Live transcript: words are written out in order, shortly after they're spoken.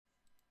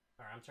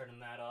Alright, I'm turning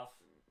that off.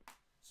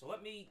 So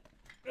let me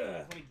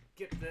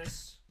get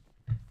this.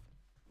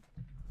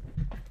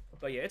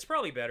 But yeah, it's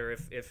probably better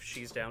if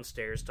she's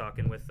downstairs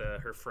talking with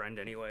her friend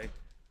anyway.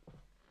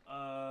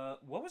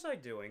 What was I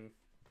doing?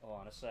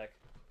 Hold on a sec.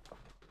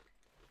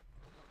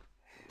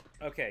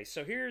 Okay,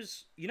 so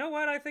here's... You know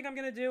what I think I'm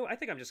gonna do? I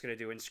think I'm just gonna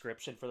do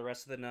Inscription for the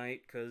rest of the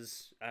night,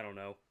 because, I don't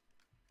know.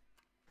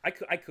 I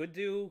could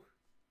do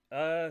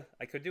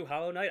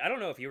Hollow Knight. I don't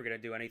know if you were gonna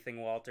do anything,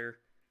 Walter.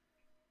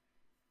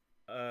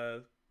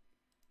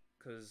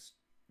 Because...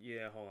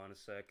 Yeah, hold on a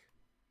sec.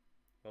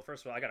 Well,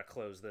 first of all, I gotta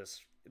close this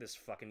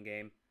fucking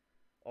game.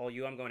 All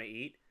you, I'm going to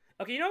eat.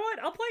 Okay, you know what?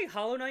 I'll play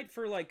Hollow Knight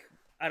for, like,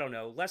 I don't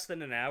know, less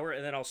than an hour,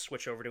 and then I'll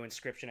switch over to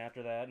Inscription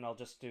after that, and I'll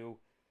just do,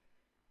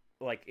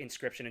 like,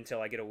 Inscription until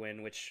I get a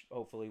win, which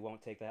hopefully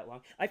won't take that long.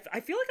 I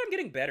feel like I'm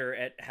getting better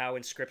at how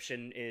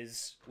Inscription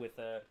is with,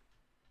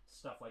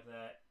 stuff like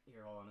that.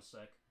 Here, hold on a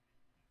sec.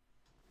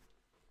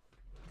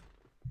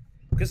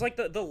 Because, like,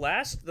 the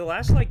last,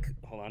 like...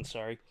 Hold on,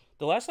 sorry.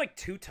 The last, like,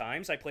 2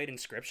 times I played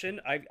Inscription,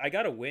 I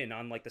got a win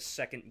on, like, the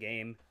second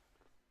game.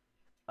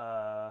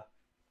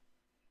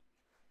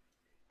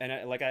 And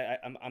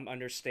I'm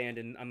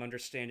understanding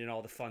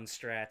all the fun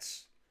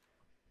strats.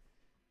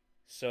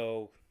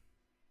 So,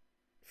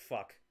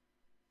 fuck.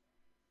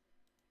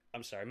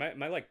 I'm sorry,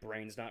 my like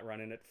brain's not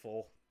running at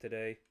full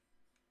today.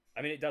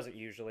 I mean, it doesn't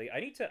usually. I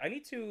need to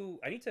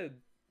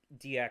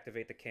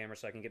deactivate the camera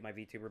so I can get my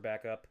VTuber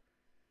back up.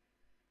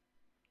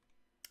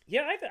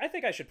 Yeah, I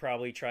think I should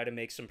probably try to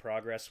make some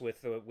progress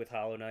with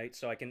Hollow Knight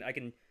so I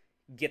can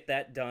get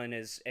that done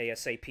as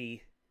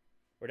ASAP,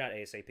 or not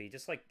ASAP,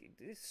 just like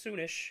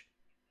soonish.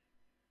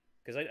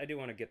 Because I do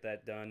want to get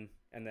that done,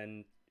 and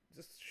then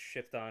just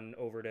shift on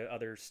over to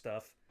other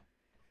stuff.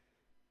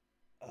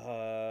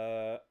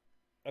 Okay,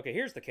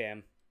 here's the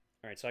cam.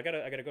 All right, so I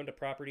gotta go into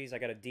properties. I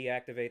gotta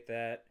deactivate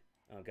that.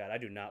 Oh god, I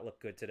do not look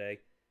good today.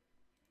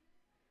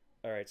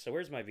 All right, so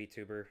where's my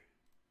VTuber?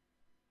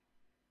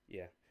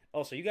 Yeah.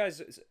 Also, you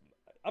guys,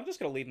 I'm just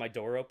gonna leave my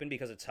door open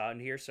because it's hot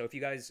in here. So if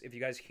you guys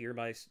hear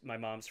my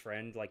mom's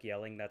friend like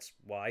yelling, that's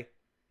why.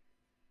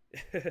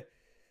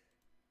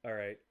 All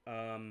right.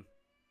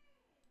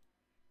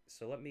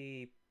 So let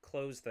me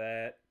close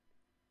that,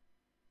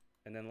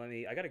 and then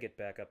I gotta get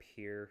back up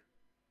here.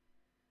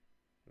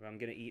 I'm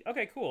gonna eat.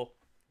 Okay, cool.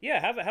 Yeah,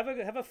 have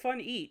a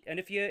fun eat. And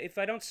if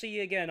I don't see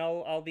you again,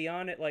 I'll be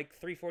on at like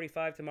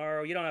 3:45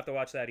 tomorrow. You don't have to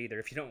watch that either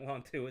if you don't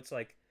want to. It's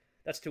like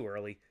that's too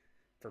early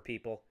for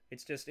people.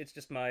 It's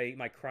just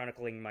my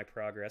chronicling my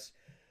progress.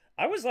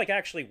 I was like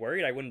actually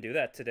worried I wouldn't do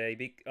that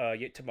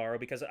tomorrow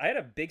because I had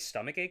a big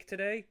stomach ache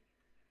today.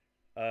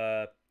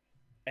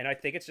 And I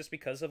think it's just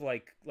because of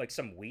like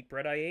some wheat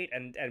bread I ate,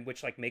 and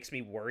which like makes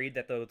me worried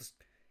that those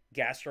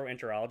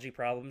gastroenterology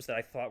problems that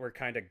I thought were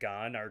kind of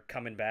gone are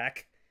coming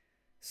back.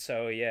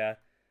 So yeah.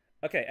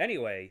 Okay,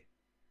 anyway.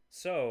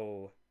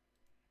 So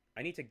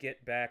I need to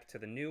get back to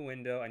the new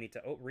window. I need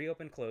to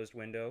reopen closed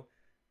window.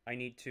 I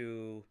need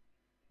to...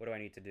 What do I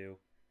need to do?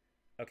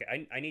 Okay,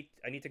 I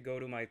need to go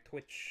to my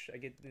Twitch. I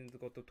get to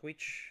go to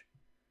Twitch.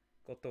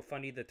 Go to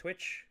Funny the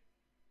Twitch.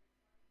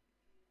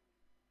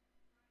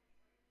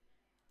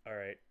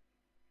 Alright.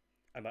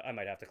 I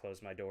might have to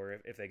close my door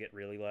if they get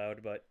really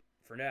loud, but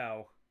for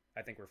now,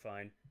 I think we're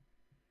fine.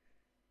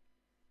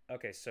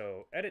 Okay,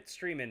 so edit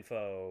stream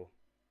info.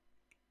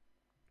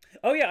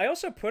 Oh yeah, I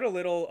also put a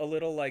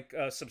little like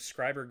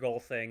subscriber goal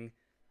thing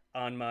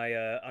on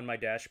my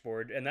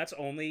dashboard, and that's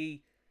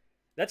only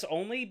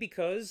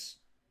because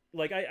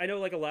like I know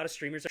like a lot of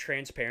streamers are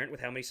transparent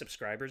with how many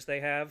subscribers they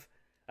have.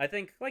 I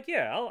think like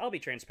yeah, I'll be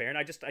transparent.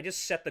 I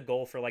just set the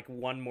goal for like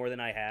 1 more than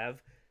I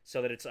have,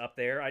 so that it's up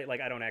there.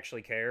 I don't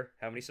actually care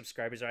how many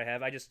subscribers I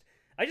have. I just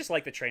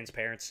like the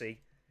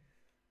transparency.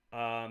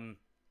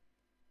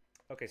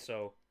 Okay,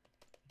 so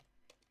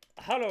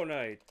Hollow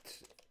Knight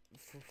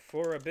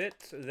for a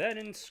bit, then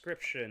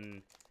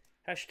Inscription.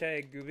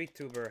 Hashtag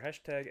VTuber,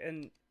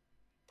 hashtag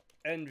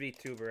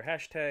NVTuber,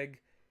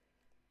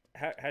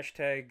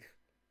 hashtag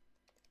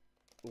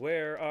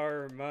where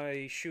are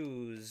my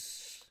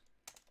shoes?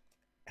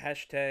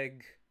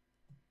 Hashtag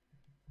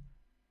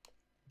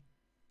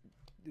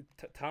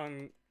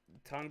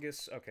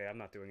Tongus. Okay, I'm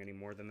not doing any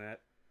more than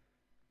that.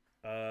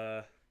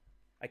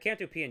 I can't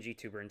do PNG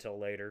Tuber until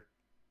later.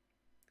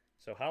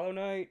 So Hollow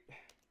Knight.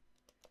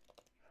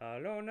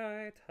 Hollow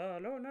Knight,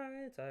 Hollow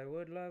Knight, I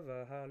would love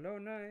a Hollow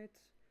Knight.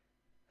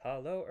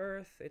 Hollow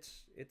Earth,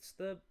 it's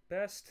the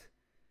best.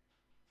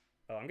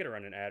 Oh, I'm gonna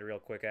run an ad real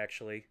quick,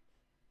 actually.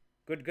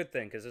 Good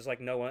thing, because there's like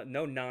no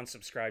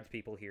non-subscribed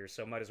people here,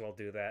 so might as well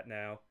do that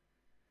now.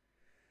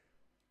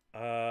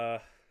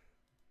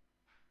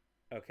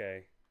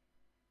 Okay.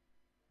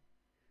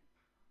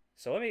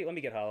 So let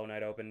me get Hollow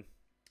Knight open.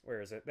 Where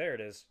is it? There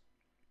it is.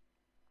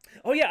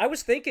 Oh yeah, I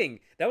was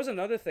thinking. That was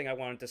another thing I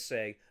wanted to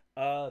say.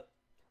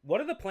 What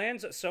are the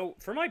plans? So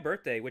for my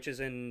birthday, which is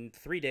in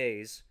 3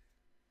 days.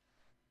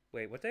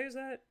 Wait, what day is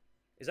that?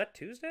 Is that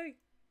Tuesday?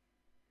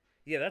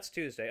 Yeah, that's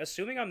Tuesday.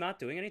 Assuming I'm not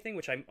doing anything,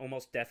 which I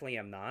almost definitely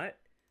am not.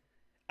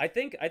 I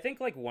think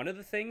like one of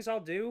the things I'll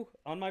do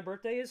on my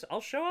birthday is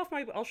I'll show off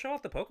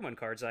the Pokemon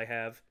cards I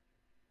have.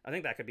 I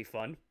think that could be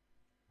fun.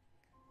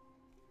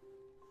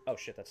 Oh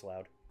shit, that's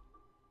loud.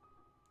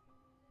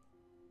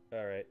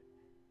 All right.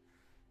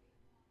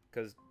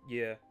 Cuz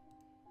yeah,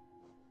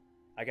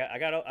 I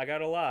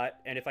got a lot,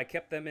 and if I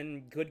kept them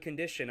in good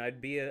condition,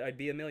 I'd be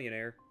a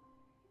millionaire.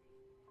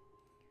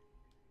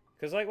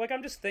 Cuz like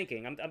I'm just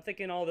thinking. I'm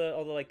thinking all the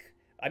like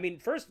I mean,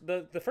 first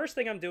the first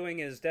thing I'm doing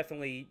is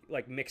definitely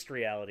like mixed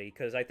reality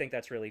cuz I think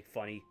that's really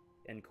funny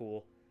and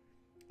cool.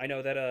 I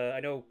know that I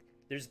know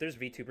there's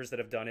VTubers that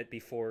have done it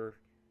before.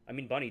 I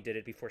mean, Bunny did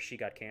it before she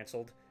got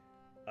canceled.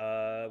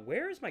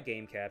 Where is my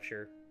game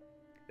capture?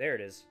 There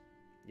it is.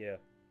 Yeah.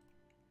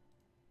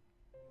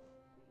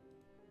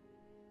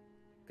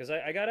 Because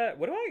I gotta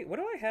what do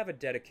I have a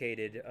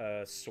dedicated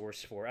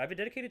source for? I have a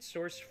dedicated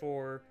source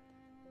for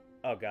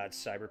oh god,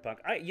 Cyberpunk.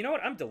 You know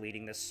what? I'm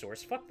deleting this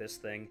source. Fuck this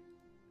thing.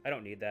 I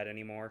don't need that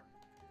anymore.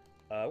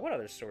 What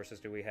other sources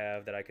do we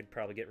have that I could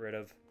probably get rid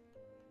of?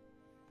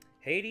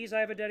 Hades I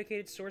have a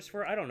dedicated source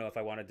for. I don't know if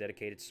I want a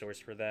dedicated source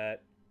for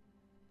that.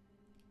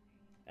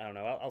 I don't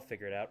know. I'll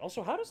figure it out.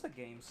 Also, how does the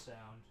game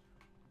sound?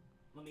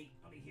 Let me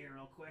hear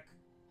real quick.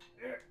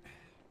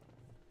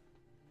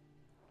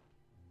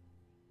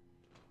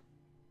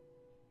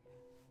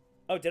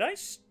 Oh, did I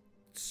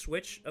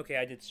switch? Okay,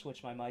 I did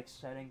switch my mic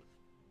setting.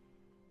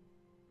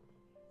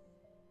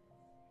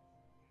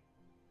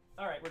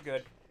 Alright, we're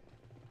good.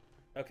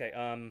 Okay,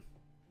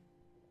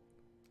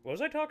 what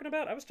was I talking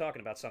about? I was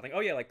talking about something. Oh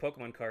yeah, like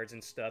Pokemon cards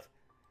and stuff.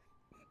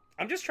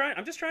 I'm just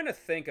trying to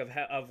think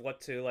of what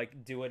to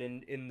like do it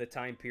in the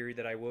time period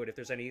that I would. If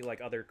there's any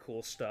like other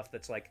cool stuff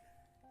that's like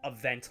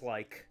event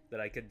like that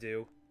I could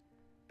do.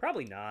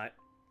 Probably not.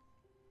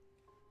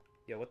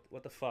 Yeah,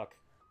 what the fuck?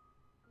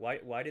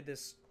 Why did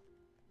this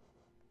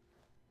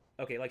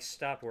okay, like,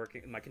 stopped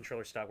working. My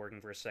controller stopped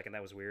working for a second.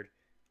 That was weird.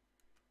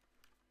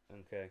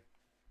 Okay.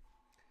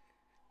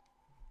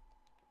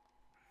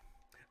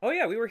 Oh,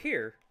 yeah, we were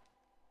here.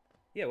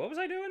 Yeah, what was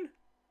I doing?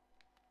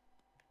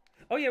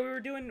 Oh, yeah, we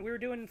were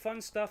doing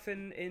fun stuff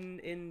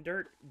in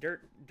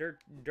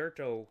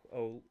Dirto.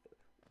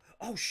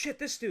 Oh, shit,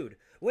 this dude.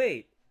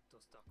 Wait.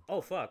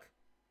 Oh, fuck.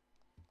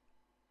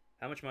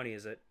 How much money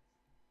is it?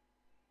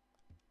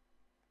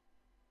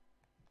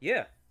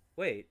 Yeah.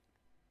 Wait.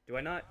 Do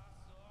I not?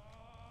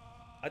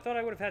 I thought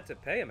I would have had to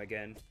pay him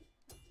again.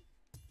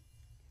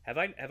 Have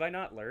I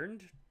not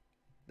learned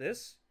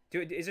this?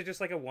 Is it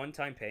just like a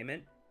one-time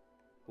payment?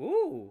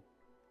 Ooh.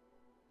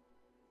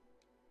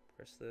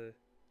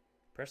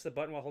 Press the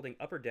button while holding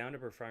up or down to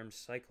perform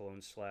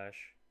Cyclone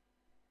Slash.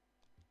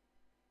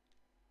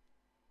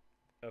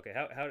 Okay,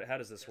 how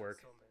does this work?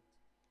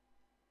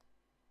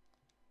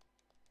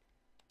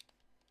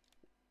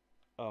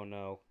 Oh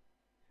no.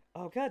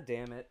 Oh god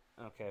damn it.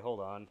 Okay, hold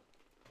on.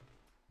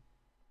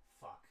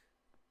 Fuck.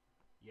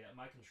 Yeah,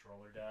 my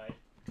controller died.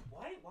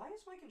 Why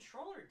is my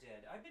controller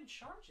dead? I've been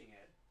charging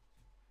it.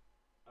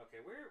 Okay,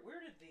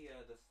 where did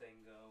the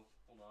thing go?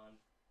 Hold on.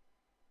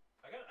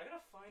 I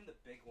gotta find the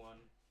big one.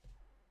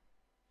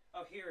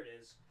 Oh, here it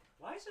is.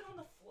 Why is it on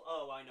the floor?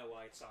 Oh, I know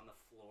why it's on the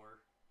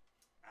floor.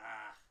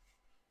 Ah.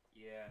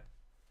 Yeah.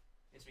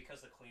 It's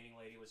because the cleaning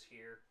lady was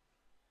here.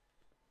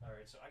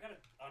 Alright, so I gotta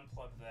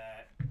unplug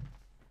that.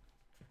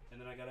 And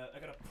then I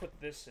gotta put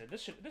this in.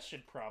 This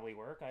should probably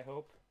work, I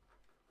hope.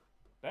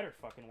 Better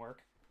fucking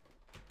work.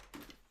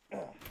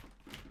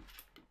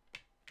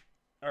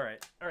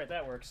 Alright,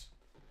 that works.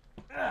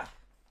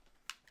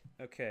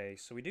 Okay,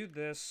 so we do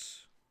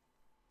this.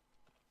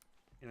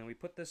 And then we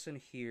put this in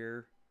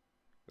here.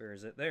 Where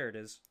is it? There it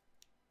is.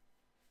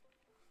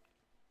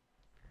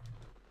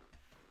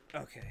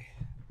 Okay.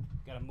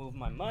 Gotta move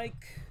my mic.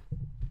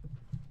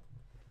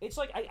 It's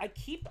like I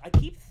keep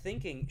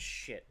thinking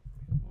shit.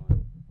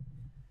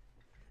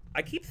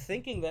 I keep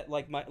thinking that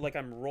like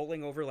I'm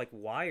rolling over like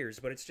wires,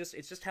 but it's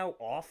just how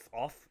off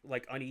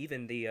like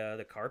uneven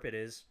the carpet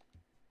is.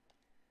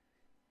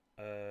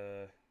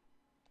 You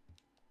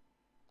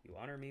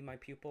honor me, my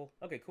pupil?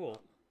 Okay, cool.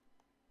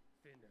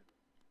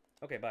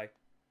 Okay, bye.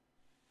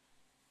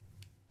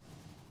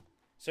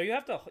 So you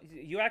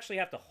actually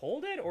have to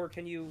hold it, or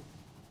can you?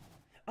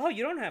 Oh,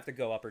 you don't have to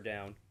go up or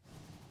down.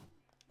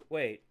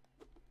 Wait.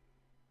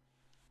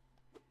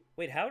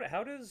 Wait,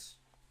 how does?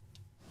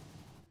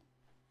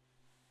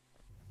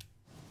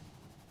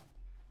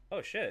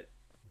 Oh shit.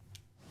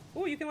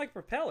 Oh, you can like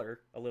propel her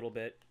a little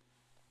bit.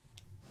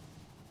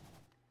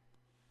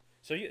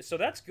 So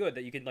that's good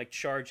that you can like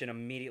charge and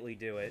immediately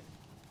do it.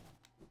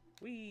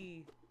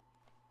 Whee.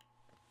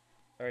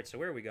 All right, so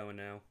where are we going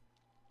now?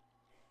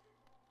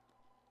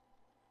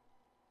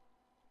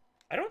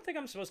 I don't think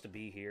I'm supposed to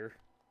be here,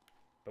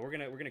 but we're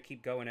gonna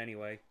keep going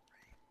anyway.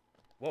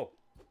 Whoa.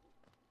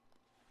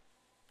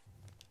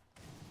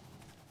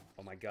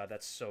 Oh my god,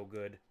 that's so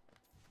good.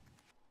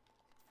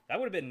 That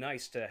would have been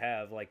nice to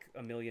have, like,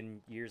 a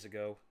million years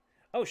ago.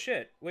 Oh,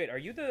 shit. Wait, are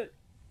you the...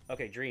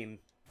 Okay, Dream.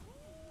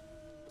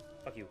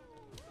 Fuck you.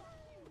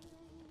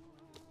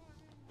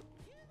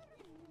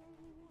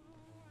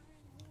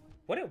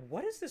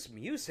 What is this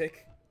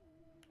music?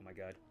 Oh my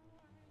god.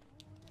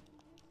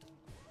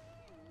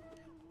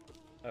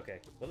 Okay,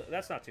 well,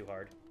 that's not too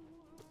hard.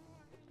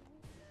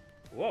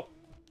 Whoa!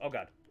 Oh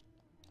god.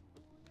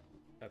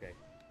 Okay.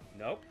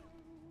 Nope.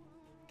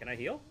 Can I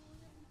heal?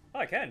 Oh,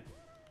 I can.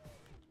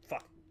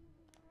 Fuck.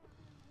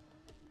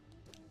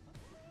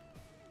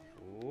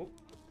 Oop.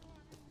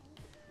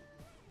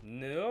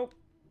 Nope.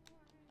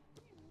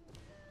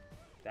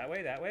 That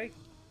way, that way.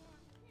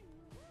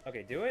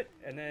 Okay, do it,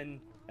 and then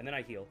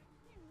I heal.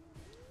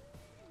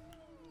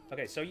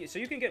 Okay, so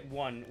you can get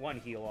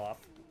one heal off.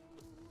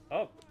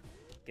 Oh,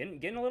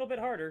 getting a little bit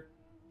harder,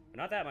 but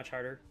not that much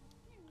harder.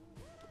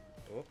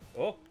 Oh,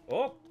 oh,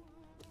 oh!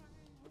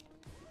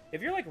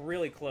 If you're like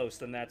really close,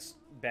 then that's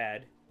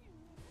bad.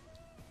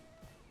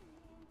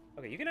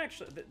 Okay, you can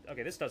actually.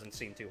 Okay, this doesn't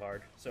seem too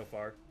hard so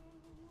far.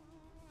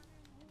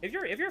 If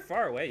you're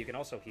far away, you can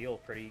also heal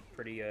pretty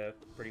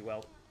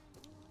well.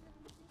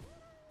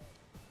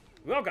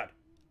 Oh god!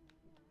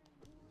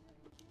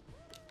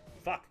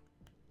 Fuck!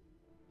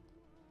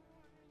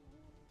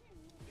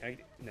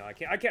 No, I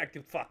can't. I can't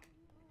do. Fuck!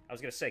 I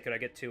was gonna say, could I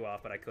get 2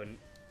 off, but I couldn't.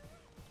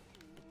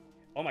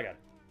 Oh my god!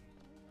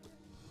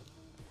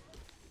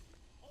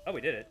 Oh,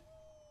 we did it.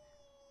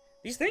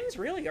 These things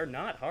really are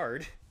not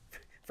hard.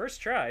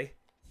 First try.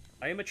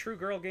 I am a true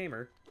girl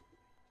gamer.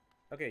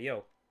 Okay,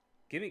 yo.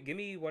 Give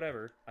me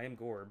whatever. I am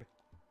Gorb.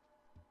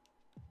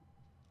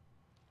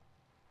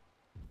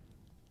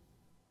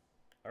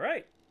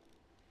 Alright.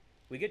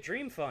 We get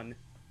Dream Fun.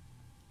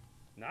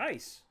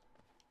 Nice.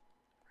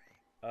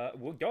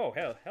 We'll go.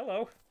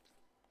 Hello.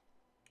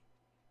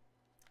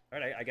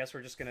 Alright, I guess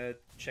we're just gonna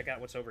check out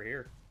what's over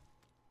here.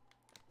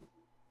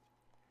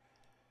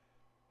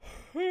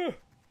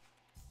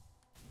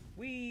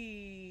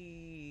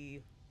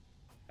 Whee!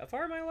 How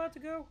far am I allowed to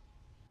go?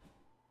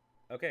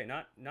 Okay,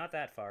 not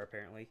that far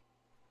apparently.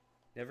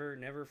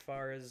 Never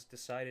far as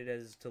decided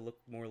as to look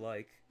more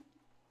like.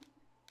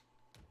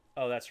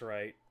 Oh, that's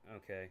right.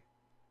 Okay.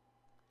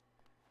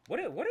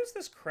 What is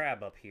this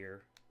crab up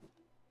here?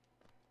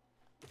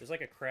 There's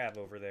like a crab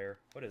over there.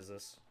 What is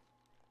this?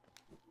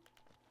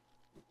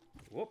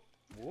 Whoop,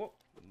 whoop.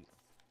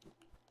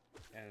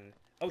 And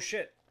oh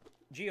shit,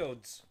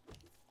 geodes.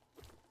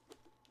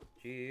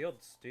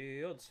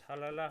 Geodes, ha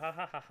la la ha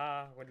ha ha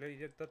ha.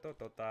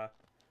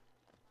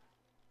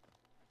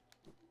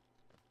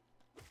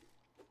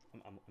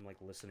 I'm like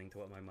listening to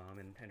what my mom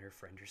and her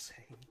friend are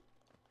saying.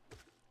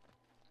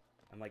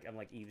 I'm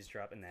like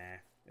eavesdropping. Nah,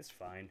 it's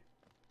fine.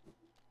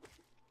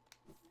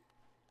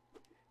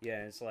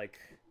 Yeah, it's like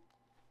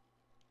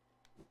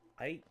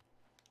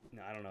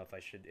no, I don't know if I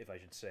should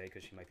say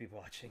because she might be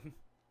watching.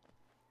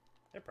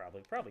 They're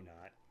probably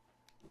not.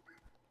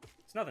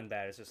 It's nothing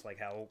bad. It's just like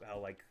how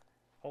like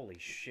holy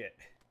shit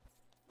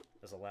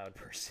as a loud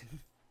person.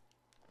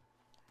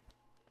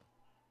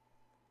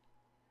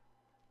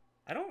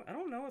 I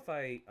don't know if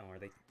I are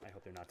they I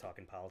hope they're not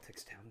talking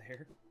politics down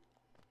there.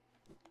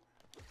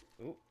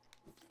 Ooh.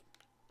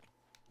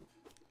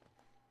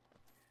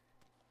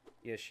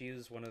 Yeah, she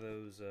is one of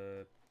those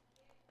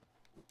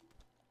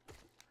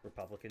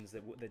Republicans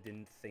that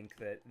didn't think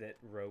that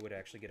Roe would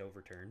actually get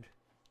overturned,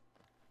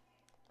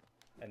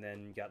 and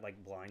then got like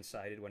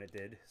blindsided when it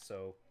did.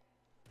 So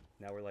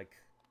now we're like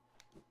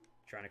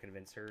trying to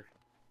convince her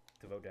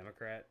to vote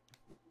Democrat,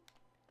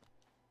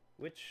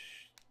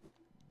 which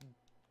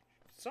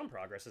some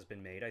progress has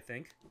been made, I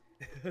think.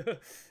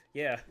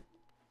 Yeah.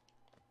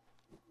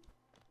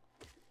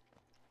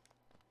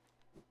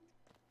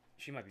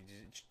 She might be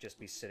just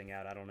be sitting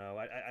out. I don't know.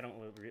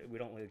 We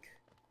don't like.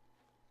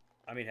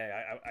 I mean, hey,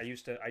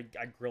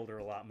 I grilled her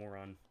a lot more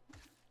on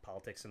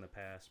politics in the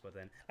past, but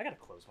then I gotta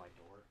close my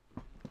door.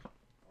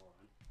 Hold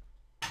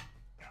on. Ah,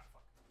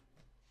 fuck.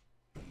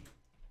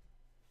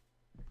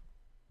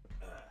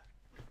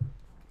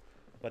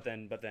 But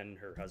then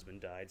her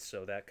husband died,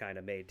 so that kind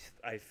of made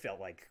I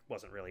felt like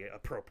wasn't really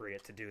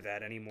appropriate to do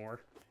that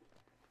anymore.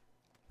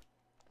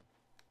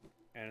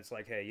 And it's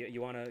like, hey,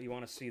 you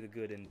wanna see the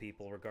good in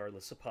people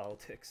regardless of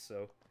politics.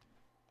 So,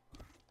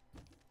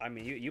 I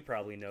mean, you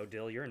probably know,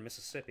 Dill. You're in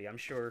Mississippi. I'm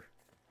sure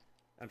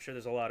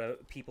there's a lot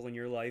of people in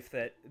your life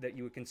that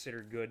you would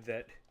consider good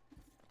that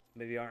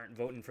maybe aren't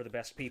voting for the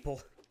best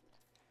people.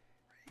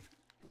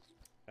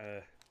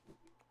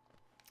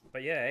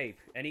 But yeah, hey,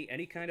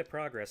 any kind of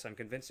progress, I'm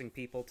convincing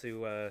people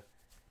to.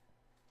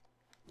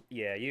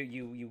 Yeah,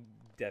 you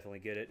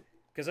definitely get it.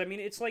 Because I mean,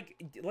 it's like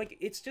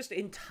it's just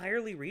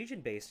entirely region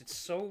based. It's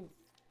so.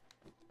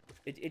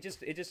 It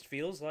just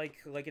feels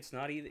like it's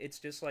not even. It's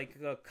just like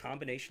a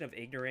combination of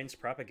ignorance,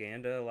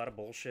 propaganda, a lot of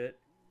bullshit.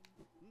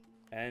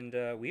 And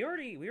we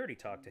already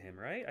talked to him,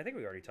 right? I think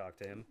we already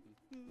talked to him.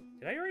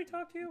 Did I already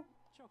talk to you?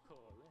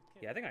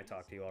 Yeah, I think I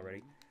talked to you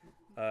already.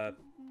 But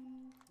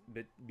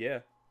yeah.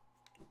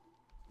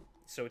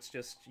 So it's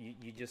just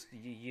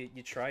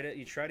you try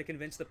to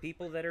convince the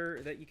people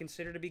that you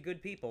consider to be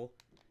good people.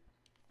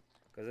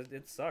 Because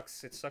it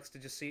sucks. It sucks to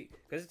just see...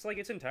 Because it's like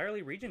it's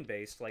entirely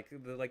region-based. Like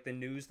the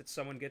news that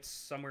someone gets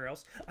somewhere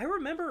else. I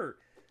remember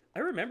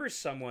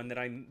someone that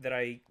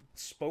I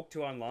spoke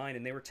to online,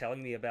 and they were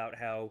telling me about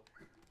how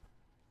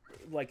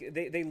like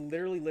they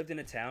literally lived in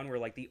a town where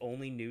like the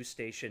only news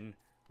station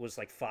was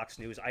like Fox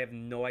News. I have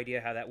no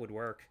idea how that would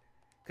work,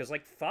 because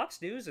like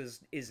Fox News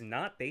is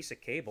not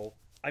basic cable.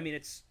 I mean,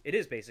 it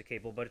is basic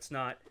cable, but it's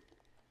not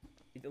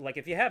like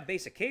if you have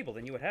basic cable,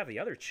 then you would have the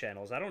other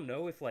channels. I don't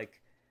know if I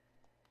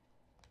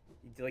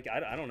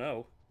don't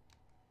know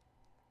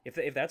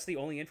if that's the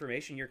only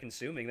information you're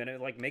consuming, then it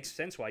like makes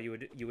sense why you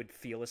would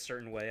feel a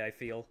certain way. I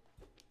feel.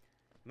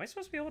 Am I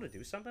supposed to be able to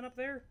do something up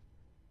there?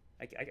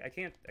 I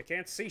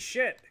can't see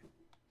shit.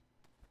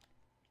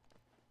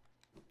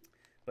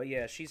 But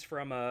yeah, she's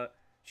from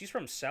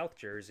South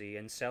Jersey,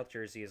 and South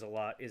Jersey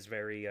is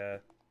very I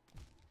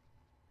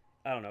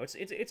don't know.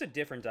 It's a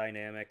different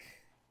dynamic.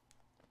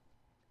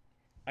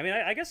 I mean,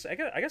 I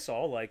guess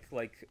all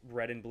like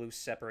red and blue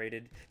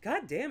separated.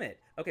 God damn it.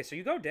 Okay, so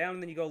you go down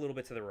and then you go a little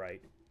bit to the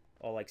right.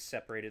 All like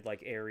separated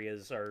like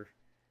areas are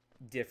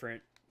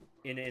different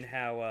in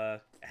how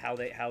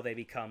they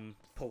become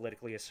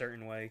politically a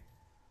certain way.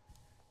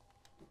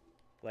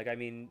 Like I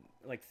mean,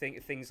 like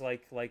things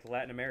like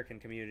Latin American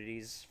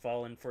communities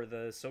falling for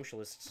the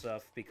socialist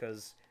stuff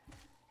because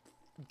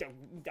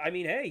I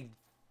mean, hey,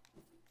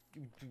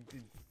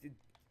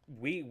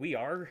 we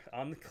are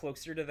on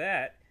closer to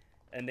that,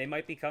 and they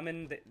might be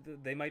coming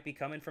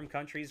from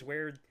countries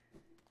where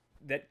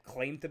that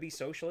claim to be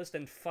socialist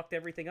and fucked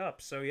everything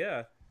up. So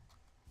yeah,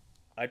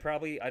 I'd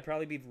probably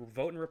be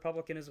voting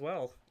Republican as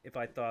well if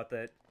I thought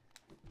that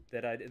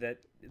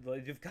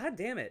God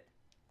damn it.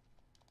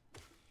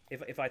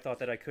 If I thought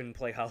that I couldn't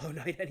play Hollow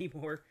Knight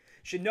anymore.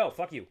 No,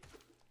 fuck you.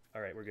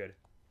 Alright, we're good.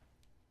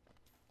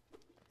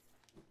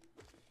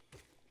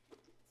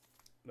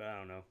 But I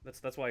don't know.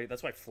 That's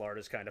why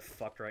Florida's kind of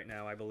fucked right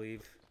now, I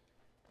believe.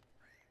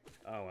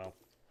 Oh well.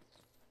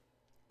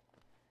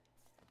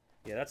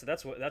 Yeah,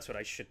 that's what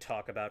I should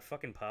talk about.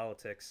 Fucking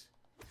politics.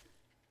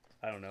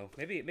 I don't know.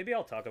 Maybe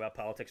I'll talk about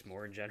politics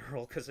more in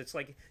general, because it's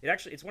like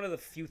it's one of the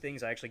few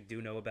things I actually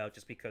do know about,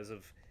 just because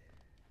of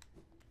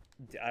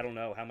I don't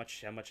know how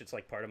much it's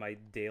like part of my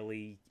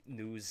daily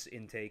news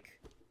intake.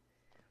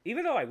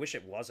 Even though I wish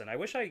it wasn't. I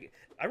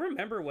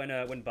remember when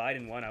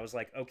Biden won, I was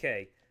like,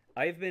 okay,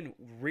 I've been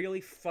really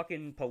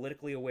fucking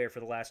politically aware for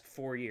the last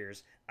 4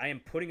 years. I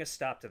am putting a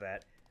stop to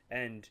that.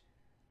 And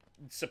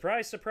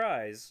surprise,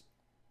 surprise,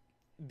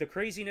 the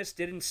craziness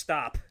didn't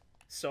stop.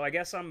 So I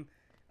guess I'm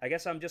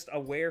just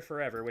aware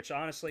forever, which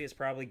honestly is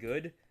probably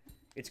good.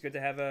 It's good to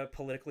have a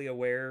politically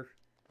aware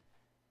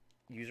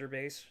user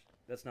base.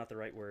 That's not the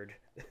right word.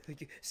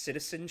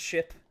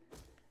 Citizenship.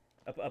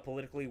 A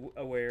politically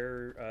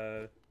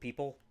aware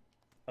people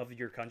of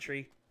your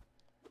country.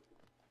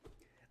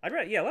 I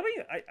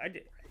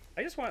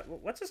just want,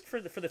 let's just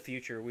for the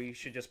future, we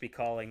should just be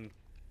calling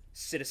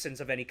citizens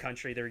of any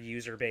country their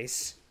user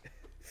base.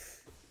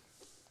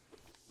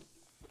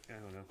 I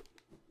don't know.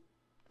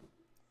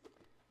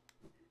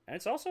 And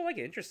it's also like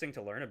interesting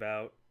to learn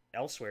about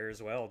elsewhere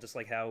as well, just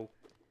like how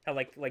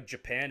like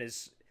Japan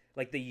is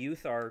like the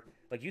youth are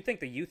like, you think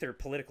the youth are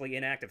politically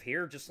inactive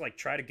here, just like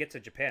try to get to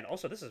Japan.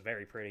 Also, this is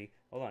very pretty.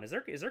 Hold on, is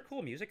there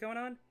cool music going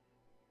on?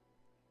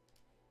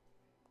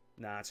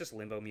 Nah, it's just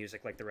limbo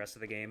music like the rest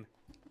of the game.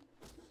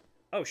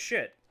 Oh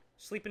shit.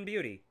 Sleeping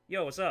Beauty.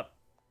 Yo, what's up?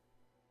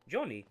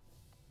 Johnny.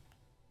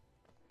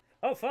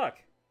 Oh fuck.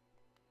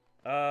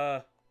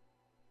 Where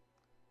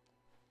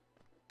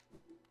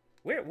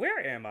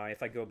am I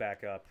if I go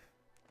back up?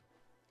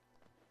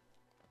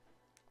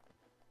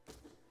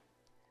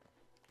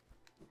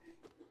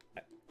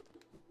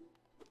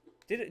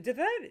 Did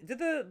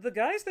the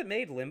guys that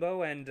made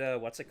Limbo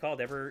and what's it called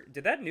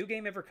did that new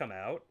game ever come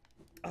out?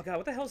 Oh god,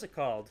 what the hell is it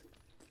called?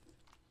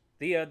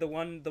 The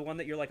one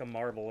that you're like a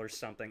marble or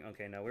something.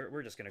 Okay, no,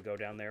 we're just gonna go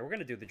down there. We're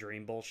gonna do the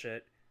dream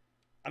bullshit.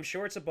 I'm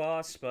sure it's a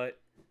boss, but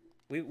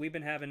we've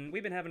been having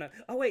a.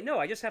 Oh wait, no,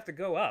 I just have to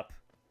go up.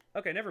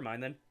 Okay, never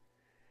mind then.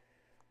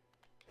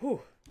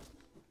 Whew.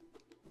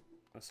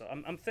 So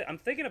I'm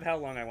thinking of how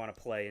long I want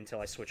to play until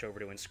I switch over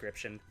to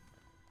Inscription.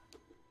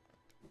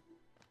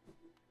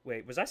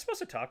 Wait, was I supposed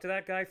to talk to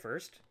that guy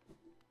first?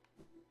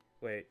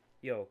 Wait,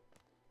 yo.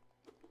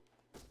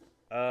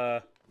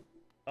 Oh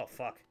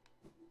fuck.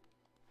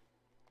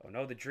 Oh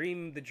no, the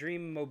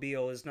dream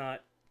mobile is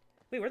not.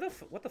 Wait, what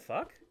the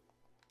fuck?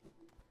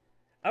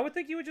 I would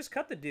think you would just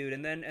cut the dude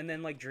and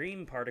then like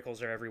dream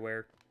particles are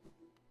everywhere.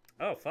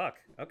 Oh fuck.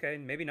 Okay,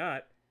 maybe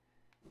not.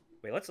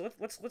 Wait, let's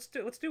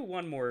do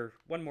one more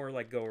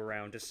like go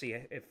around to see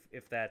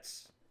if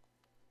that's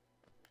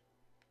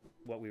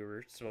what we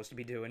were supposed to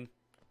be doing.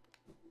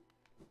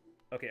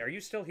 Okay, are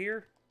you still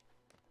here?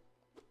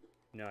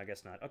 No, I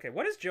guess not. Okay,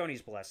 what is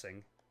Joni's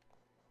blessing?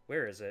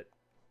 Where is it?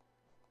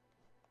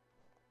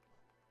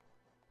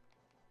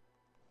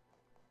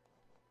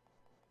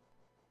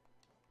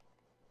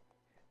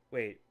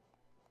 Wait.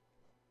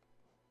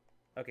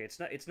 Okay,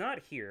 it's not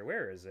here.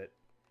 Where is it?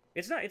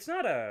 It's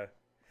not a.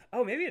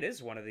 Oh, maybe it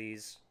is one of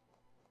these.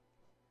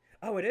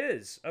 Oh, it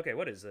is. Okay,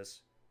 what is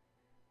this?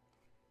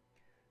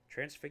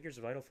 Transfigures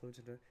vital fluids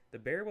into... The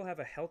bear will have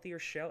a healthier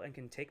shell and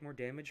can take more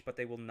damage, but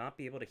they will not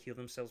be able to heal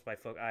themselves by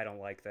I don't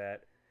like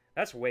that.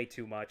 That's way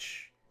too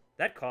much.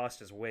 That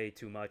cost is way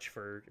too much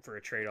for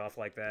a trade-off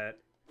like that.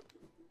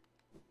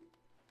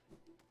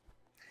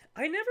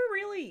 I never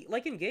really,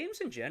 like, in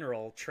games in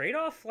general,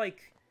 trade-off,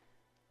 like,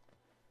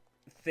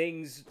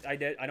 things I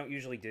don't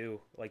usually do,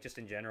 like, just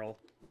in general.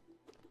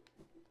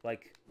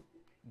 Like,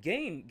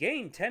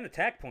 gain 10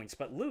 attack points,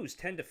 but lose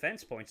 10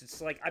 defense points.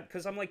 It's like,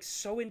 because I'm, like,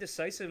 so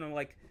indecisive, and I'm,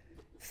 like,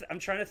 I'm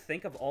trying to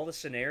think of all the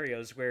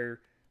scenarios where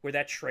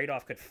that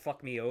trade-off could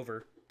fuck me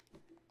over.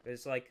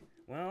 It's like,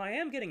 well, I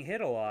am getting hit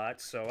a lot,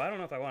 so I don't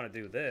know if I want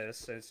to do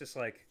this. And it's just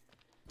like,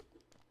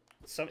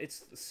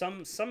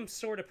 some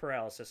sort of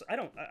paralysis.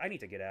 I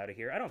need to get out of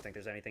here. I don't think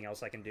there's anything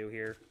else I can do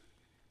here.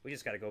 We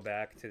just got to go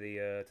back to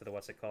the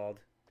what's it called,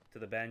 to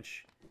the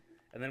bench,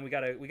 and then we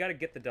gotta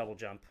get the double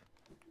jump.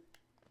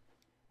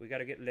 We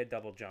gotta get the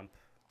double jump.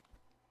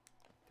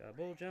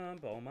 Double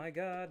jump. Oh my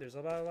God, there's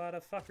a lot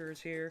of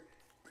fuckers here.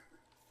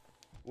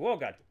 Whoa,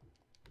 God.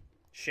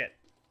 Shit.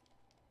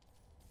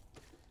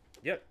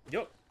 Yep.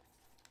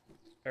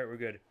 Alright, we're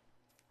good.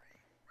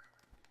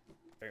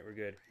 Alright, we're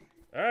good.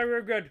 Alright,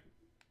 we're good.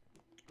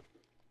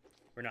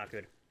 We're not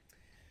good.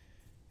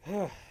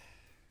 Oh,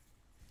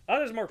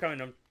 there's more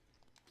coming.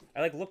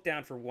 I, like, look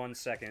down for 1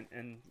 second,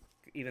 and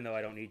even though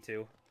I don't need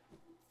to.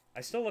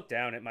 I still look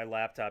down at my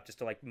laptop just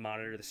to, like,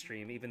 monitor the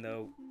stream, even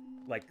though,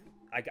 like,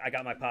 I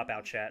got my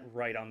pop-out chat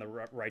right on the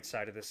right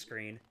side of the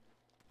screen.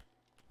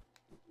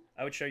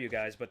 I would show you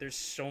guys, but there is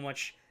so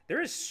much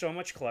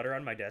clutter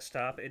on my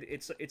desktop.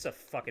 It's a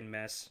fucking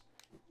mess.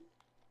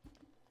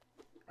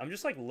 I'm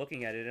just, like,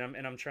 looking at it,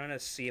 and I'm trying to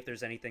see if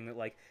there's anything that,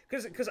 like...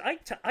 Because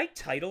I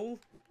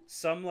title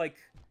some, like...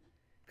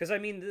 Because, I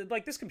mean,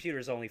 like, this computer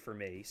is only for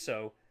me,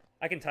 so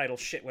I can title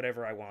shit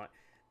whatever I want.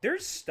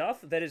 There's stuff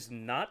that is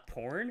not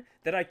porn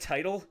that I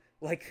title,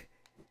 like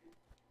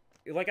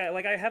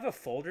I have a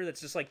folder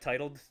that's just, like,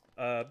 titled,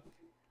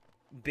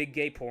 Big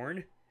Gay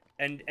Porn,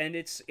 and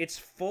it's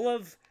full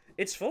of,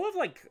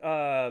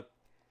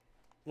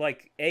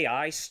 like,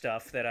 AI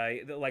stuff that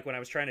like, when I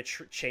was trying to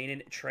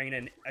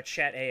train a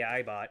chat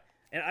AI bot,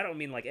 and I don't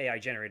mean, like,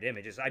 AI-generated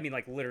images, I mean,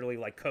 like, literally,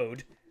 like,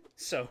 code,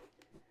 so,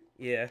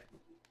 yeah.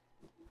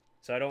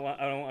 So I don't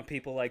want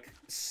people, like,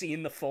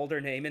 seeing the folder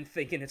name and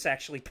thinking it's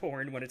actually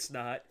porn when it's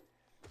not.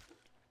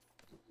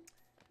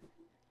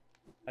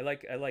 I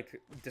like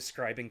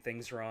describing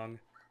things wrong.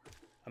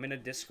 I'm in a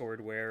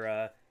Discord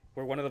where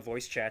one of the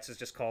voice chats is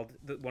just called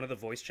one of the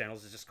voice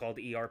channels is just called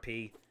ERP,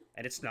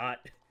 and it's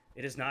not.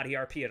 It is not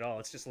ERP at all.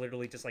 It's just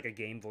literally just like a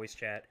game voice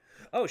chat.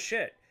 Oh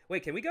shit!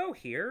 Wait, can we go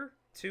here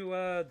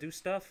to do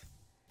stuff?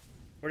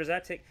 Where does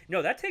that take?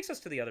 No, that takes us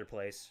to the other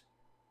place.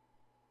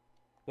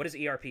 What is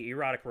ERP?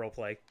 Erotic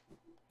roleplay.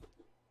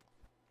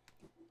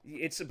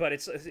 It's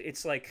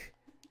like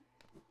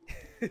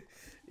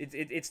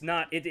it is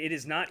not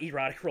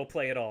erotic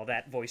roleplay at all,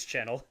 that voice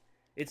channel.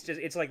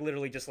 It's like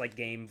literally just like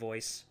game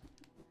voice.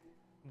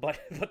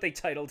 But they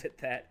titled it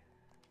that.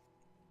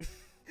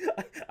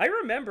 I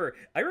remember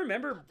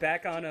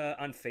back on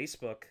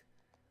Facebook,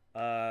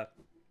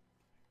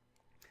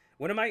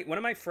 one of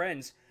my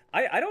friends,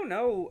 I don't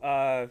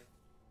know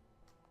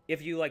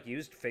if you, like,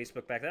 used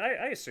Facebook back then.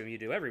 I assume you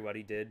do.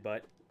 Everybody did,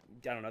 but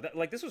I don't know.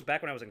 Like, this was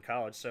back when I was in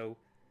college, so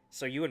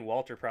you and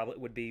Walter probably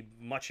would be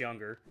much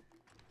younger.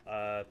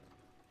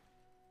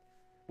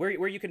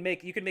 Where you can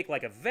make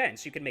like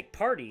events, you can make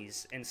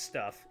parties and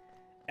stuff.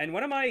 And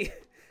one of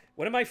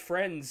my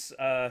friends,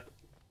 I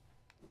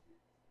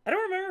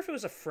don't remember if it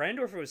was a friend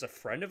or if it was a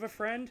friend of a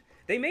friend.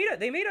 They made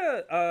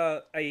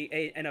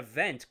an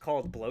event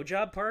called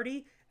Blowjob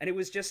Party, and it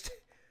was just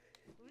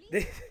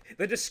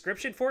the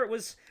description for it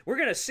was, we're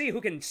gonna see who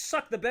can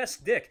suck the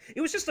best dick.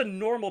 It was just a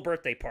normal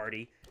birthday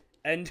party,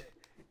 and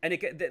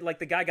like,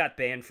 the guy got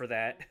banned for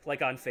that,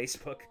 like, on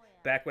Facebook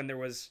back when there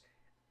was,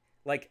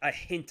 like, a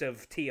hint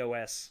of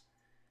TOS.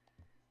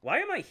 Why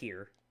am I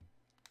here?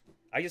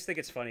 I just think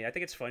it's funny. I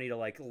think it's funny to,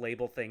 like,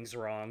 label things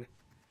wrong.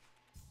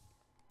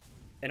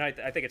 And I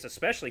think it's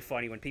especially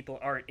funny when people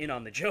aren't in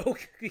on the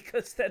joke,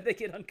 because then they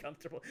get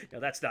uncomfortable.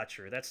 No, that's not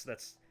true. That's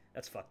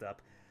fucked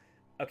up.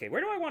 Okay, where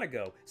do I want to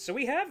go? So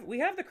we have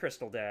the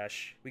Crystal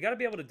Dash. We got to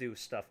be able to do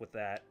stuff with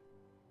that.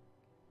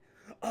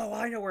 Oh,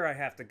 I know where I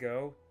have to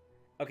go.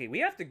 Okay, we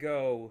have to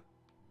go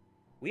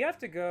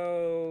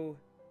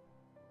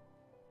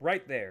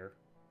right there.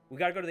 We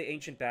gotta go to the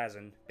ancient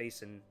basin.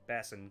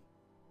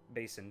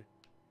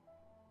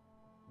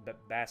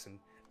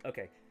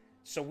 Okay,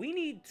 so we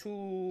need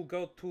to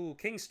go to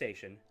King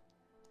Station.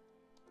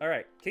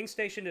 Alright, King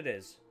Station it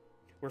is.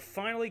 We're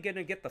finally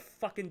gonna get the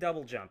fucking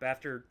double jump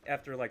after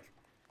like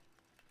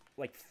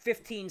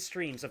 15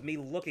 streams of me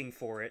looking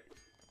for it.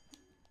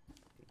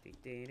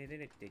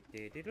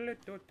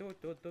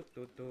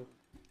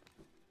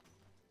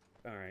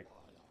 Alright.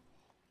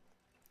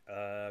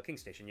 King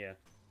Station, yeah.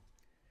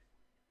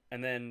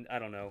 And then, I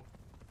don't know.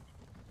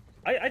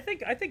 I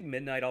think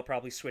midnight I'll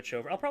probably switch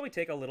over. I'll probably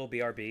take a little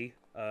BRB,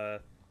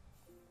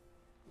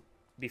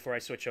 before I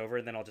switch over,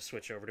 and then I'll just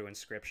switch over to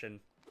Inscription.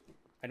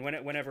 And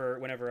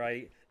whenever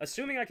I...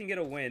 Assuming I can get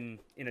a win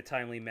in a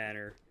timely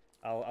manner,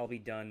 I'll be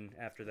done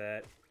after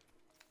that.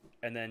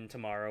 And then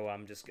tomorrow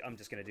I'm just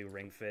gonna do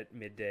ring fit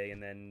midday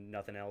and then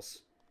nothing else.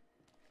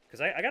 Cause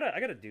I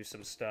gotta do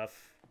some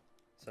stuff,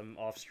 some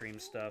off-stream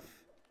stuff.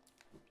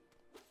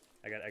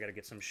 I gotta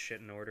get some shit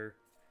in order.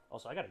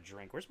 Also, I gotta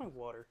drink. Where's my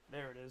water?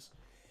 There it is.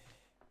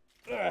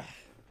 Ugh.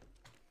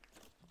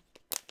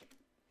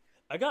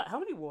 I got, how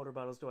many water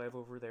bottles do I have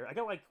over there? I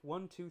got like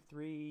 1, 2,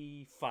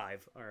 3,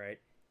 5. All right.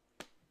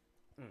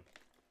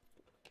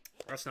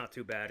 That's not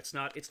too bad. It's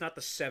not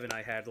the 7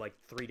 I had like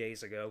 3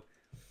 days ago.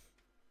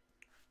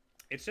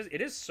 It's just,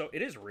 it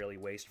is really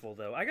wasteful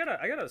though. I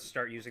gotta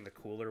start using the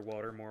cooler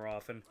water more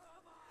often.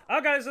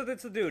 Oh guys,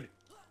 it's the dude.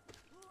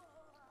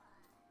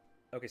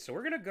 Okay, so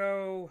we're gonna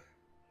go.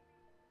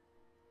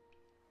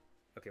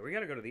 Okay, we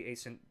gotta go to the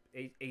Ace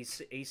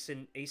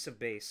of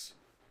Base.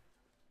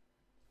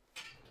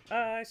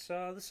 I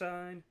saw the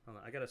sign. Hold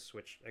on, I gotta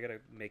switch. I gotta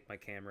make my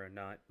camera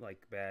not,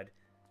 like, bad.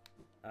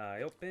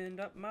 I opened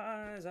up my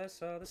eyes, I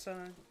saw the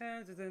sign.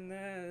 And then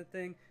that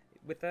thing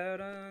without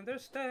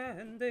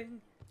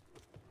understanding.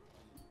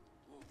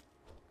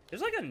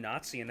 There's like a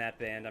Nazi in that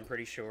band, I'm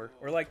pretty sure.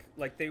 Or like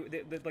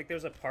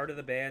there's a part of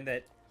the band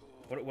that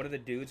one of the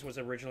dudes was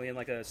originally in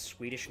like a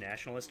Swedish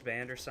nationalist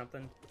band or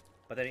something.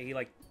 But then he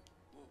like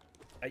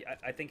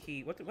I think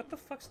he what the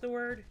fuck's the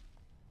word?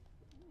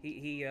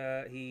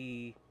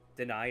 He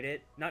denied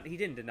it. Not he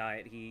didn't deny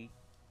it. He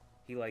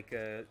like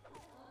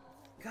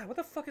God, what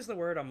the fuck is the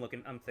word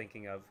I'm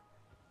thinking of?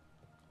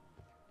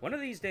 One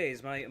of these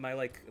days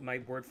my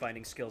word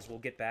finding skills will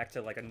get back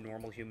to like a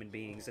normal human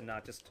beings and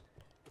not just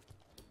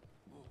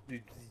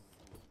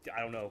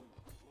I don't know.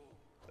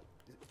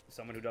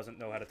 Someone who doesn't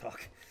know how to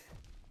talk.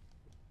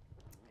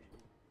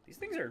 These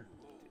things are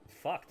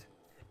fucked.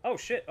 Oh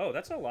shit. Oh,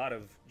 that's a lot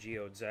of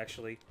geodes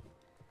actually.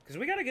 Cuz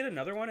we got to get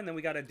another one and then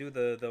we got to do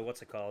the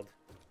what's it called?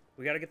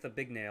 We got to get the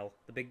big nail,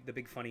 the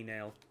big funny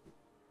nail.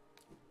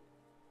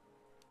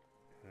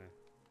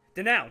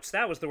 Denounce.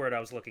 That was the word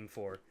I was looking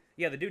for.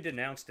 Yeah, the dude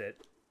denounced it.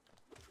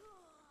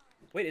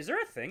 Wait, is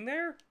there a thing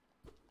there?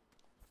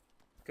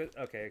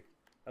 Okay,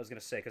 I was gonna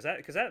say because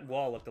that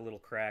wall looked a little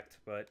cracked,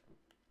 but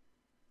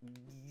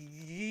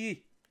oh,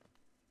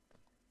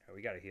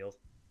 we gotta heal.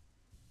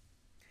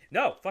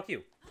 No, fuck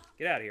you.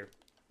 Get out of here.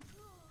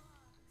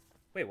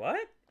 Wait,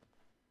 what?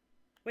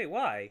 Wait,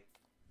 why?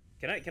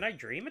 Can I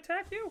dream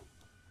attack you?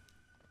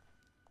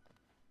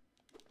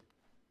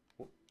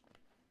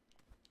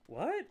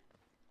 What?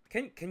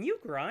 Can you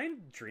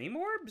grind dream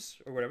orbs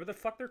or whatever the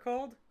fuck they're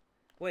called?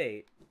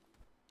 Wait.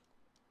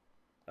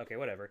 Okay,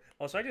 whatever.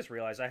 Also, I just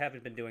realized I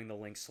haven't been doing the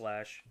link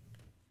slash.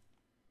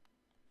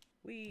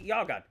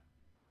 Oh god.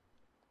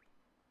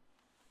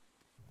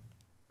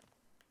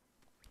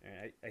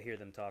 I hear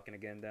them talking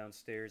again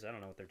downstairs. I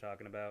don't know what they're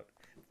talking about.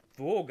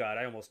 Oh god,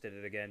 I almost did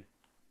it again.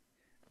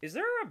 Is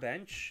there a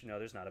bench? No,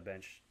 there's not a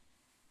bench.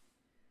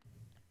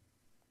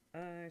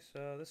 I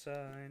saw the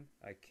sign.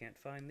 I can't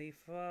find the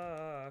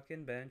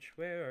fucking bench.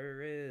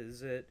 Where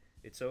is it?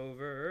 It's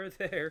over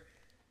there.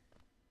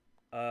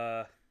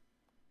 Alright,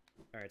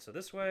 so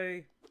this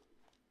way.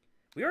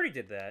 We already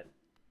did that.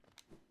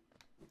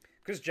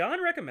 Because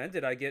John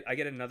recommended I get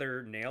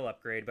another nail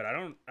upgrade, but I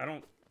don't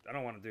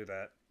want to do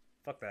that.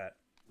 Fuck that.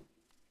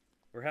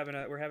 We're having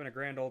a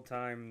grand old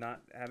time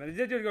not having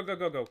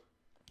go.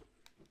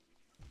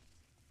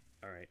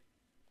 Alright.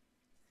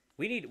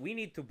 We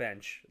need to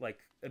bench, like,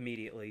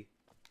 immediately.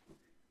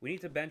 We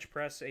need to bench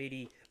press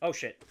 80. Oh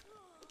shit.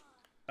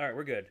 Alright,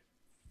 we're good.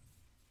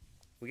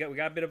 We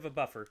got a bit of a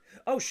buffer.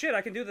 Oh shit,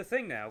 I can do the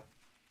thing now.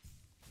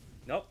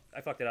 Nope,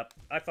 I fucked it up.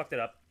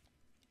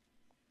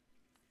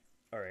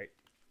 Alright.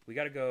 We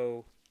gotta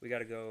go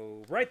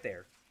right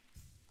there.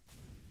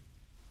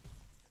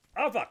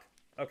 Oh fuck!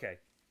 Okay.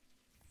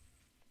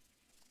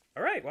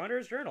 Alright,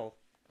 Wanderer's Journal.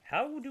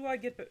 How do I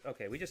get...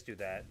 Okay, we just do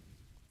that.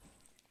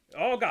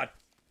 Oh god!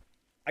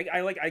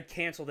 I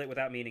canceled it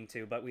without meaning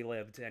to, but we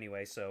lived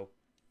anyway, so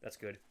that's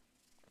good.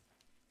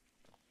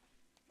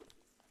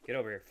 Get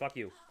over here. Fuck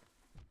you.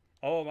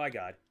 Oh my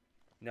god.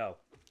 No.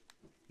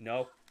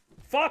 No.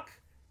 Fuck!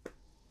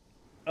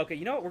 Okay,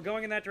 you know what? We're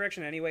going in that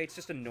direction anyway. It's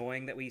just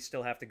annoying that we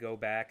still have to go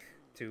back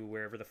to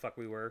wherever the fuck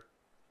we were.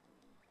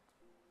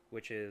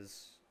 Which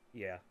is...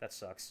 Yeah, that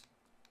sucks.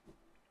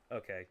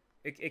 Okay.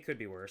 It could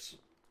be worse.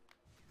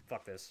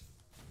 Fuck this.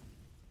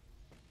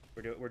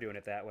 We're doing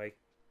it that way.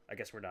 I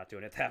guess we're not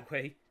doing it that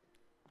way.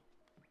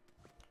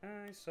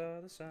 I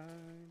saw the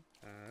sign.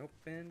 I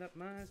opened up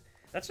my eyes.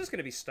 That's just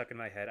gonna be stuck in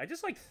my head. I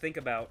just, like, think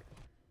about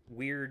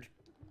weird,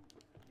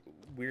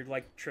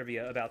 like,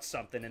 trivia about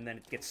something, and then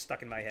it gets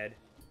stuck in my head.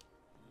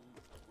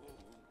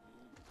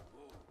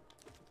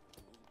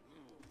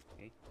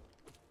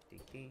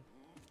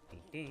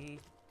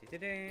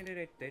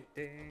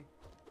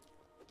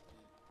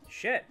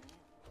 Shit.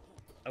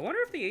 I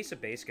wonder if the Ace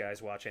of Base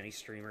guys watch any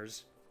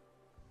streamers.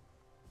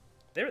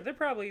 They're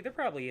probably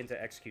into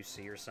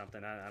XQC or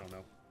something. I don't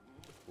know.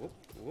 Whoop,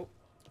 whoop.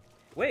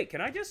 Wait, can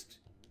I just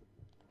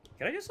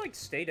like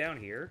stay down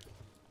here?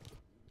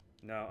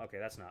 No, okay,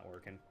 that's not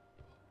working.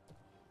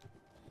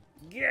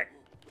 Yeah.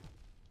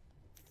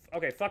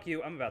 Okay, fuck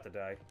you. I'm about to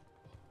die.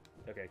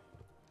 Okay.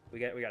 We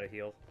gotta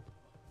heal.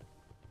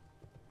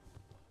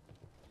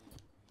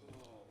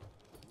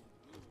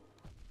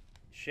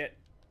 Shit.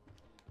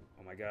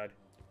 Oh my god.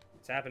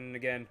 It's happening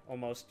again,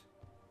 almost.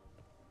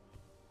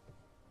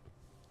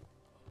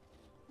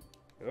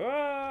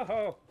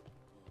 Whoa!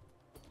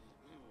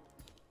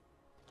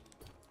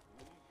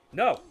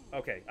 No!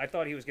 Okay, I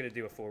thought he was gonna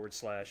do a forward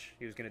slash.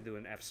 He was gonna do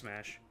an F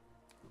smash.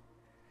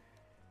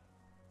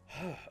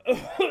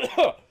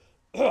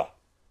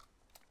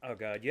 Oh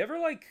god, you ever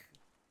like...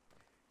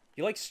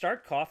 You like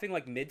start coughing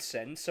like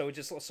mid-sentence, so it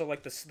just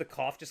like the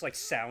cough just like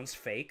sounds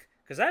fake?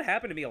 Because that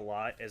happened to me a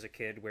lot as a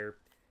kid where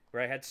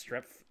I had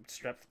strep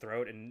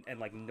throat and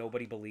like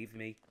nobody believed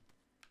me.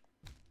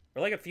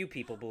 Or like a few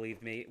people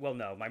believed me. Well,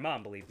 no, my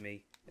mom believed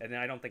me. And then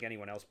I don't think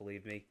anyone else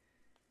believed me.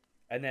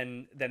 And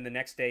then the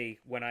next day,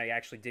 when I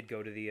actually did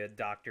go to the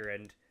doctor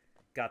and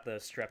got the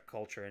strep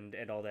culture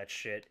and all that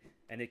shit,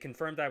 and it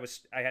confirmed I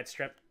had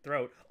strep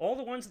throat, all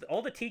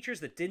the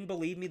teachers that didn't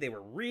believe me, they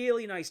were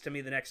really nice to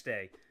me the next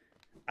day.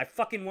 I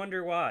fucking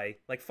wonder why.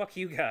 Like, fuck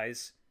you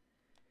guys.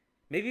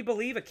 Maybe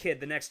believe a kid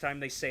the next time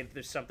they say that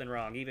there's something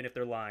wrong, even if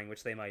they're lying,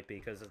 which they might be,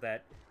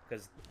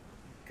 because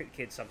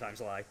kids sometimes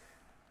lie.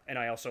 And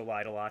I also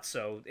lied a lot,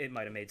 so it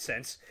might have made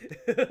sense.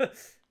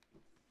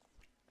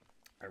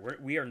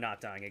 Alright, we are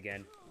not dying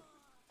again.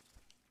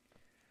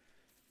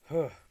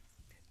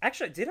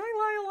 Actually, did I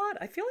lie a lot?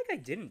 I feel like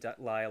I didn't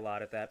lie a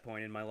lot at that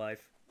point in my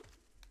life.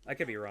 I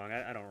could be wrong.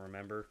 I don't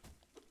remember.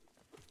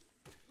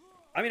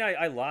 I mean,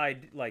 I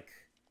lied, like,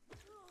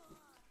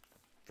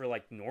 for,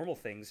 like, normal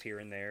things here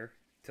and there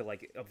to,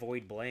 like,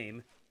 avoid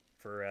blame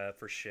for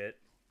shit.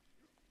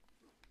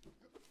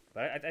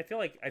 But I feel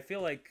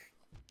like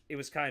it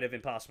was kind of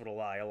impossible to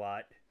lie a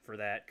lot for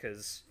that,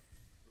 because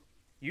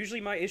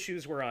usually my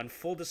issues were on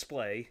full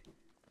display.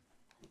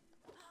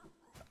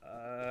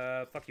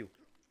 Fuck you.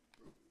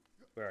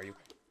 Where are you?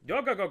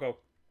 Go, go, go, go!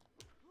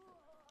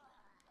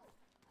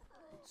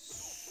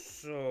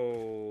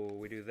 So,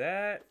 we do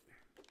that.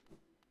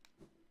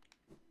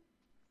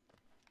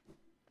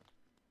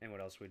 And what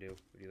else we do?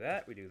 We do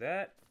that, we do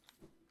that.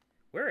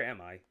 Where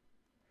am I?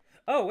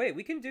 Oh, wait,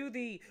 we can do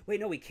the... Wait,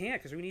 no, we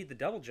can't, because we need the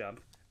double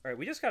jump. Alright,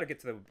 we just gotta get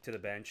to the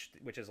bench,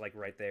 which is, like,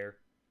 right there.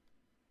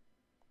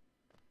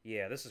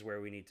 Yeah, this is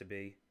where we need to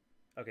be.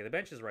 Okay, the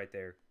bench is right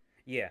there.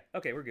 Yeah,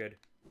 okay, we're good.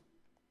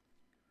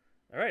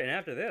 Alright, and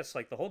after this,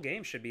 like, the whole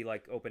game should be,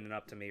 like, opening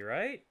up to me,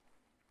 right?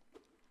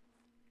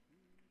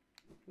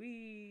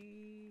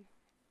 Whee!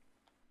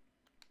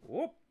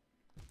 Whoop!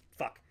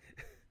 Fuck.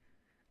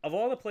 Of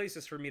all the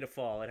places for me to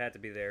fall, it had to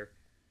be there.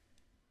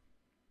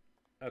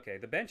 Okay,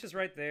 the bench is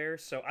right there,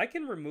 so I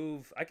can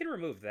remove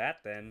that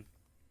then.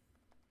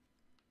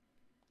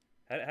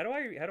 How do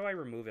I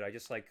remove it? I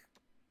just like...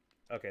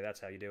 Okay, that's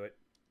how you do it.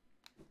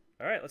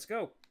 Alright, let's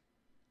go.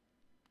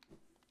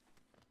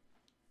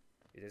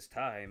 It is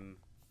time.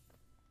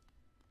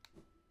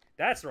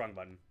 That's the wrong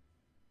button.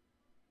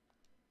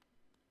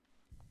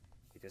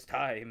 It is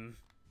time.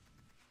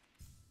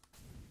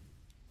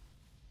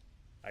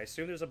 I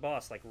assume there's a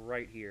boss, like,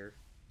 right here.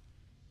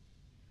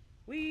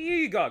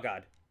 Whee! God,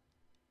 God.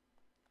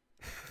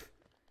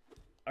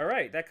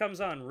 Alright, that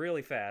comes on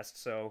really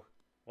fast, so...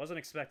 Wasn't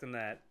expecting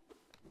that.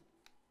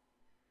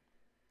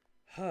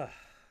 I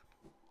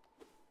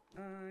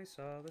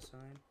saw the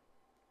sign.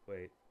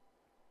 Wait.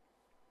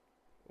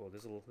 Oh,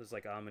 there's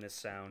like ominous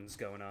sounds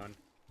going on.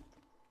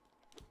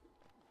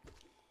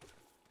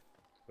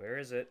 Where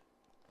is it?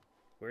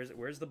 Where is it?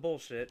 Where's the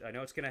bullshit? I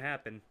know it's gonna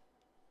happen.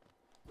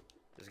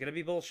 There's gonna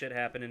be bullshit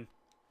happening.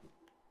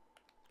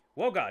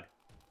 Whoa, God!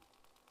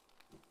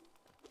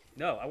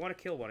 No, I want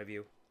to kill one of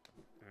you.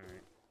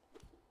 Alright.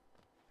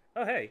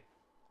 Oh, hey.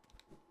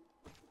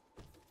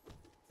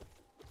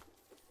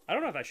 I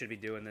don't know if I should be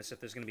doing this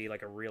if there's gonna be,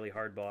 like, a really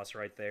hard boss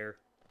right there.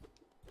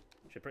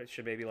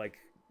 Should maybe, like,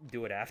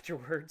 do it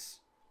afterwards.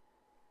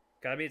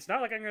 'Cause, I mean, it's not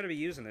like I'm gonna be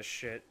using this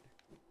shit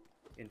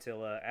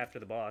until, after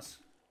the boss.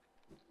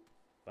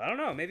 But I don't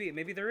know,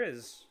 maybe there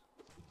is.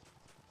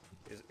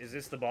 Is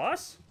this the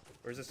boss?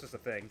 Or is this just a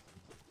thing?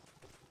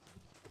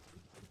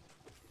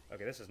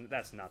 Okay,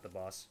 that's not the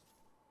boss.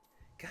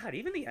 God,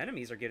 even the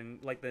enemies are getting,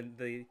 like,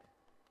 the...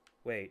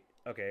 Wait,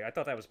 okay, I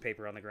thought that was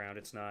paper on the ground,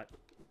 it's not.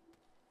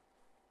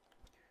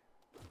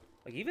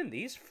 Like, even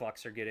these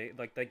fucks are getting,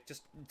 like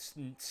just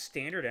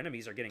standard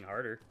enemies are getting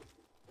harder.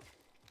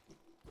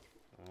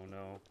 Oh,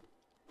 no.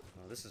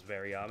 Oh, this is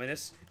very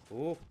ominous.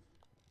 Ooh.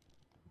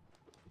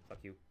 Fuck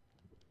you.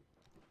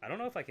 I don't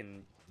know if I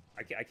can...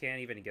 I can't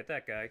even get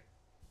that guy.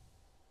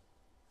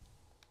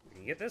 I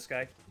can get this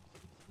guy.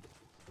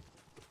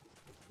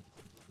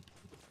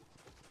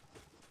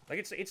 Like,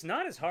 it's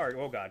not as hard...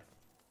 Oh, God.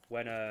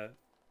 When,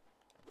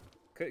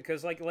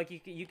 Because, like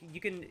you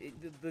can...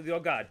 oh,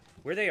 God.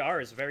 Where they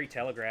are is very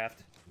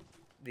telegraphed.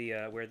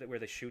 Where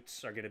the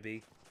shoots are gonna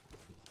be.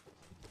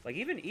 Like,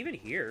 even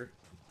here,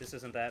 this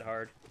isn't that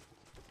hard.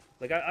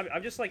 Like,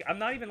 I'm just, like... I'm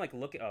not even, like,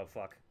 looking... Oh,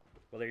 fuck.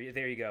 Well,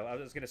 there you go. I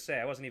was gonna say,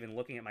 I wasn't even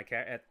looking at my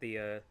at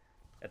the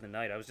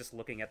night. I was just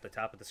looking at the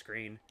top of the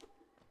screen.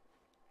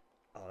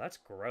 Oh, that's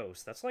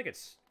gross. That's like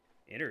its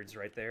innards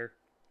right there.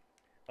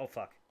 Oh,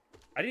 fuck.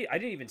 I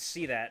didn't even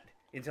see that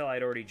until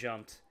I'd already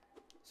jumped.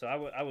 So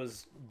I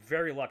was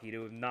very lucky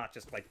to have not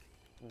just, like,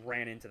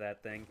 ran into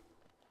that thing.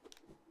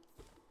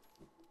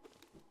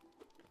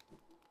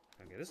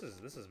 Okay, this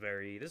is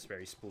very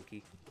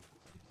spooky.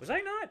 Was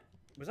I not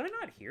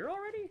here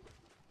already?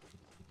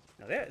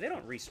 No, they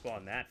don't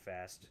respawn that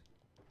fast.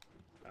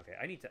 Okay,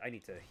 I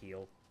need to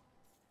heal.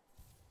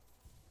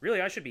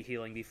 Really, I should be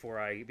healing before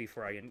I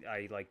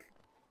like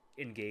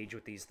engage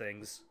with these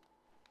things.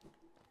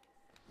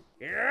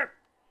 Yeah.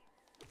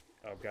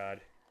 Oh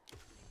god.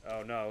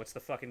 Oh no, it's the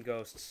fucking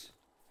ghosts.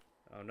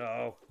 Oh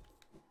no.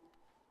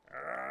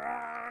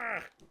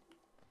 Ah!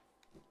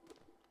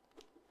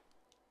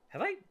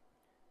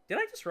 Did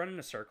I just run in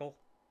a circle?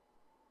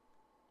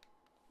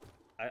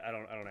 I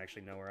don't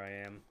actually know where I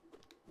am.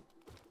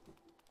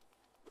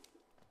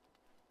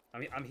 I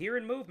mean, I'm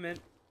hearing movement.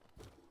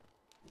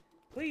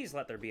 Please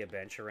let there be a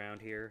bench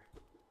around here.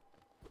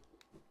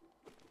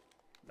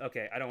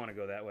 Okay, I don't want to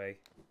go that way.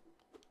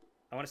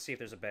 I want to see if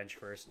there's a bench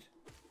first.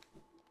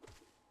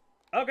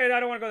 Okay, I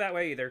don't want to go that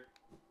way either.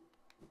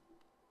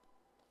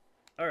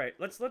 All right,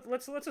 let's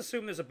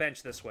assume there's a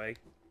bench this way.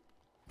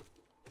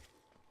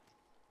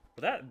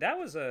 Well, that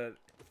was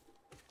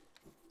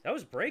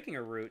breaking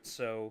a route,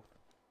 so.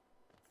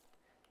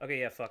 Okay,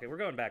 yeah, fuck it. We're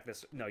going back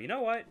this. No, you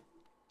know what?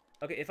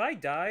 Okay, if I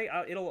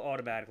die, it'll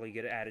automatically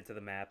get added to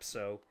the map.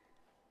 So,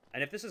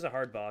 and if this is a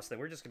hard boss, then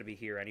we're just gonna be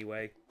here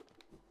anyway,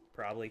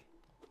 probably.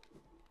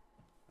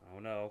 Oh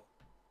no.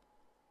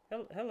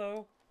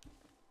 Hello.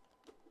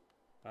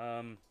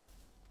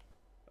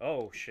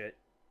 Oh shit.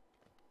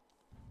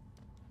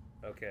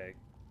 Okay.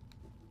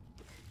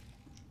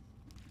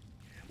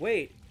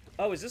 Wait.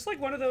 Oh, is this like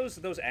one of those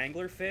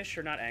anglerfish,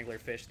 or not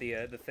anglerfish?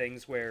 The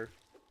things where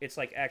it's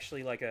like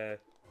actually like a.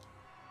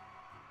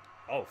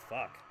 Oh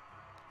fuck.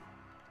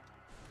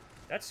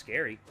 That's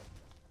scary.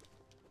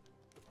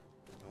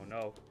 Oh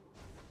no.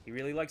 He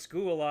really likes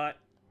goo a lot.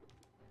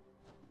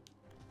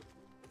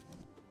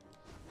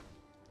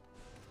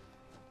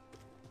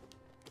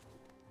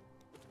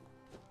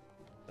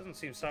 Doesn't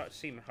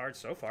seem hard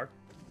so far.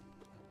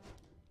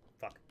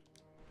 Fuck.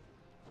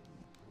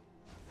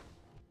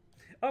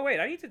 Oh wait,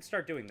 I need to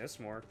start doing this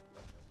more.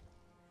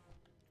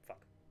 Fuck.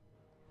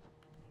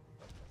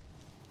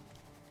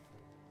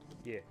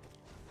 Yeah.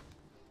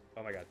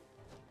 Oh my god.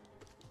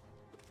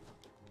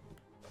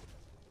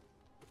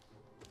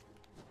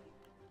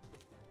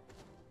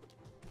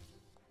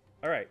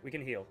 Alright, we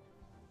can heal.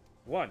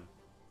 1,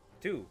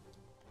 2.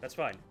 That's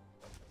fine.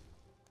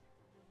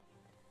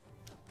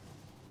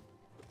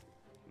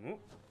 Ooh.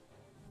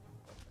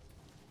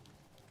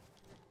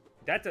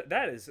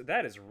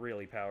 That is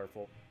really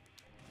powerful.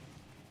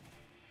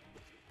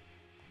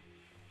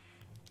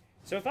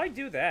 So if I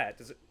do that,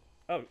 does it...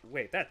 Oh,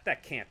 wait,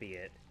 that can't be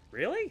it.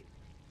 Really?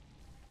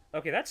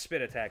 Okay, that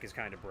spit attack is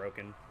kind of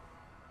broken.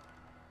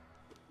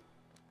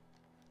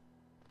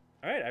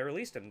 Alright, I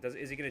released him.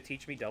 Is he going to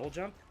teach me double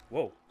jump?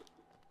 Whoa.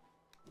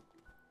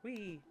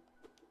 Whee!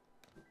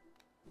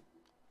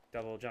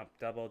 Double jump,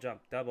 double jump,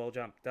 double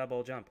jump,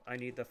 double jump. I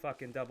need the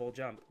fucking double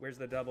jump. Where's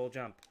the double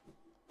jump?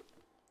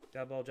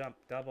 Double jump,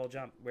 double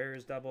jump.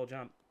 Where's double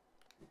jump?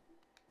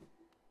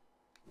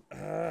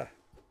 Ugh.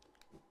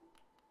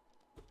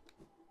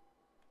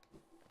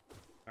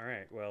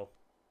 Alright, well.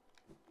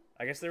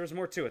 I guess there was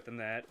more to it than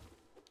that.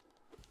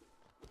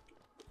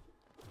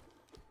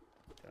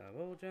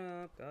 Double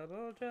jump,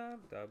 double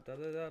jump,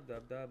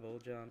 double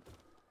jump.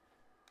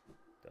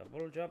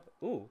 Double jump.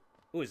 Ooh.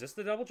 Ooh, is this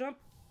the double jump?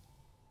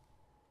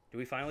 Do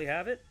we finally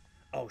have it?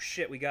 Oh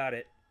shit, we got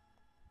it.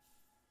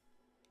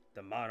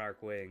 The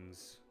Monarch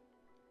Wings.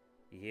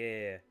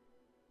 Yeah.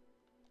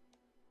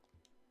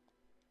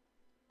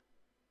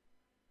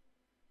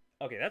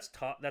 Okay, that's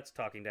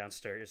talking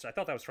downstairs. I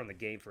thought that was from the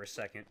game for a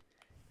second.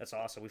 That's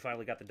awesome. We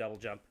finally got the double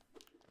jump.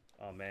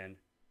 Oh man.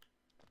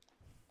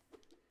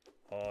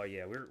 Oh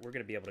yeah, we're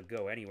gonna be able to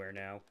go anywhere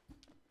now.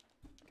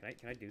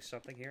 Can I do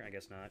something here? I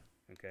guess not.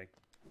 Okay.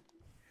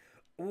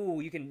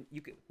 Ooh, you can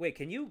wait,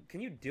 can you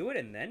do it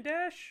and then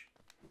dash?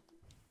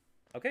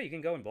 Okay, you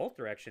can go in both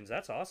directions.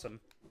 That's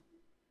awesome.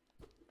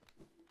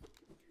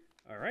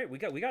 All right, we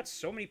got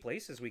so many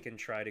places we can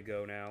try to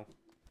go now.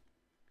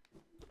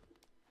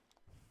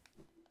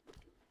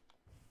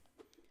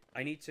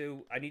 I need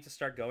to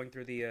start going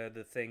through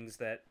the things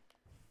that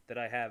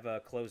I have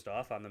closed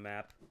off on the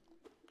map.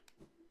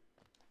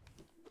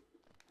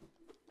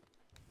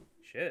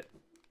 Shit.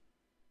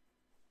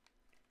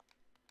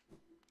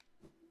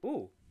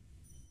 Ooh.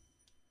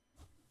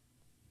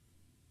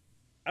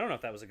 I don't know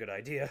if that was a good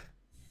idea.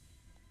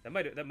 That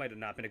might have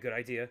not been a good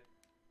idea.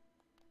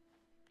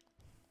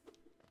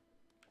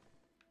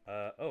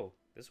 Oh,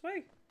 this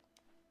way?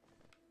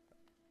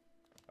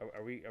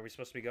 Are we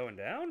supposed to be going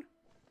down?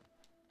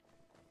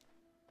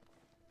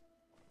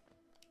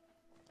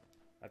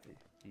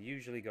 You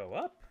usually go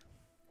up.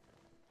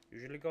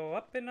 Usually go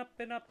up and up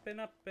and up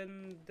and up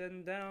and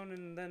then down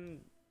and then.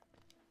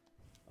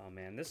 Oh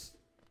man, this.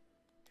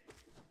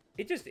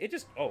 It just.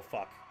 Oh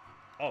fuck.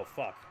 Oh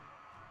fuck.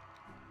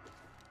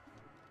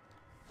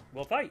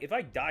 Well, if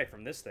I die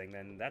from this thing,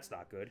 then that's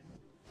not good.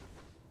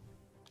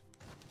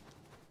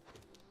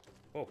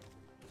 Oh.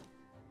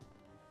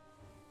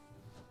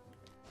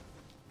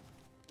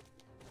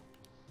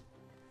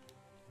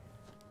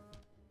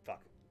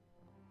 Fuck.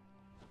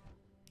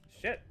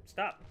 Shit,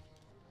 stop.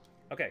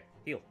 Okay,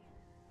 heal.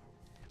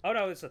 Oh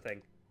no, it's a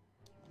thing.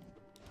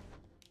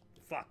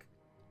 Fuck.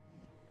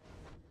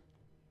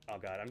 Oh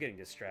god, I'm getting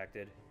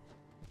distracted.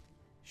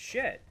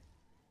 Shit.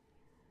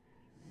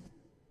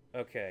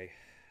 Okay.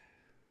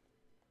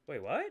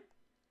 Wait, what?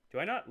 Do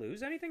I not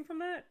lose anything from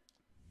that?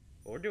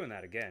 Well, we're doing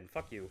that again.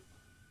 Fuck you.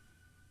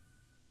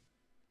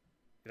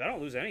 If I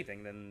don't lose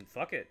anything, then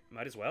fuck it.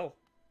 Might as well.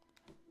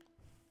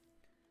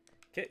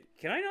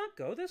 Can I not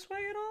go this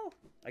way at all?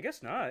 I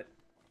guess not.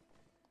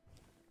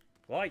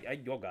 Well,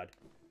 oh god.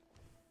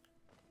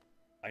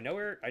 I know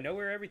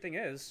where everything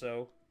is,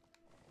 so...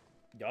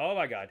 Oh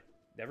my god.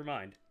 Never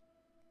mind.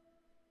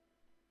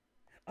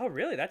 Oh,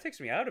 really? That takes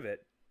me out of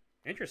it.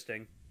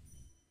 Interesting.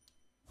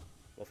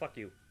 Well, fuck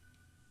you.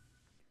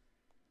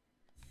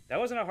 That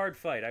wasn't a hard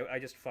fight. I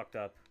just fucked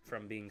up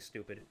from being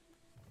stupid.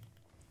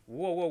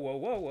 Whoa, whoa, whoa,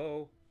 whoa,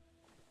 whoa.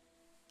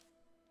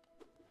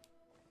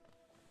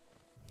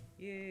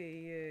 Yay,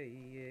 yay,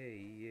 yay,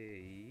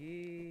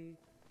 yay.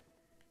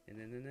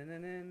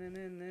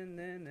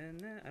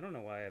 I don't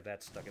know why I have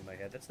that stuck in my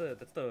head. That's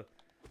the...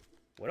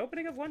 What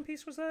opening of One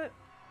Piece was that?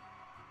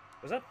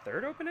 Was that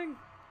third opening?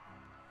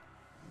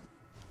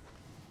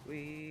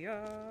 We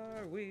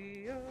are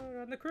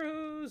on the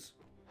cruise.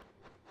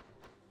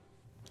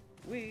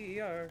 We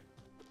are...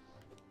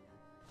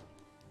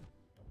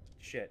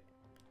 Shit.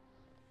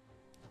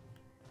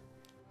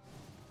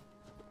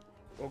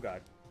 Oh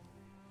god.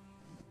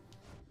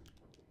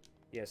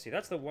 Yeah, see,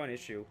 that's the one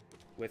issue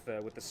with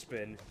the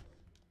spin.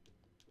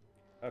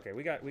 Okay,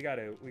 we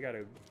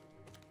gotta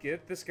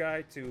get this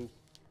guy to...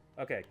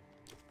 Okay.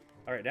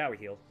 Alright, now we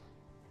heal.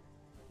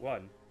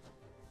 1,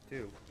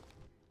 2.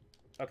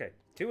 Okay,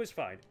 2 is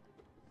fine.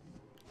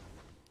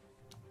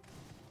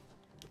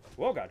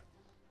 Whoa, god.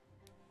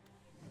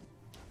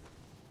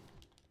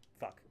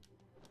 Fuck.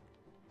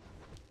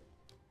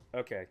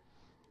 Okay.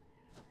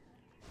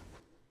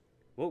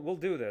 We'll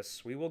do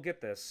this. We will get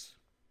this.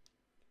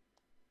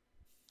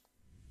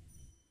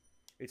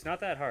 It's not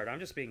that hard. I'm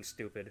just being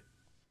stupid.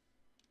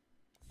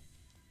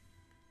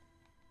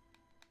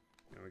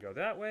 And we go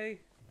that way.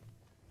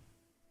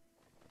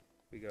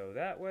 We go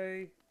that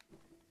way.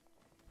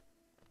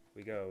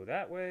 We go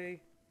that way.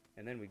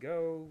 And then we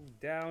go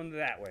down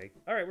that way.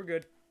 Alright, we're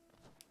good.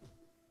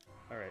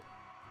 Alright.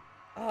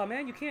 Oh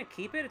man, you can't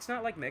keep it? It's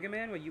not like Mega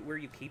Man where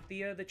you keep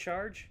the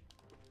charge?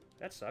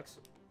 That sucks.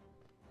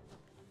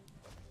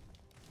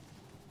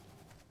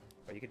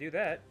 But you can do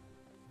that.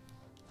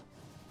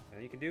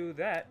 And you can do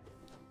that.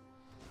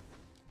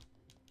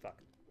 Fuck.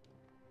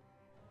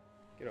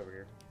 Get over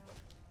here.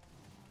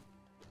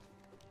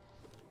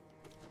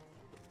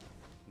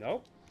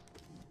 Nope.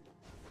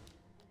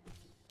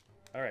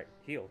 Alright,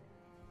 heal.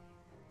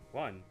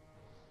 1,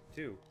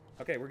 2.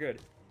 Okay, we're good.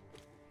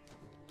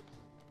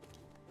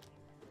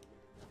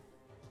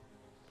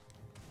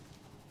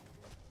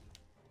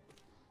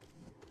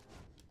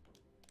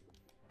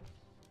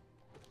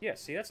 Yeah,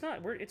 see, that's not...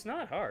 it's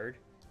not hard.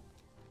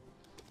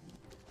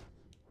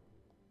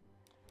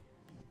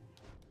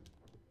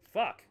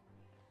 Fuck.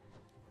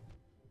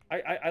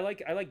 I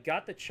like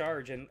got the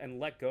charge and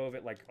let go of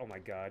it like, oh my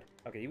god.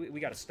 Okay, we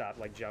gotta stop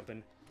like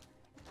jumping.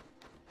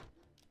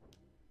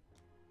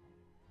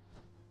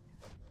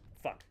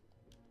 Fuck.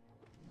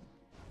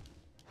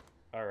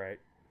 Alright.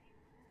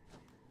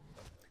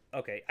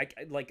 Okay,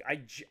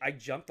 I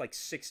jumped like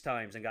 6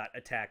 times and got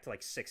attacked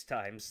like 6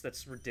 times.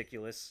 That's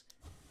ridiculous.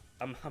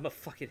 I'm a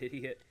fucking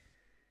idiot.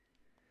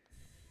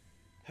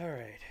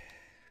 Alright.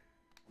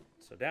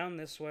 So down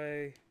this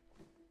way.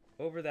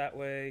 Over that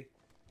way.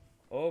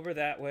 Over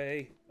that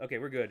way. Okay,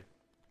 we're good.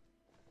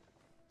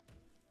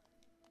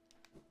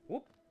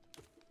 Whoop.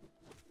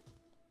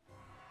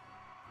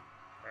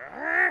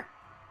 Ah!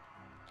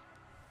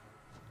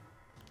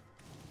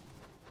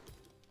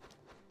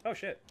 Oh,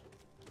 shit.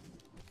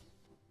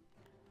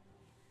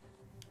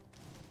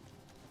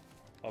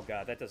 Oh,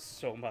 God, that does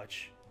so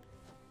much.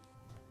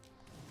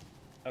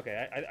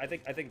 Okay, I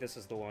think this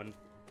is the one.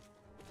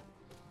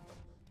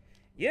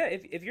 Yeah,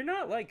 if you're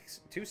not, like,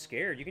 too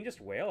scared, you can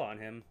just wail on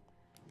him.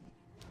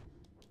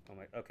 Oh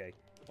my, okay.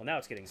 Well, now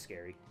it's getting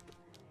scary.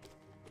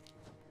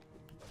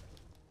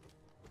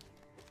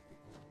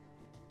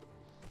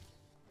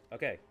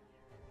 Okay.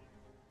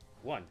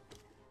 1.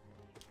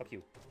 Fuck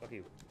you. Fuck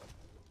you.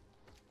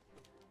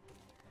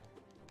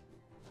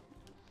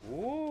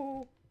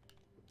 Ooh.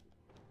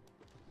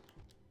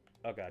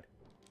 Oh, God.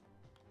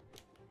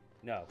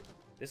 No.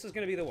 This is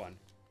gonna be the one.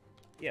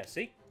 Yeah,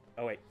 see?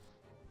 Oh, wait.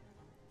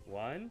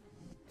 1,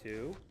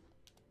 2.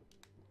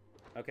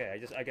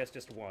 Okay, I guess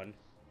just 1.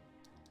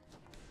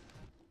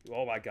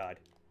 Oh my god.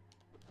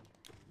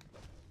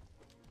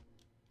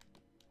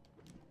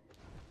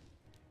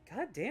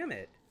 God damn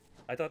it.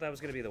 I thought that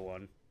was gonna be the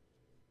one.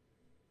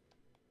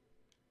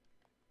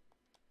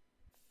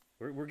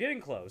 We're getting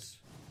close.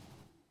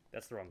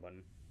 That's the wrong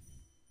button.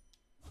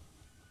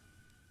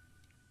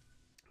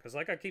 Because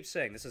like I keep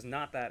saying, this is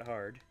not that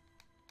hard.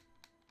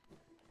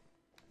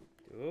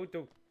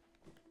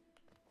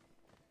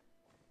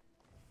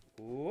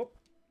 Whoop.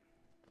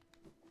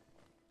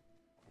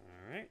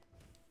 Alright.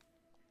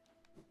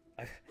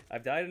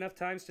 I've died enough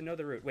times to know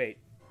the route. Wait.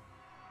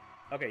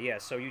 Okay, yeah,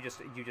 so you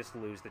just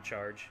lose the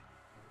charge.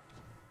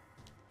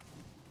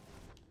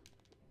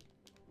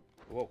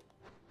 Whoa.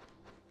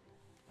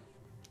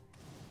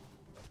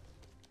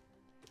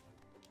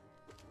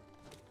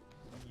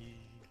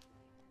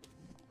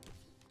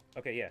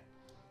 Okay, yeah.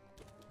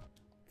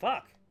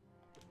 Fuck!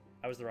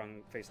 I was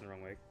facing the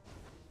wrong way.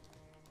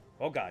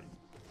 Oh god.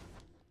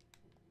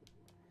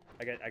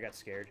 I got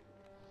scared.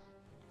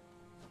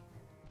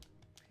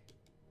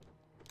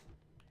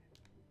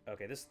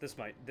 Okay,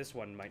 this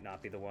one might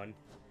not be the one.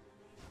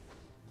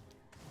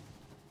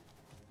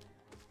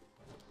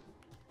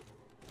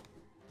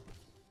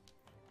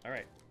 All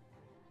right.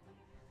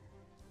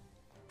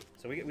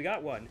 So we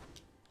got one.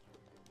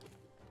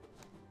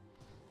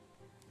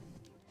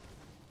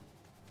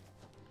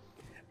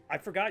 I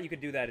forgot you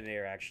could do that in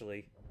air,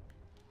 actually.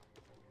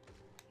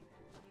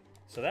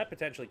 So that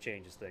potentially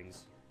changes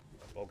things.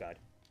 Oh god.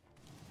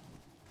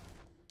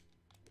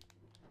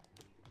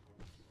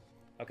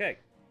 Okay.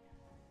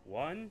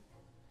 1,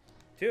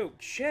 2.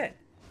 Shit!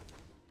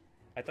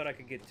 I thought I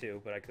could get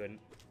 2, but I couldn't.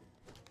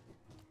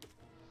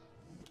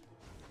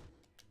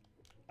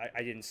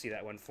 I didn't see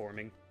that one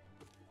forming.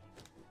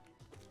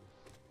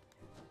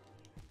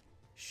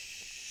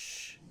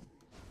 Shh.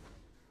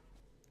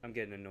 I'm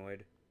getting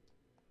annoyed.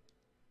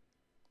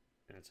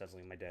 And it sounds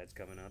like my dad's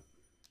coming up.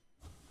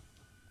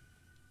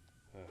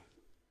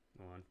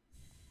 Hold on.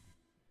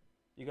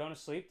 You going to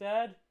sleep,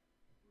 Dad?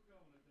 We're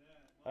going to bed.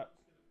 I'll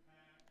just get a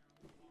pack and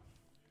we'll watch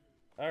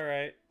the news.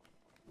 Alright.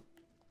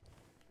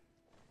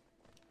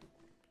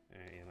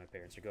 Alright, yeah, my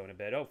parents are going to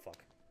bed. Oh, fuck.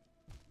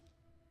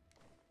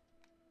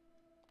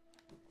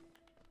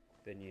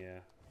 Then, yeah.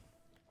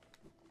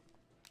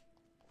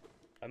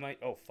 I might...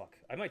 Oh, fuck.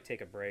 I might take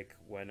a break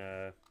when,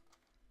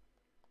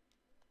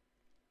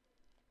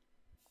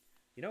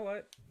 You know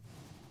what?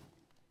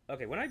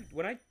 Okay, when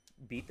I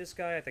beat this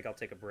guy, I think I'll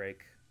take a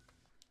break.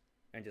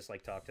 And just,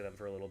 like, talk to them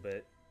for a little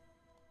bit.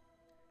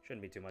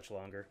 Shouldn't be too much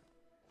longer.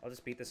 I'll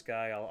just beat this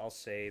guy, I'll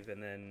save,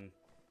 and then...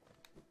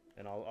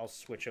 And I'll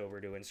switch over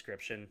to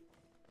Inscription.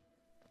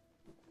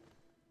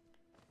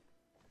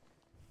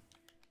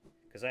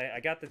 Because I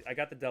got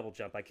the double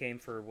jump. I came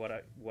for what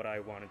I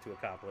wanted to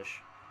accomplish.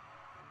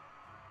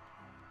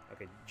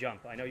 Okay,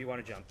 jump. I know you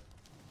want to jump.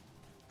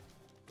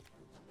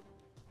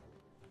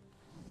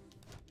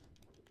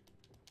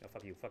 No,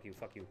 fuck you, fuck you,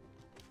 fuck you.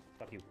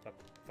 Fuck you,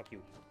 fuck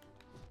you.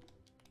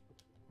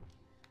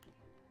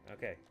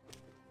 Okay.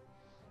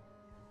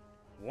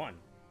 1,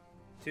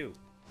 2.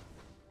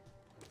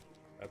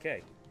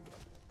 Okay.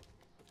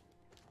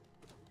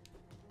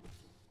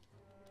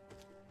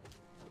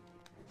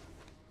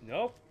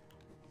 Nope.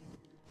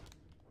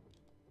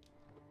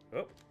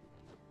 Oh.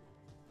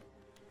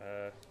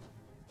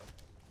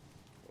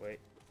 Wait.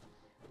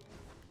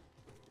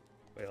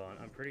 Wait, hold on.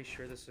 I'm pretty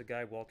sure this is a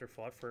guy Walter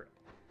fought for...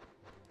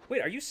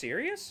 Wait, are you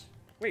serious?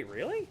 Wait,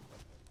 really?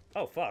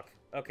 Oh, fuck.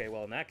 Okay,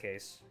 well, in that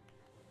case...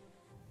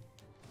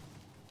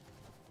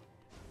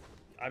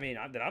 I mean,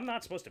 I'm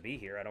not supposed to be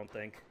here, I don't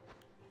think.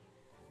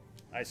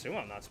 I assume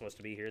I'm not supposed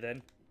to be here,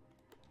 then.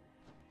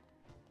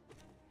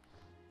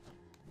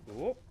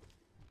 Whoop.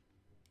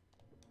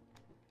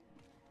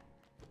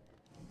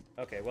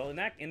 Okay, well, in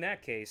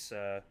that case,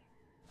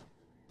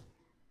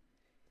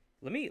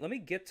 let me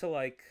get to,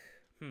 like,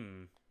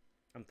 I'm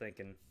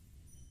thinking.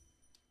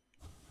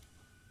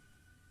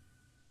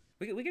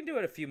 We can do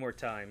it a few more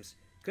times,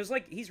 cause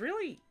like he's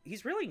really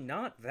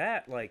not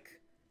that like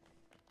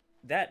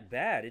that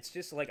bad. It's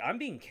just like I'm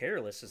being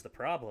careless is the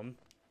problem.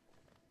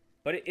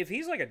 But if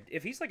he's like an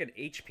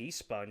HP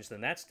sponge,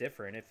 then that's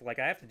different. If like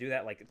I have to do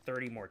that like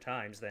 30 more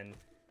times, then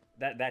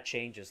that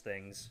changes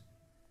things.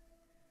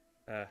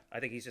 I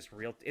think he's just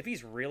real. If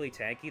he's really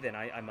tanky, then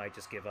I might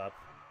just give up.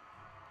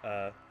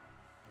 But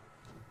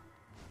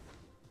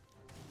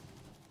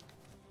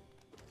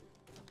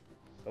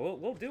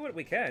we'll do what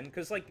we can,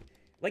 cause like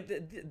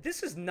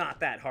this is not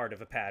that hard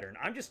of a pattern.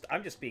 I'm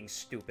just being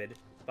stupid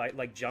by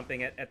like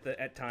jumping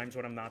at times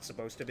when I'm not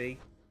supposed to be.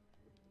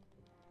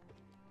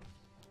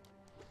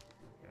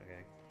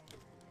 Okay.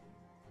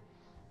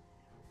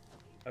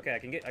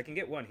 Okay, I can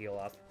get one heal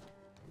off.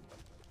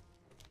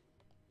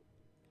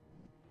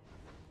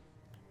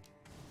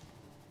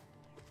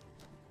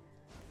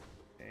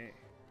 Okay.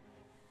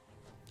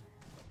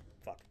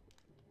 Fuck.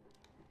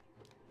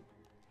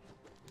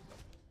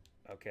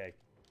 Okay.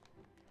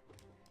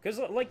 Because,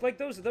 like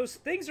those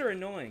things are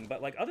annoying,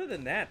 but, like, other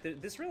than that,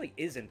 this really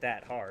isn't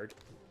that hard.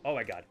 Oh,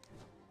 my God.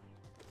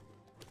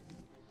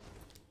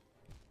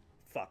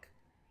 Fuck.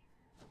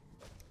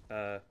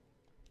 Because,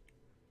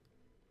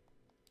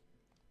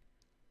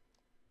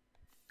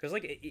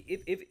 like,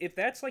 if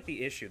that's, like,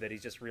 the issue, that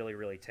he's just really,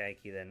 really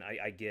tanky, then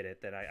I get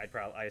it. Then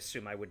I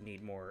assume I would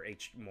need more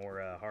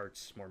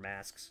hearts, more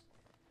masks.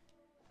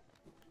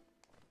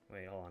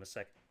 Wait, hold on a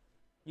sec.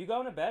 You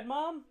going to bed,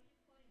 Mom?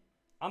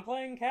 I'm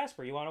playing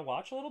Casper. You want to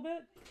watch a little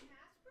bit?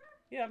 Casper?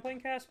 Yeah, I'm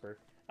playing Casper.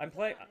 I'm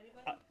playing.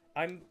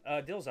 I'm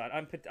Dilzon.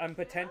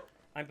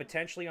 I'm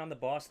potentially on the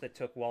boss that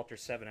took Walter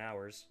 7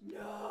 hours.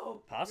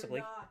 No. Possibly.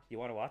 You're not. You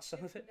want to watch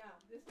some of it? No.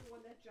 This is the one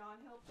that John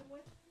helped him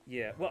with?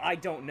 Yeah. Well, I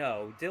don't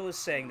know. Dill is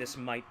saying this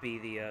might be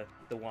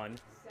the one.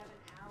 7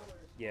 hours.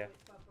 Yeah.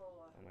 With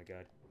Papola. Oh my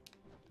god.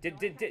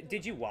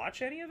 Did you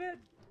watch any of it?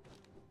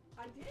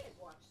 I did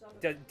watch some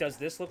of it. Does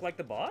this look like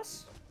the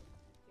boss?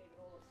 It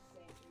all looks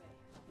the same to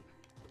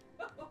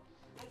me.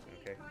 I think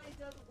Okay. it kind of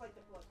does look like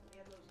the boss, but he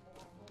had those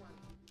long horns.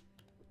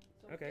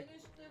 So Okay.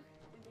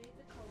 we made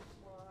the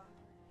coleslaw.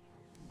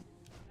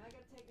 Now I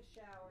gotta take a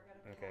shower. I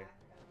gotta Okay. pack.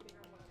 I gotta figure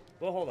out what I'm doing.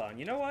 Well, hold on.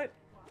 You know what?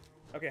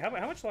 Okay, how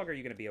much longer are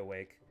you gonna be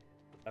awake?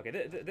 Okay,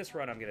 this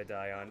run I'm gonna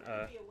die on. I'm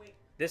gonna be awake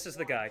This is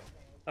the guy. all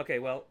day. Okay,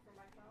 well, For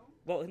my phone?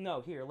 well,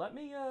 no. Here, let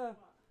me.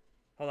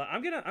 Hold on.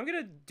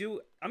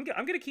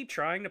 I'm gonna keep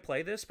trying to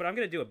play this, but I'm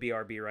gonna do a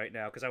BRB right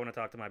now because I want to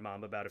talk to my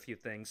mom about a few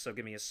things. So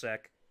give me a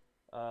sec.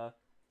 I'm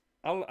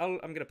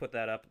gonna put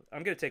that up.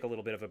 I'm gonna take a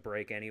little bit of a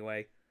break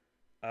anyway.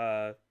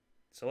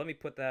 So let me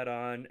put that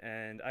on,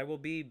 and I will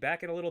be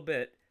back in a little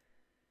bit.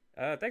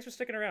 Thanks for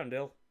sticking around,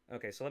 Dill.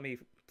 Okay, so let me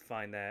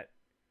find that.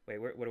 Wait,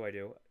 what do I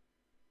do?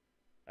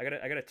 I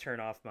gotta turn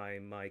off my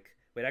mic.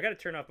 Wait, I gotta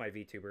turn off my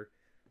VTuber.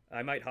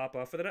 I might hop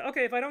off for the night.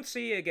 Okay, if I don't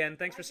see you again,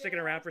 thanks for sticking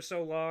around for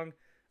so long.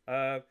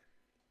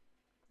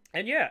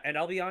 And yeah, and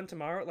I'll be on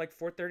tomorrow at like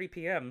 4:30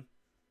 p.m.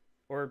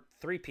 or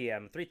 3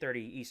 p.m., 3:30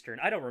 Eastern.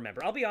 I don't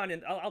remember. I'll be on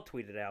and I'll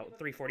tweet it out,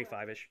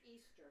 3:45ish.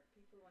 Easter.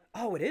 People like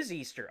Oh, it is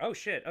Easter. Oh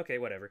shit. Okay,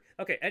 whatever.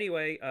 Okay,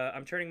 anyway,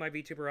 I'm turning my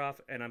VTuber off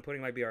and I'm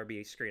putting my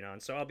BRB screen on.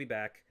 So I'll be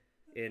back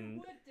in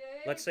What, Dave?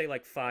 let's say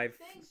like 5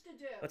 Things to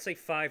do. let's say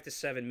 5 to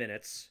 7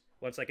 minutes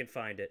once I can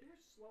find it. You're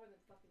slower than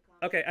fucking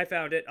Comet. Okay, I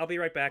found it. I'll be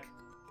right back.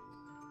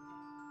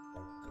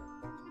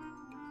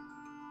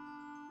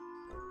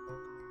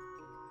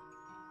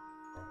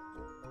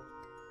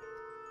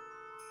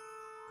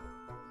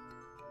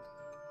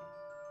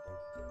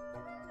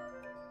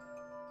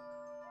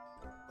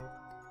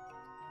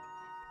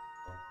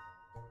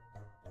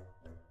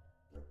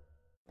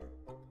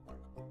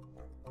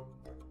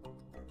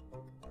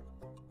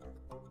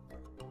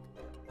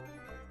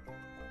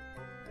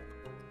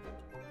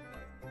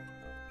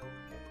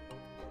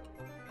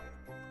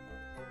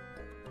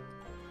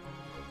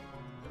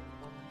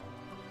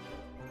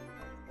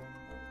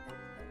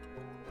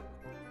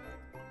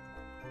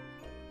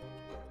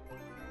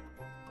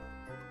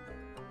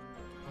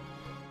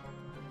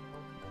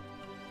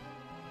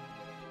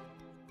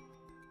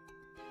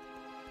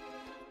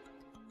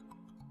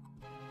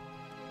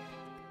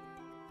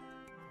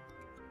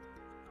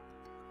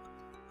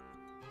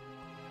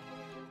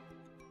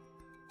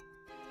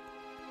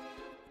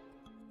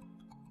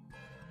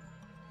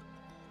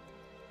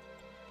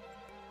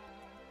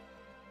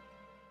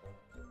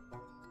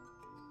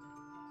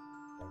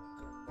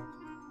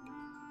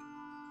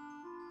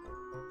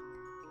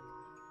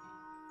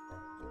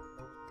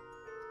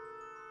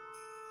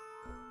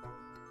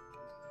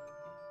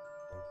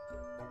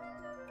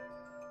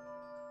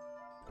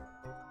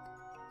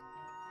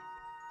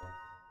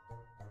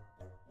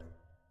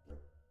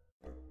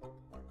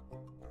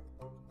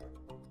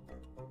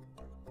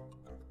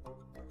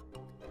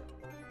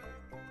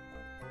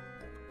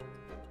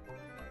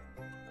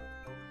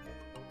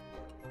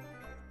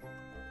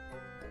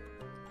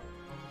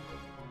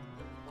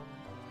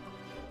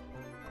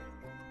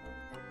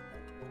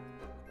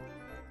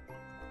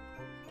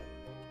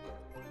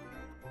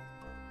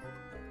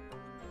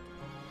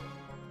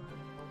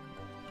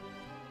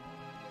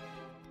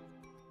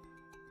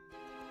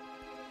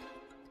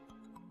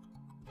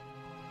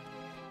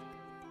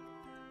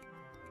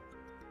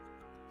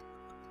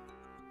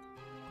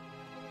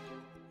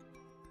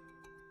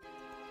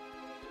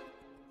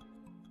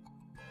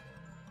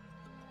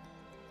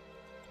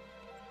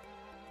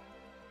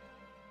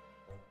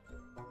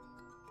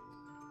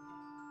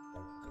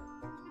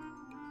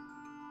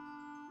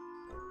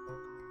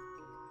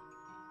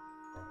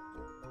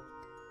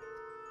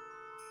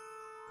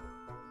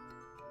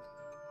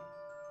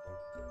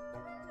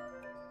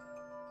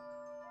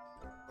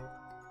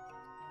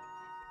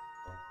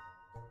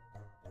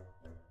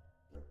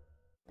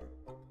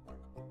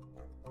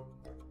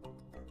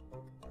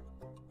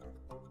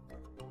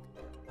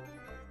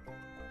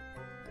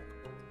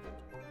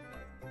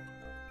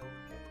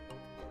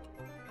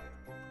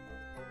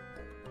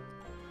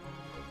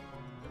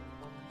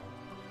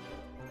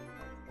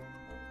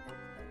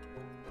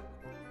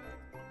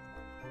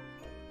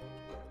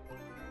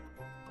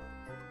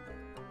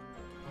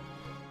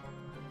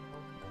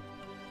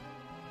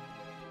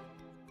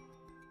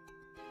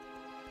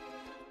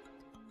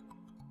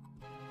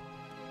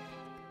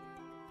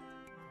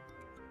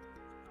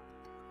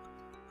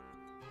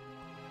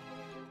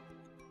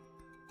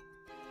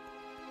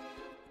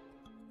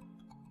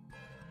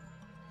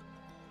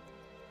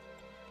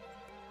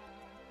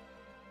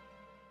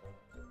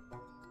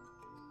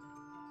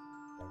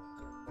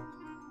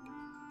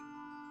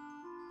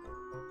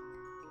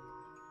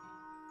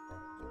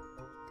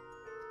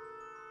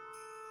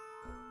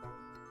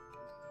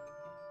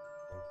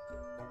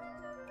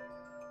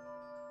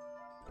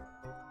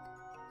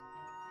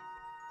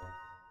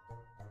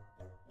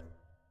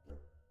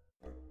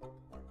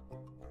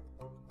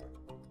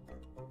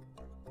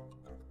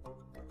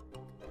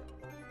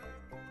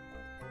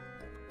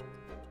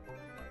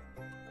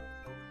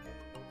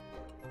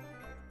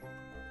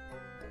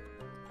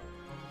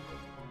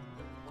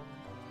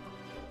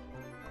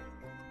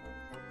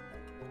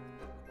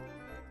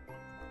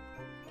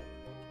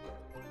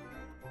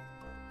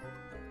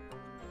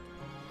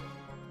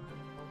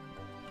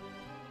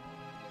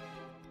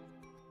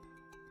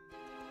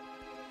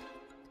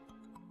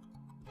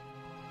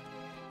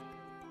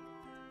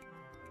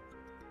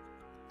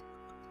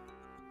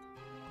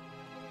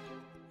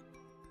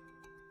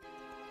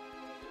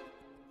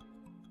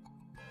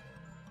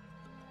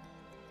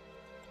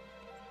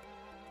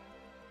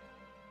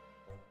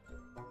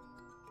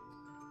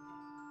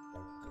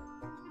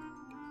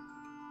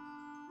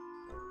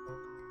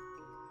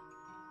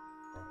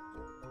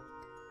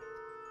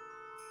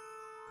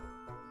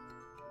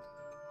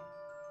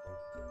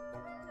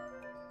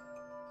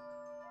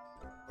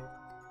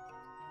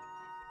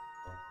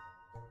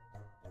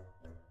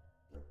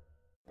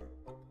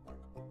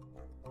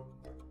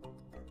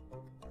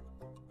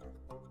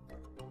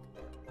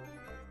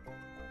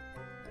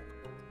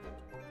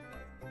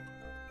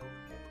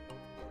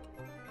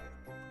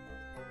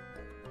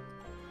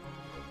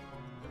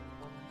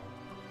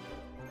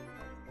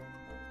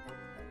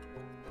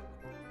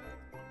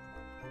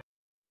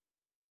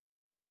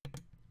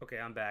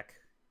 Okay, I'm back.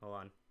 Hold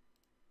on.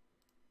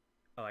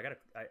 Oh,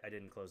 I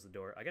didn't close the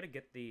door. I gotta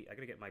get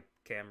my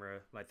camera,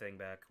 my thing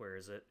back. Where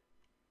is it?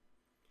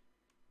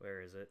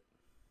 Where is it?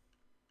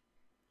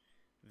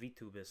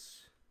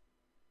 VTubus.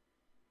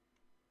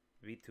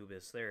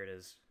 VTubus, there it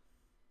is.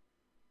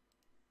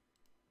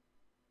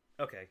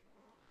 Okay.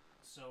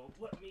 So,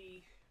 let's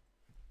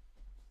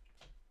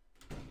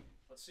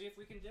see if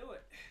we can do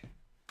it.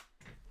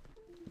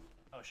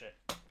 Oh, shit.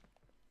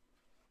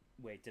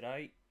 Wait, did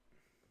I...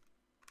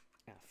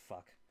 Ah,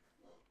 fuck.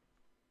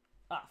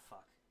 Ah,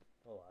 fuck.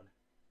 Hold on.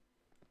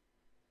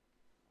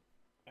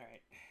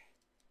 Alright.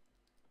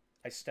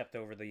 I stepped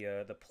over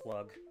the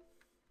plug.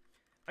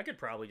 I could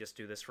probably just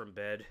do this from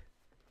bed.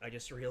 I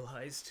just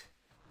realized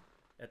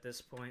at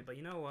this point, but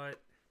you know what?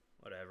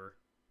 Whatever.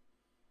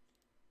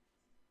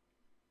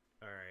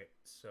 Alright,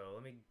 so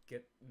let me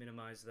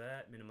minimize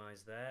that.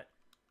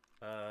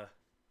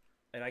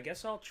 And I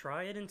guess I'll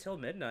try it until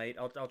midnight.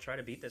 I'll try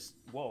to beat this.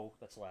 Whoa,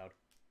 that's loud.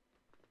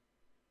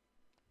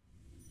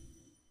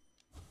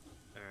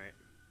 Alright.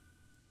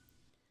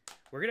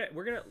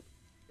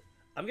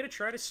 I'm gonna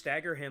try to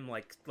stagger him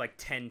like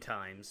 10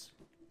 times.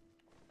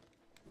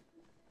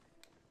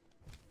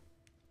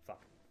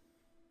 Fuck.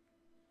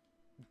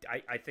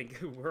 I think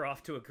we're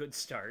off to a good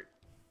start.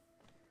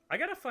 I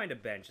gotta find a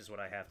bench is what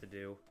I have to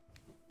do.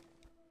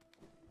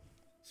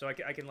 So I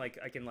can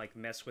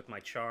mess with my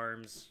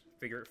charms,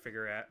 figure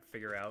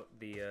out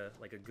the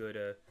like a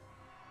good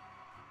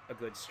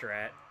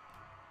strat.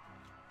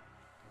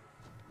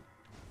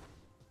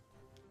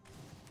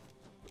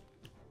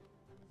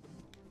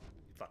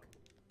 Fuck.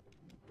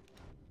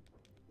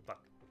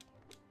 Fuck.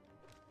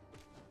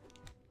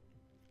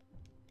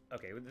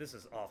 Okay, this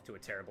is off to a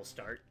terrible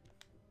start.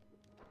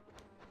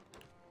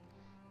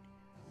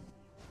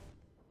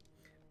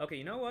 Okay,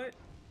 you know what?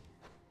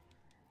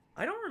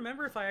 I don't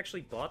remember if I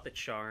actually bought the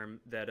charm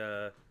that,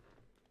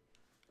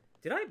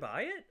 Did I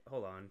buy it?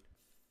 Hold on.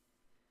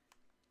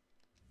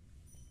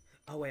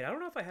 Oh, wait, I don't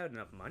know if I had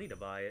enough money to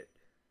buy it.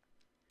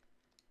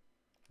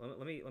 Let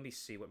me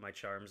see what my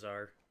charms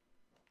are.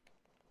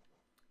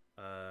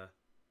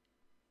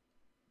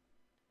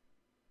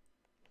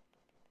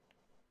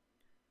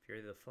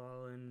 Fury of the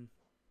Fallen.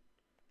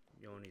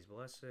 Yoni's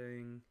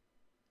Blessing.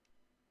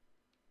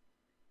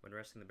 When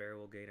resting, the bearer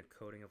will gain a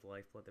coating of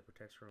lifeblood that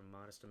protects from a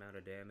modest amount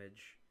of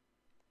damage.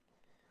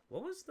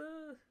 What was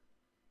the...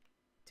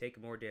 Take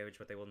more damage,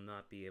 but they will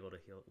not be able to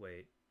heal...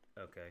 Wait.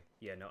 Okay.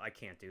 Yeah, no, I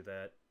can't do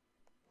that.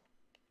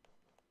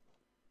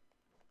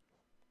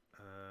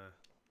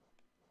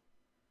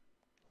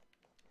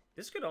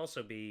 This could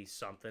also be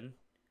something.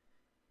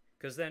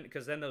 Because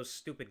then those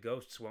stupid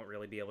ghosts won't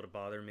really be able to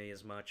bother me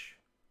as much.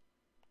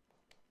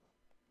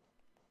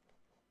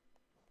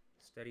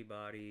 Steady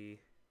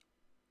body...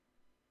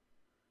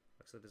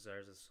 Flex the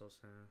desires of the soul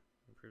sound.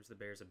 Improves the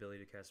bear's ability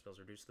to cast spells.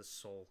 Reduce the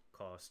soul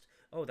cost.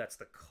 Oh, that's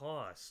the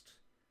cost.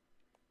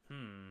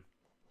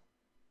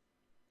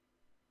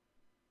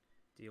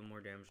 Deal more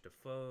damage to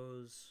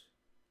foes.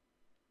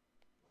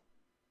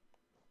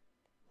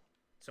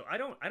 So I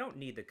don't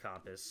need the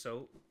compass.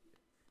 So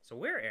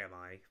where am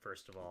I,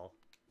 first of all?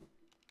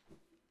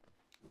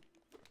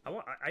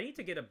 I need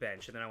to get a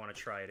bench and then I want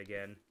to try it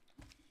again.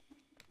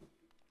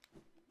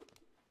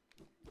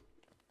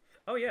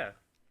 Oh yeah.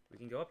 We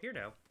can go up here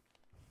now.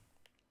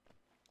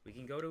 We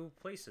can go to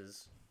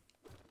places.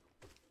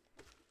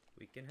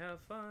 We can have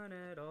fun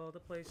at all the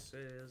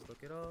places.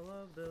 Look at all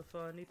of the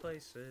funny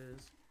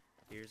places.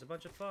 Here's a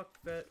bunch of fuck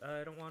that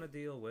I don't want to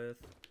deal with.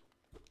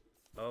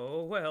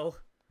 Oh well.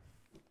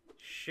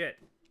 Shit.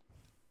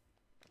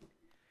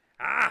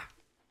 Ah!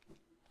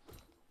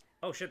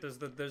 Oh shit, there's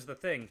the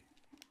thing.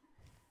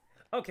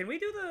 Oh, can we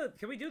do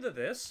the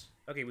this?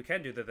 Okay, we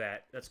can do the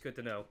that. That's good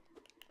to know.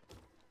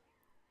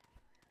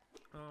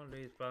 All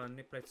these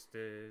funny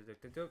places.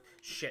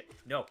 Shit.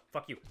 No.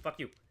 Fuck you. Fuck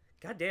you.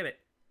 God damn it.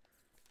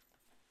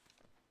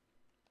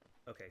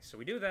 Okay, so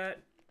we do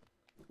that.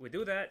 We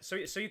do that. So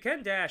you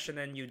can dash and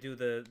then you do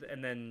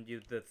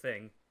the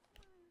thing.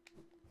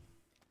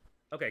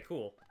 Okay,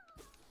 cool.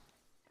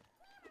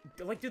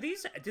 Like,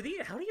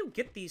 how do you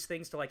get these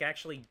things to like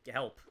actually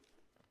help?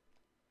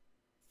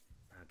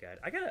 Oh god,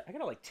 I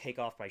gotta like take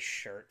off my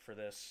shirt for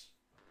this.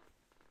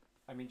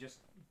 I mean, just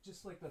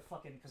like the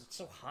fucking, because it's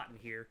so hot in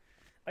here.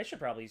 I should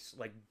probably,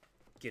 like,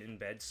 get in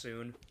bed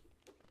soon.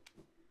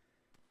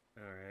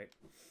 Alright.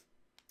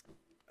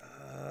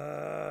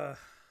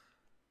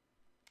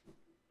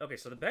 Okay,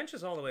 so the bench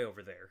is all the way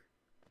over there.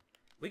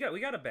 We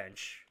got a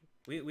bench.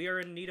 We are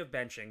in need of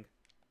benching.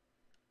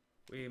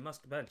 We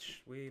must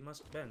bench. We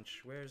must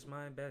bench. Where's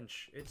my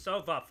bench? It's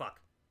so... Oh, fuck.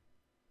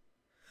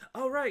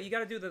 Oh, right, you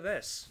gotta do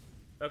this.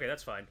 Okay,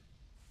 that's fine.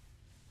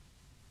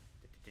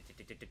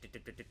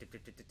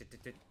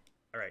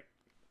 Alright.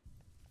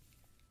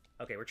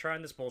 Okay, we're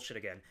trying this bullshit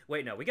again.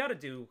 Wait, no, we gotta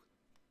do...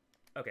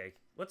 Okay,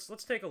 let's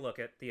take a look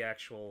at the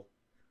actual...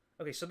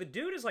 Okay, so the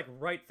dude is, like,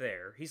 right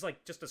there. He's,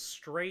 like, just a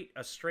straight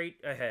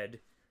ahead.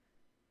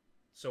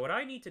 So what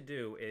I need to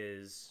do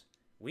is...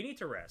 We need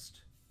to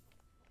rest.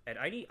 And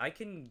I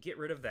can get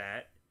rid of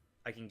that.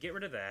 I can get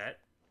rid of that.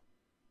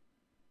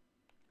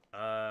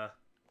 Uh...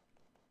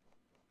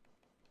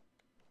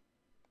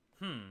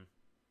 Hmm.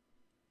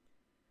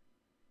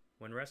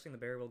 When resting, the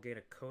bear will gain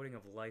a coating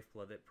of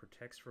lifeblood that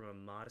protects from a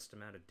modest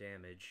amount of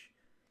damage.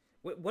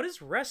 What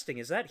is resting?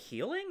 Is that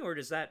healing, or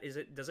does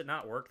it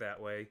not work that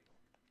way?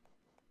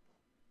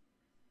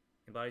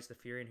 Embodies the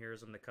fury and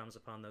heroism that comes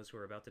upon those who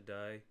are about to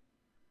die.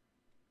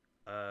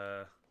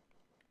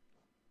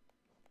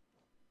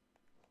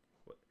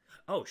 What?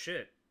 Oh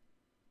shit.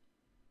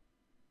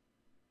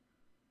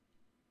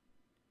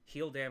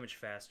 Heal damage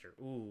faster.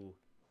 Ooh.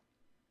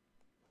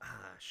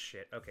 Ah,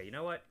 shit. Okay, you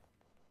know what?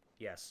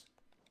 Yes.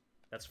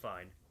 That's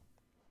fine.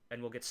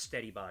 And we'll get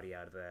steady body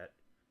out of that.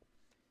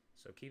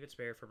 So keep its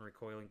bear from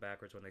recoiling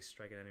backwards when they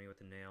strike an enemy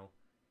with a nail.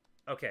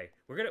 Okay,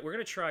 we're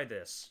gonna try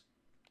this.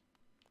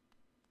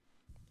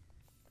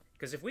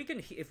 Because if we can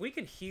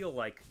heal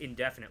like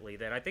indefinitely,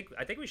 then I think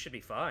we should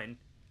be fine.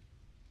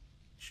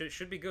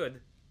 Should be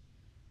good.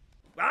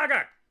 Ah,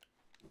 God!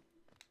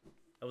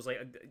 I was like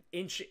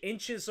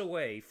inches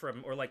away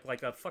from, or like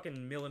a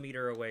fucking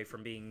millimeter away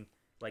from being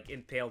like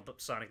impaled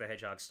Sonic the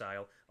Hedgehog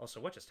style. Also,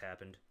 what just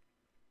happened?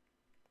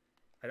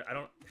 I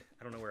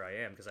don't know where I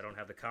am because I don't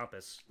have the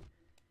compass.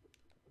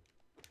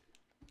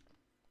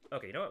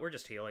 Okay, you know what? We're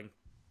just healing.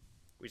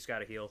 We just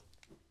gotta heal.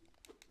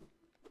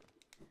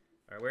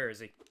 Alright, where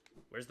is he?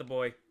 Where's the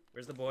boy?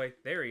 Where's the boy?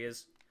 There he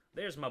is.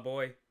 There's my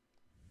boy.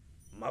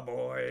 My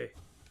boy.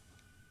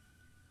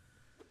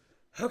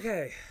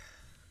 Okay.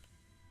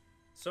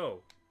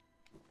 So.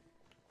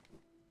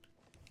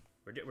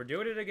 We're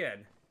doing it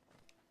again.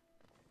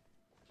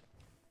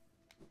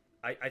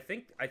 I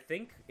think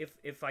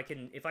if I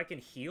can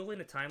heal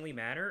in a timely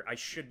manner, I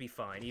should be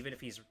fine, even if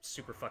he's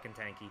super fucking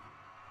tanky.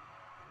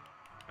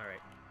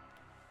 Alright.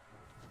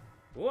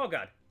 Oh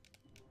god.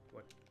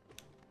 What?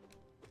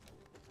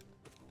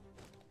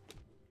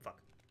 Fuck.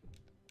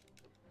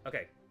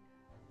 Okay.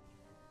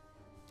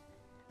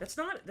 That's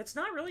not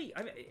really,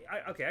 I mean,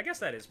 okay, I guess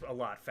that is a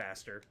lot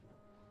faster.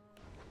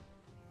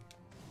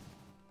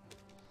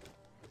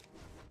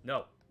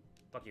 No.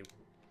 Fuck you.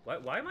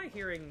 Why am I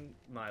hearing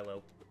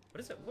Milo? What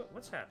is it?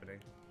 What's happening?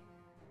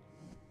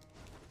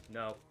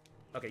 No.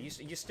 Okay,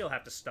 you still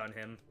have to stun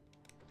him.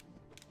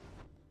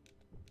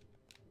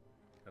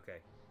 Okay.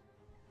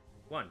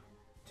 1,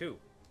 2.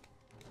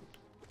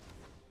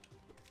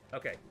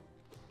 Okay.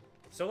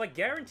 So, like,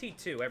 guaranteed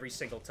 2 every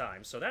single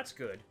time, so that's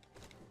good.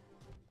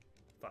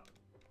 Fuck.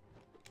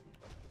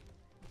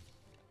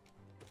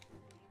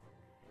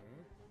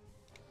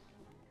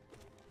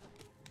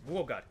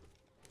 Oh, God.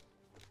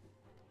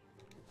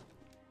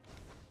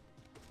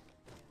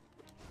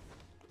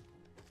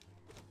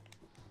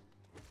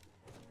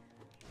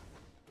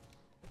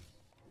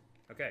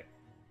 Okay.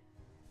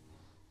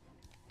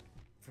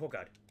 Oh,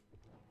 God.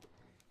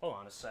 Hold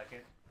on a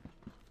second.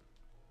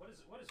 What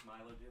is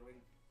Milo doing?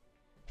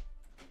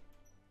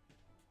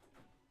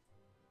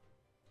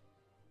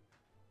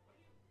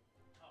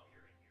 Oh,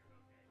 you're in here.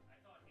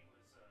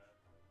 Okay.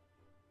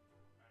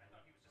 I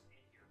thought he was just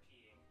in here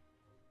peeing.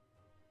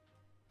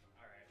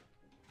 Alright.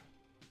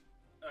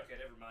 Okay,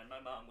 never mind.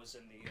 My mom was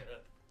in the,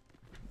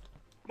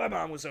 My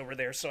mom was over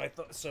there, so I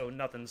thought... So,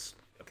 nothing's...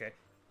 Okay.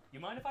 You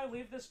mind if I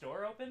leave this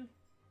door open?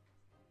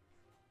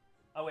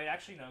 Oh, wait,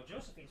 actually, no.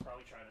 Josephine's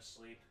probably trying to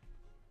sleep.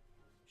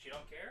 She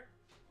don't care?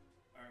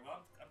 Alright,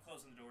 well, I'm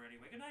closing the door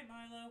anyway. Good night,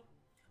 Milo.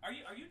 Are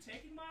you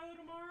taking Milo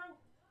tomorrow?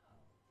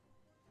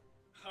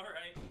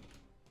 Alright.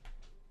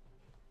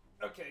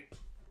 Okay.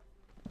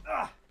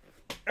 Ah!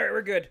 Alright,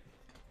 we're good.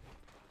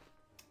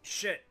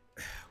 Shit.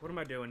 What am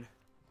I doing?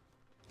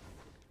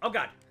 Oh,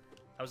 God!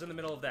 I was in the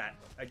middle of that.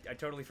 I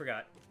totally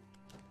forgot.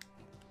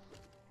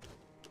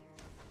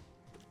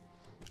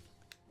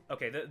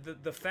 Okay,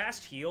 the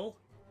fast heal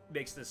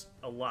makes this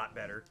a lot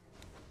better.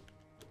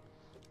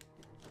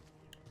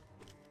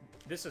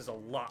 This is a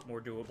lot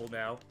more doable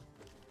now.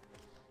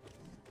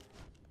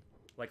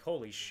 Like,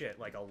 holy shit,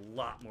 like a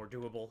lot more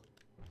doable.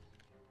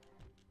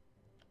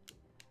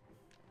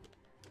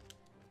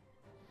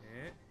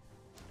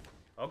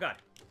 Oh, God.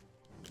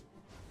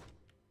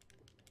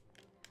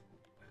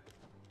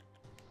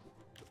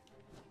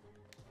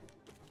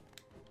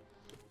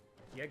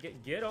 Yeah,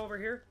 get over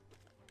here.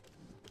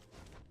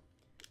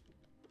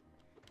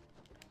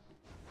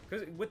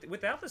 Because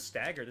without the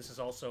stagger, this is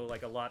also,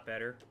 like, a lot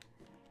better.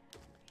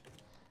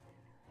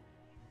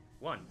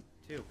 1,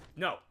 2.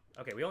 No.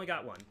 Okay, we only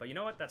got 1. But you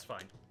know what? That's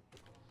fine.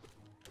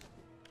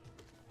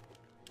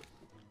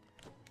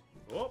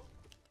 Oh.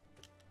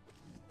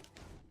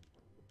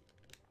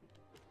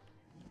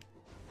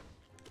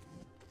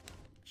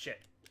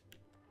 Shit.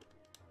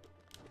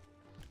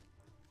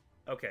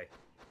 Okay.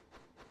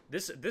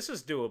 This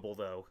is doable,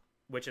 though,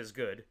 which is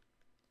good.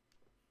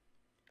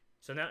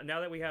 So now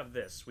that we have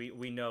this,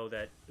 we know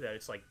that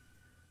it's like,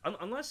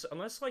 unless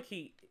like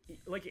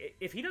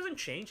if he doesn't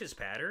change his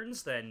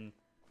patterns, then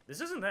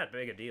this isn't that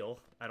big a deal.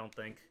 I don't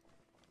think,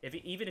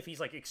 even if he's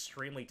like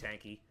extremely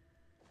tanky.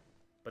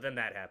 But then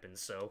that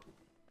happens, so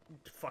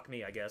fuck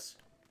me, I guess.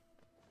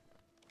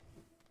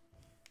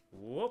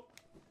 Whoop.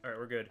 All right,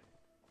 we're good.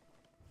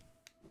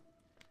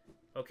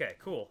 Okay,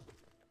 cool.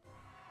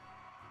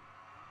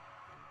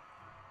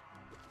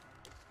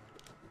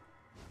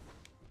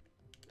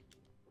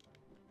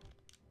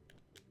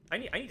 I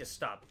need to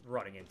stop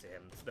running into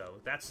him though.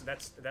 That's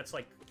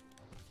like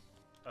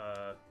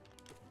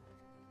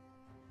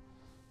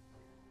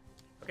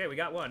okay, we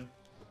got one.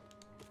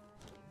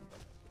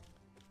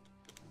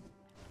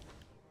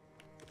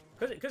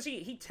 Cause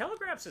he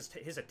telegraphs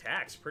his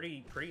attacks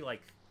pretty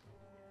like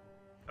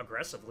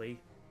aggressively.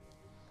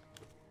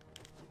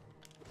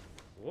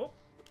 Whoop.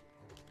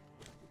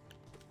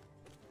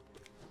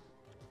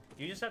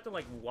 You just have to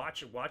like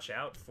watch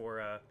out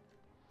for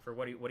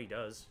what he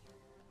does.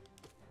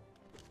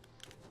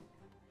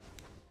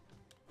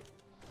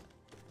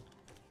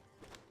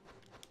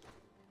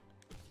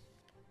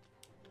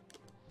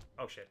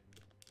 Oh shit.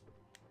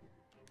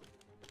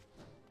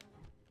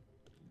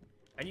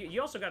 And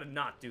you also got to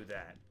not do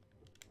that.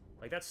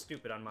 Like that's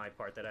stupid on my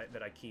part that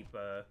I keep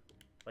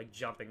like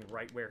jumping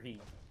right where he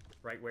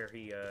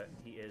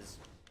is.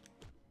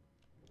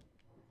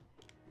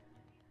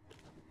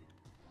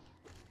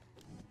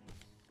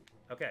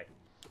 Okay.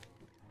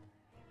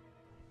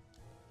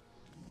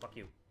 Fuck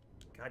you.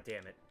 God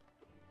damn it.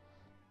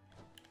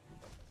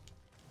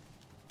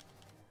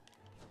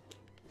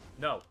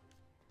 No.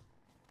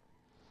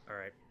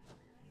 Alright.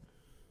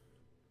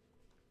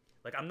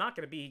 Like, I'm not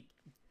gonna be...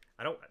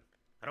 I don't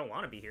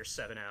want to be here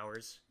 7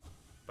 hours.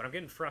 But I'm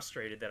getting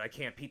frustrated that I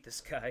can't beat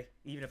this guy,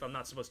 even if I'm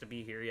not supposed to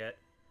be here yet.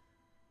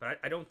 But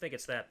I don't think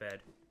it's that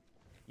bad.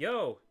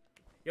 Yo!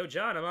 Yo,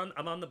 John,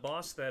 I'm on the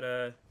boss that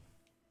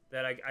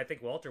I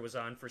think Walter was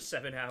on for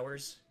 7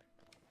 hours.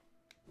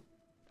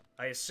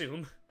 I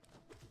assume.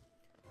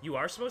 You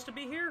are supposed to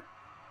be here?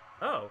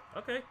 Oh,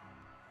 okay.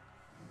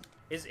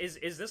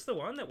 Is this the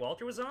one that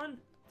Walter was on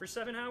for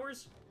 7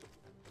 hours?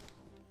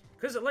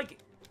 Because, like,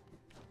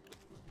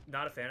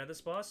 not a fan of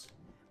this boss.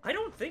 I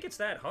don't think it's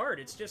that hard.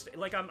 It's just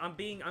like I'm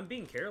being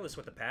careless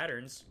with the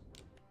patterns.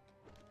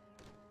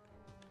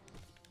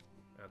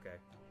 Okay.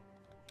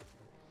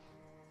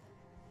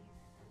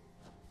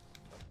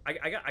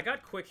 I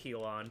got quick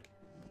heal on.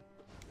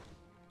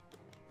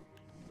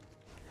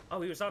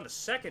 Oh, he was on the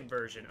second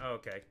version. Oh,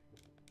 okay.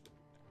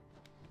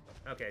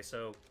 Okay,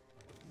 so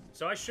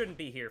I shouldn't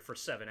be here for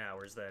 7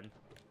 hours then.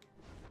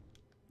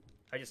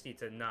 I just need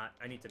to not.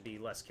 I need to be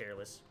less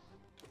careless.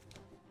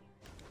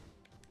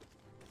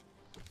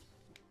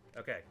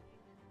 Okay.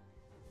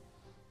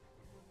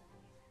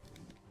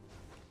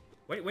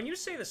 When you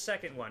say the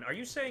second one, are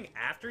you saying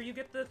after you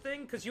get the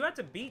thing? Because you have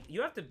to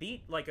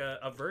beat like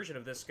a version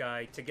of this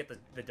guy to get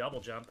the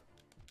double jump.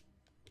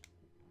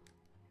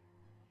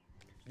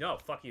 No,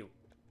 fuck you.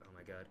 Oh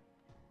my god.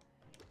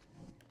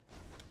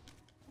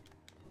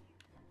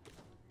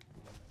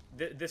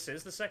 This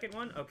is the second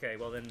one? Okay,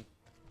 well then.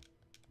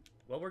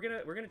 Well, we're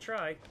gonna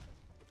try.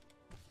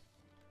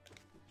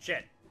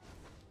 Shit.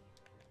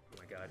 Oh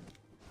my god.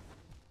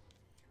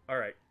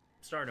 Alright,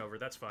 starting over,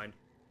 that's fine.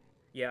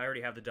 Yeah, I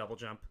already have the double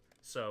jump.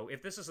 So,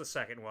 if this is the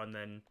second one,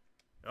 then...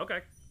 Okay.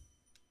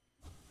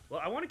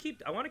 Well, I want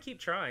to keep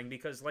trying,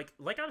 because, like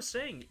I was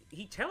saying,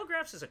 he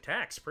telegraphs his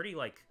attacks pretty,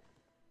 like...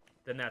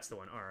 Then that's the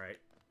one, alright.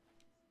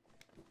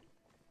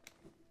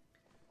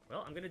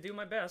 Well, I'm gonna do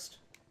my best.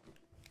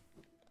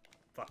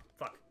 Fuck,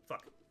 fuck,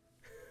 fuck.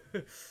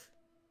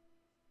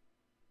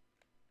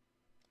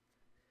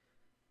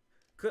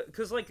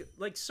 Cause,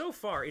 like, so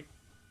far,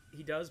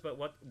 he does, but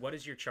what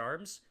is your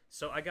charms?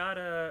 So I got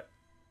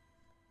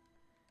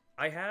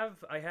I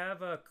have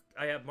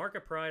Mark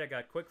of Pride, I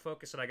got Quick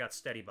Focus, and I got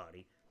Steady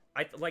Body.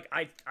 I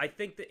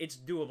think that it's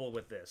doable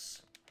with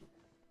this.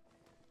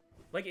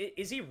 Like,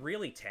 is he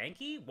really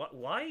tanky?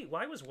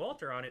 Why was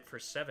Walter on it for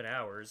 7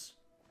 hours?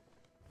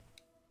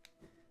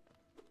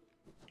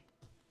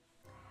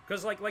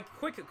 Because like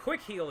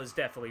quick heal is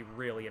definitely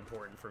really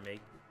important for me.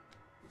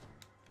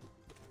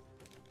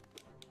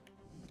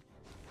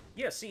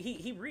 Yeah, see,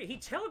 he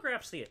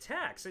telegraphs the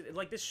attacks.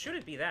 Like, this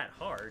shouldn't be that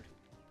hard.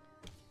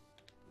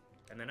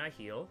 And then I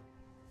heal.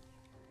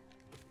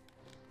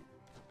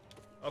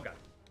 Oh, God.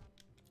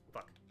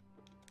 Fuck.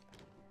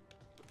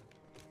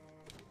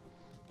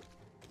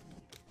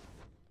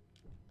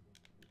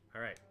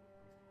 Alright.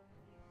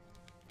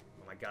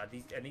 Oh, my God.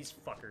 These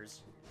fuckers.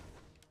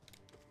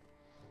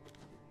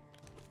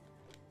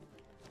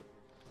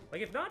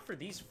 Like, if not for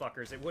these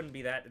fuckers, it wouldn't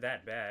be that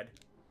bad.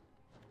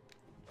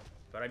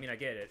 But, I mean, I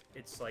get it.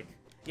 It's like...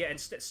 Yeah, and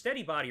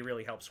Steady Body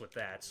really helps with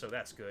that, so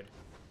that's good.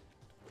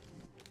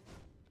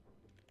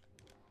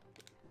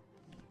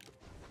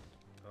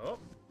 Oh.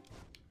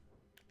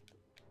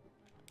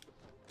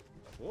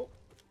 Oh.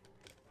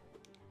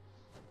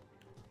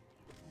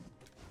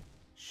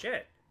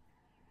 Shit.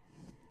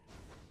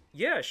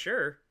 Yeah,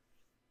 sure.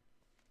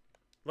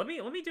 Let me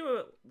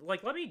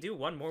do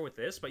one more with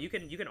this, but you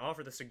can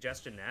offer the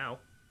suggestion now.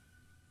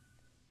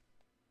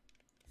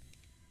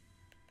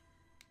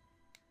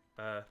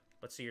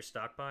 Let's see your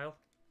stockpile.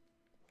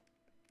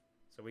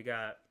 So we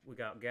got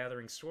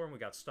Gathering Storm, we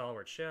got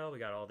Stalwart Shell, we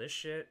got all this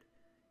shit.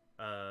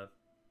 I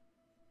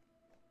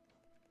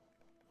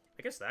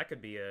guess that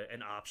could be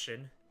an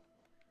option.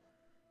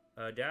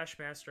 Dash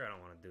Master, I don't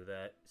want to do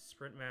that.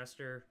 Sprint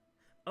Master.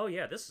 Oh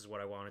yeah, this is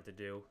what I wanted to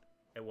do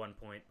at one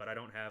point, but I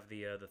don't have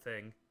the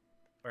thing.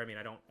 Or I mean,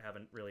 I don't have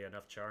really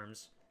enough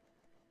charms.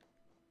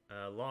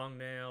 Long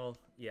nail.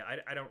 Yeah,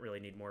 I don't really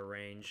need more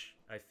range,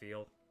 I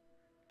feel.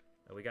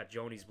 We got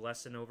Joni's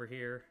Blessing over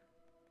here.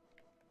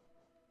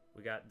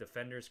 We got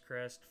Defender's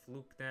Crest,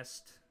 Fluke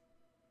Nest.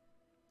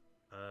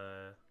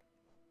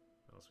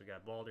 What else we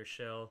got? Balder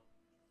Shell.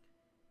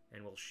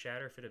 And will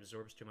shatter if it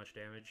absorbs too much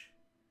damage.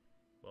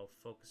 While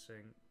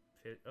focusing.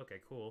 Okay,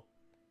 cool.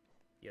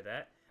 Yeah,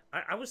 that.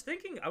 I was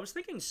thinking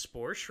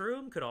Spore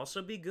Shroom could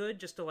also be good,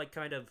 just to like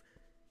kind of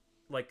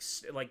like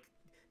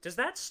does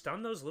that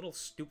stun those little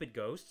stupid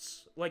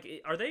ghosts? Like,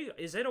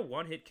 is it a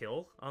one-hit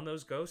kill on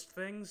those ghost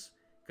things?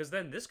 Because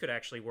then this could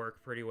actually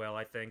work pretty well,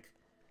 I think.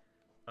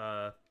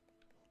 But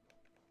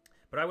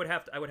I would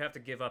have to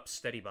give up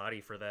Steady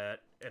Body for that,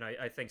 and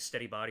I think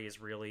Steady Body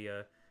is really.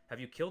 Have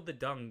you killed the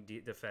Dung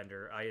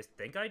Defender? I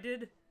think I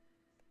did.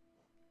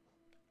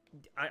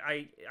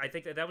 I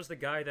think that was the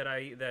guy that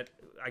I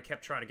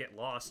kept trying to get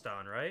lost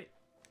on, right?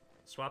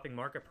 Swapping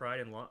Market Pride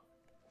and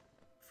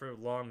for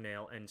Long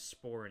Nail and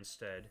Spore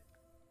instead.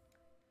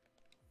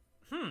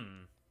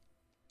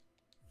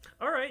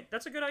 All right,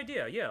 that's a good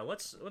idea. Yeah,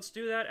 let's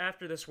do that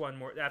after this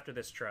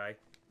try.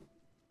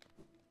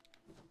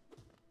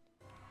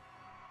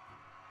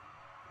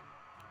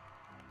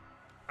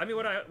 I mean,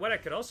 what I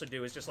could also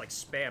do is just like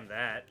spam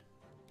that.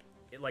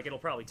 It'll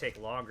probably take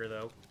longer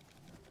though.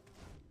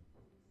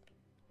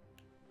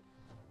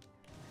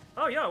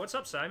 Oh, yo, what's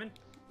up, Simon?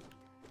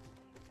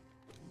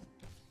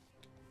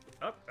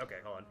 Oh, okay,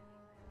 hold on.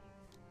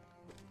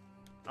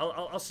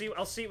 I'll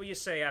see what you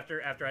say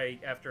after I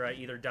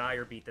either die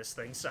or beat this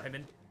thing,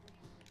 Simon.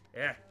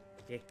 Yeah.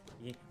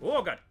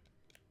 Oh god.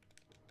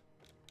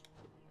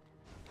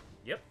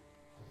 Yep.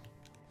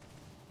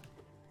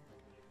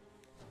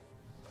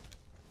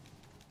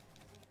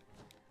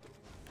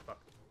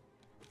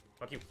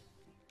 Fuck you.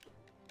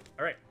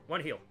 All right,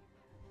 one heal.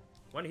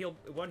 One heal,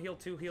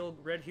 two heal,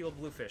 red heal,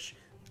 blue fish.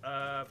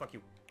 Fuck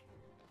you.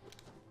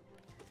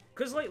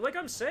 Cause like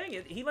I'm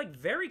saying, he like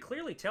very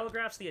clearly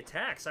telegraphs the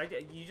attacks.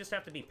 You just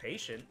have to be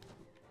patient,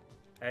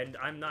 and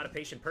I'm not a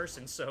patient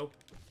person, so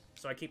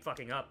I keep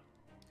fucking up.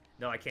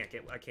 No, I can't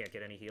get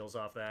any heals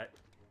off that.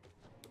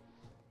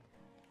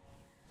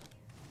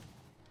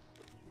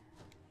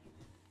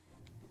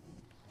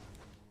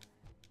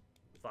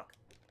 Fuck.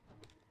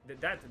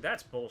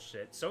 That's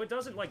bullshit. So it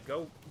doesn't like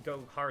go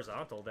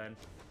horizontal then.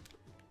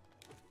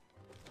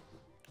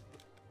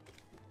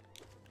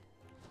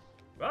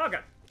 Oh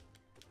god.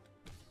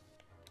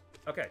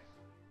 Okay.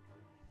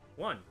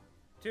 1,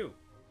 2,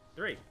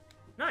 3.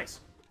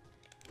 Nice.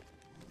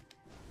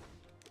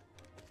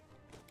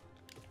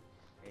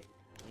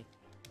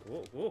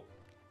 Whoa, whoa.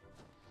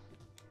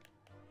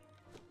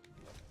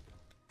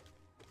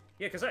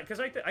 Yeah, because I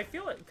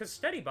feel it, because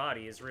Steady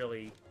Body is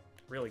really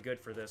good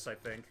for this, I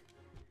think.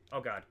 Oh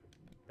god.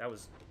 That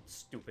was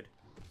stupid.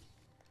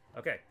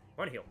 Okay,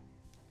 one heal.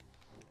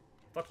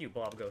 Fuck you,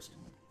 Blob Ghost.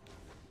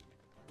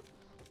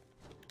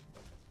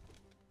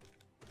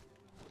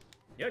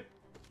 Yep.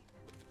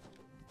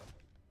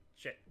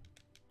 Shit.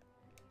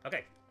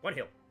 Okay, one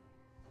heal.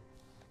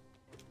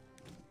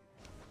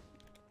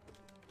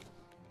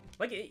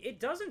 Like, it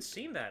doesn't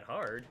seem that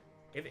hard.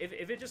 If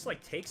it just,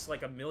 like, takes,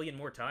 like, a million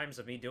more times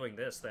of me doing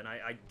this, then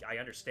I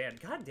understand.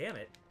 God damn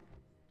it.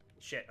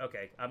 Shit,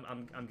 okay.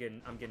 I'm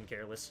getting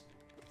careless.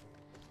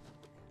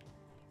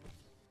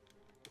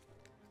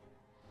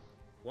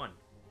 1,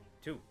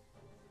 2,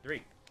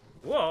 3.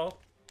 Whoa!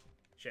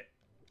 Shit.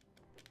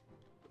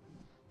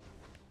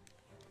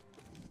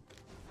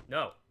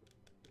 No.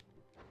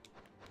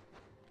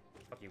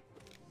 Fuck you.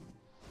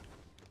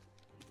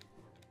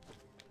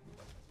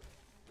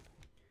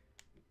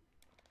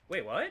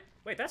 Wait, what?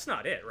 Wait, that's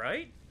not it,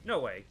 right? No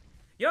way.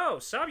 Yo,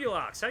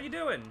 Sabulox, how you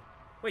doing?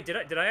 Wait,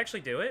 did I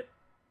actually do it?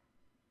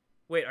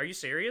 Wait, are you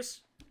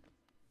serious?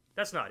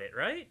 That's not it,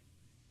 right?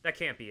 That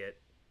can't be it.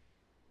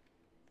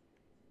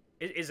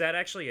 Is that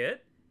actually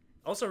it?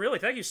 Also, really,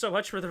 thank you so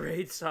much for the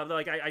raid sub.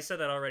 Like, I said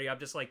that already. I'm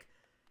just like,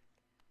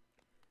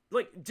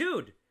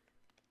 dude.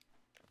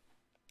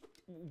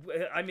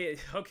 I mean,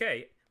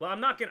 okay. Well, I'm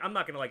not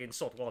gonna like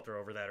insult Walter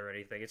over that or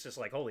anything. It's just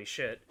like, holy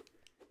shit.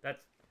 That's,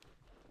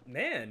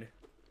 man.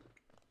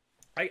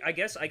 I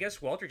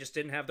guess Walter just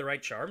didn't have the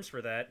right charms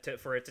for that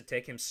for it to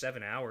take him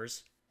 7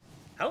 hours.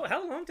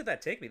 How long did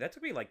that take me? That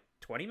took me like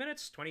 20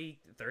 minutes, 20,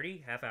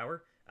 30, half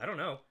hour. I don't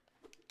know.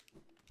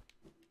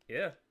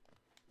 Yeah.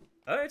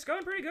 It's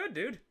going pretty good,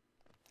 dude.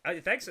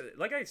 Thanks.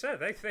 Like I said,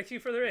 thank you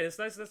for the raid. It's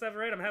nice to have a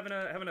raid. I'm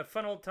having a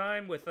fun old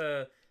time with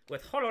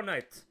Hollow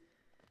Knight.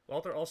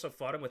 Walter also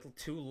fought him with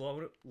 2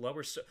 lower.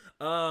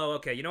 Oh,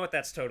 okay. You know what?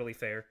 That's totally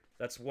fair.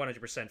 That's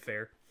 100%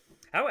 fair.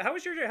 How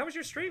was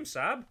your stream,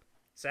 Sab?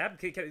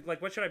 Sab,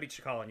 like, what should I be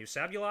calling you?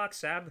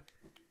 Sabulox,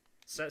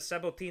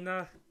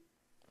 Sabotina,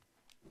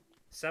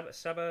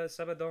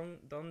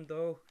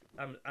 Sabadondo.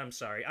 I'm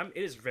sorry. It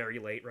is very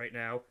late right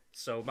now,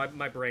 so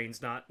my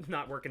brain's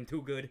not working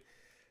too good.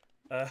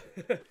 But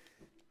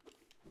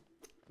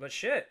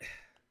shit.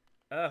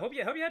 Hope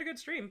you had a good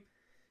stream.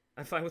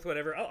 I'm fine with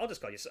whatever. I'll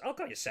just call you. I'll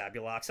call you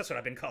Sabulox. That's what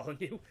I've been calling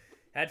you.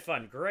 Had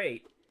fun.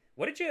 Great.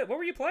 What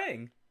were you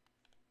playing?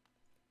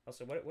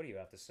 Also, what do you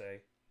have to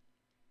say?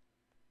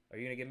 Are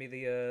you gonna give me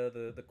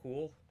the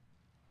cool?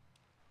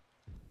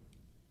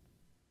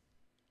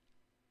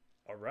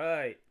 All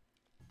right.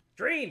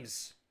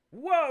 Dreams.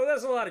 Whoa,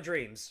 that's a lot of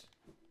dreams.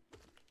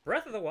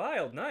 Breath of the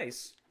Wild,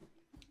 nice.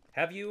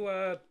 Have you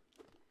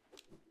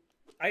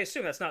I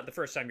assume that's not the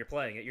first time you're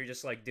playing it. You're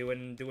just like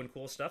doing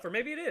cool stuff, or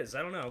maybe it is.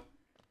 I don't know.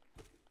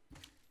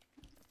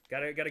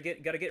 Gotta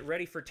get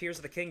ready for Tears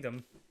of the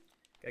Kingdom.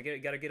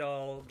 Gotta get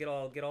all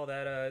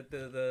that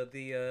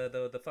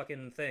the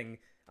fucking thing.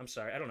 I'm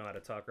sorry, I don't know how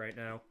to talk right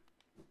now.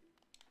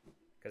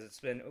 Cause it's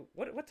been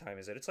what time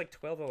is it? It's like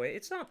 12:08.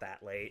 It's not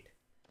that late.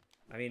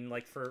 I mean,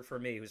 like for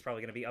me, who's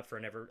probably gonna be up for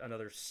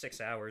another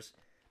 6 hours.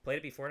 Played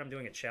it before, and I'm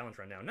doing a challenge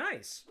run now.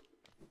 Nice.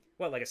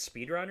 What, like a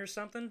speed run or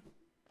something?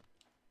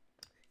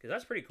 Cause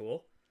that's pretty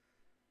cool.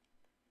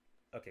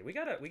 Okay, we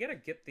gotta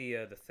get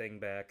the thing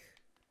back.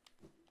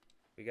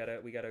 We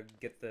gotta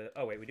get the.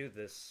 Oh wait, we do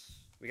this.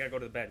 We gotta go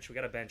to the bench. We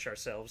gotta bench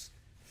ourselves.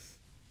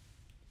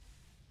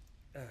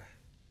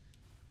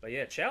 But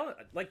yeah,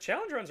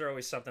 challenge runs are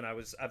always something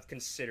I've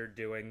considered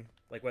doing,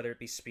 like whether it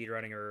be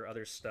speedrunning or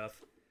other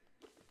stuff.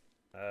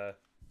 But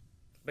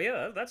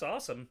yeah, that's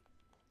awesome.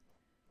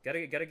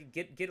 Gotta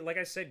get like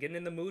I said, getting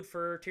in the mood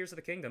for Tears of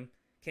the Kingdom.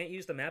 Can't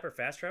use the map or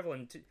fast travel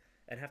and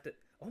have to.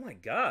 Oh my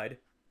god,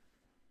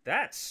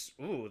 that's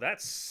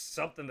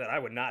something that I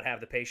would not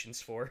have the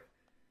patience for.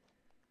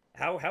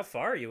 How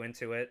far are you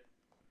into it?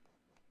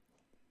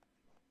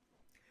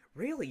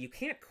 Really, you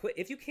can't quit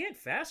if you can't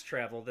fast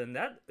travel. Then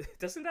that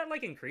doesn't that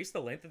like increase the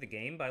length of the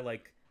game by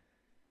like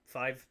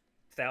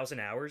 5,000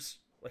 hours,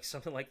 like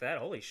something like that.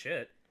 Holy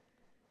shit,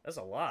 that's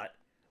a lot.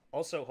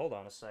 Also, hold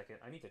on a second.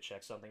 I need to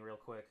check something real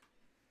quick.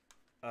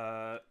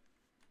 Yeah,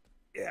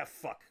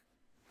 fuck.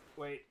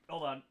 Wait,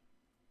 hold on.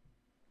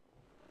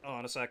 Hold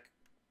on a sec.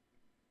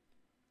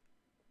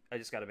 I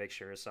just gotta make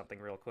sure of something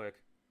real quick.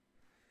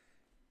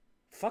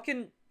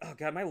 Fucking, oh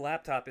god, my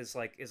laptop is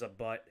a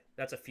butt.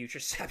 That's a future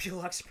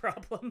Sabulux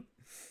problem.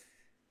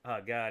 Oh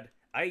god,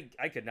 I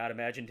could not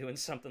imagine doing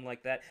something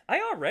like that.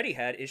 I already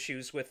had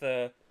issues with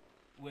hold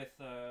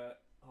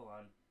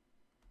on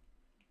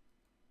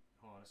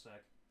a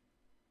sec.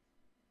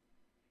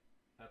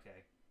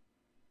 Okay.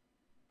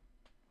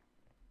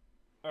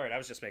 All right, I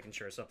was just making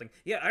sure of something.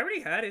 Yeah, I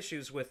already had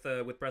issues with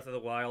Breath of the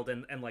Wild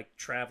and like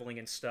traveling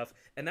and stuff,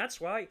 and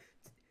that's why.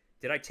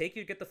 Did I take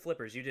you to get the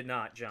flippers? You did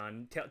not,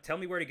 John. Tell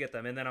me where to get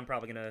them, and then I'm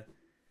probably gonna.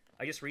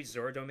 I just reached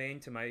Zora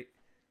domain to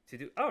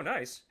do. Oh,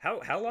 nice.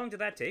 How long did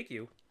that take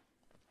you?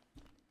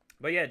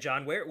 But yeah,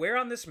 John, where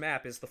on this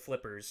map is the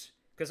flippers?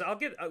 Because I'll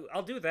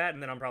do that,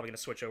 and then I'm probably gonna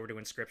switch over to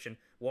Inscription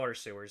Water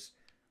Sewers.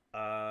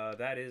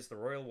 That is the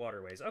Royal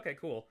Waterways. Okay,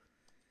 cool.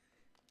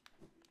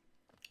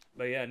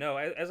 But yeah, no.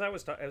 As I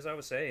was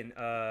saying,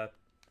 I'm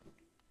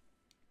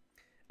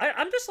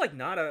just like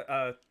not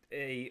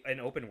an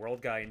open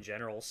world guy in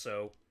general,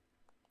 so.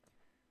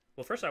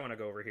 Well, first I want to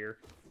go over here.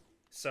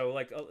 So,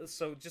 like,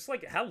 just,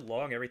 like, how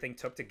long everything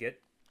took to get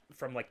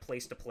from, like,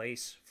 place to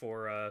place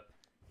for,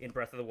 in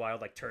Breath of the Wild,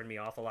 like, turned me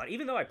off a lot.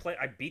 Even though I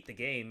beat the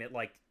game at,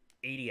 like,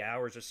 80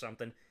 hours or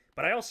something.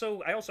 But I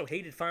also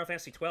hated Final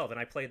Fantasy 12, and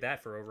I played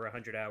that for over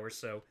 100 hours,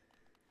 so...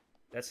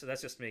 That's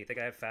just me. I think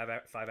I have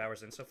 5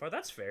 hours in so far.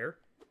 That's fair.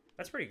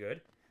 That's pretty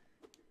good.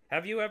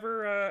 Have you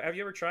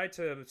ever tried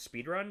to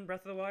speedrun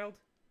Breath of the Wild?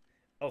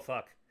 Oh,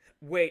 fuck.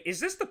 Wait,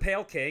 is this the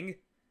Pale King?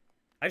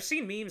 I've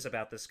seen memes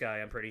about this guy,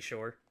 I'm pretty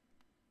sure.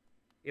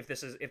 If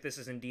this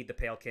is indeed the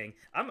Pale King.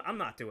 I'm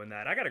not doing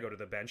that. I gotta go to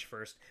the bench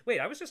first. Wait,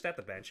 I was just at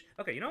the bench.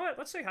 Okay, you know what?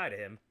 Let's say hi to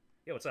him.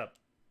 Yo, what's up?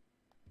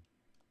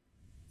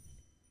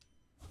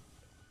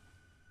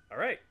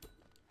 Alright.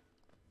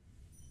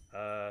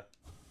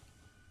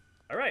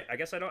 Alright, I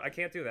guess I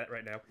can't do that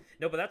right now.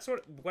 No, but that's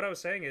what I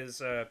was saying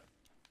is,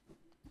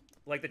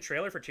 like the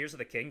trailer for Tears of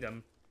the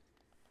Kingdom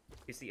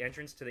is the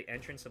entrance to the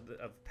entrance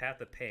of Path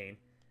of Pain.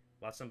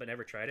 Watson but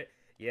never tried it.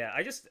 Yeah,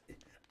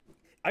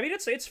 I mean,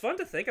 it's fun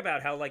to think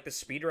about how like the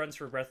speedruns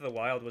for Breath of the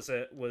Wild was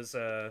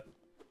oh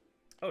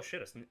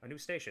shit, it's a new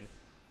station,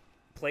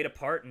 played a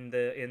part in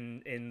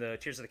the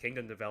Tears of the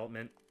Kingdom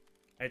development.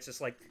 And it's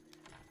just like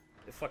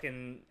the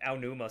fucking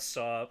Aonuma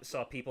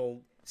saw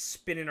people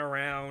spinning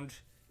around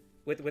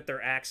with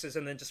their axes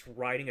and then just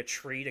riding a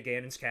tree to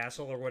Ganon's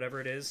castle or whatever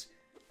it is.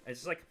 And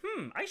it's just like,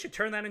 I should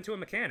turn that into a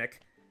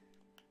mechanic.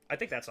 I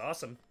think that's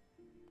awesome.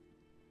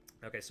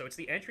 Okay, so it's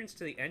the entrance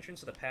to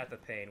the Path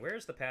of Pain.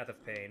 Where's the Path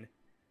of Pain?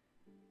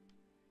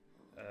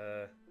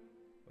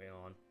 Wait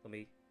on.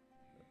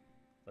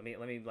 Let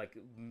me like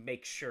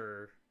make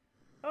sure.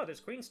 Oh, there's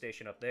Queen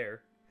Station up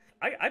there.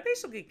 I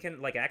basically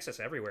can like access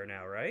everywhere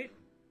now, right?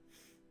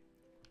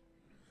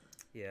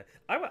 Yeah.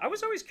 I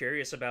was always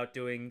curious about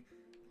doing.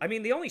 I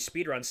mean, the only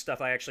speedrun stuff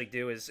I actually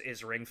do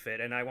is Ring Fit,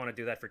 and I want to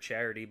do that for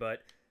charity.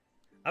 But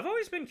I've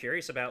always been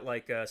curious about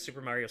like Super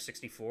Mario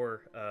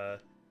 64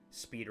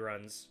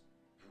 speedruns.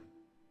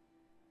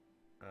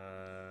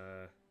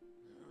 Hold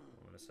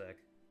on a sec.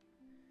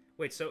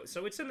 Wait, so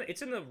it's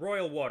in the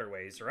Royal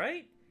Waterways,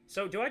 right?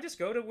 So do I just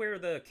go to where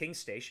the King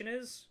Station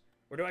is,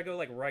 or do I go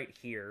like right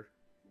here?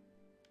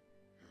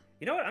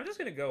 You know what? I'm just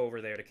gonna go over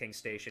there to King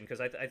Station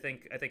because I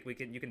think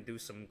you can do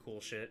some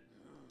cool shit.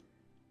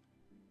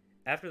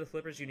 After the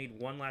flippers, you need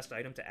one last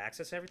item to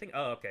access everything.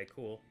 Oh, okay,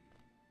 cool.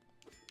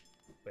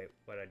 Wait,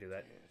 why did I do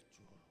that?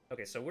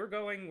 Okay, so we're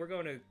going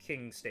to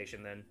King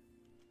Station then.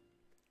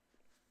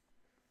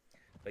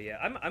 But yeah,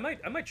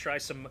 I might try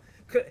some.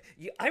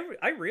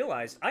 I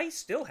realized I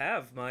still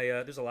have my.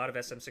 There's a lot of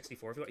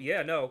SM64.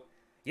 Yeah, no,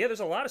 yeah. There's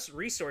a lot of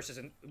resources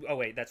and. Oh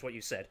wait, that's what you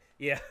said.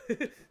 Yeah,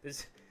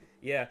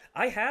 yeah.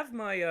 I have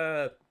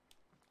my.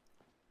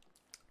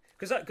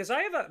 Cause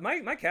I have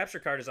my capture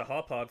card is a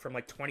Hauppauge from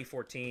like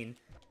 2014,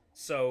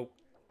 so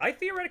I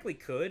theoretically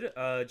could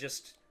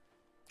just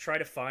try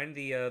to find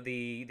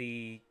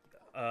the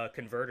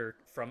converter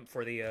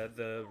for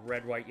the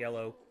red, white,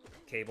 yellow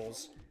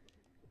cables.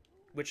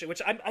 Which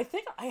I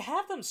think I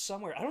have them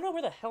somewhere. I don't know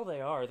where the hell they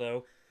are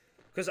though,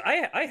 because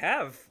I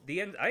have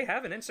an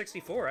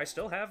N64. I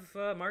still have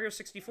Mario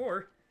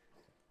 64.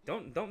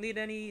 Don't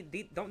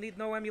need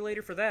no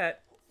emulator for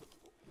that.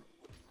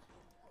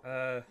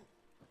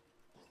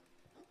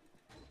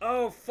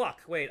 Oh fuck!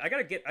 Wait, I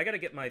gotta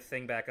get my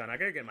thing back on. I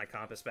gotta get my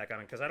compass back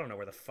on because I don't know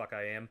where the fuck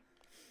I am.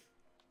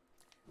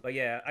 But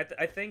yeah,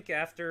 I think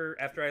after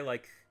I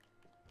like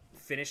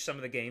finish some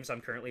of the games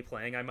I'm currently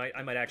playing, I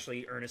might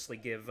actually earnestly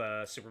give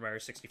Super Mario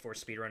 64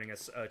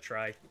 speedrunning a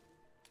try.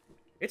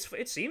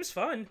 It seems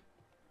fun.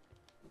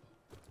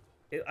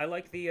 I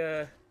like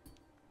the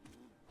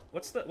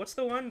what's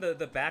the one,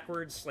 the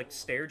backwards like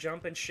stair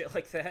jump and shit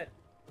like that.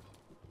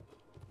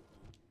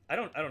 I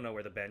don't know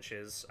where the bench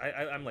is.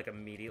 I'm like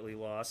immediately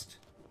lost.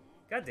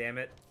 God damn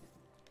it.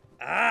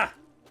 Ah!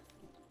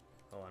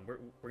 Hold on,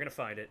 we're gonna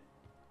find it.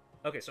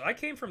 Okay, so I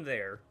came from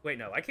there. Wait,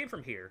 no, I came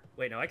from here.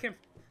 Wait, no, I came.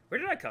 Where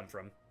did I come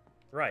from?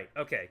 Right,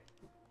 okay.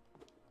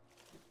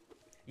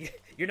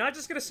 You're not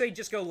just gonna say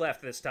just go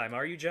left this time,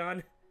 are you,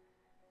 John?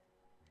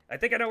 I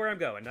think I know where I'm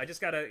going. I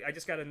just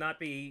gotta not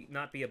be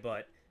a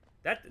butt.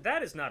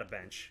 That is not a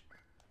bench.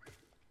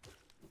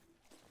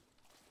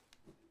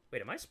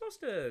 Wait, am I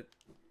supposed to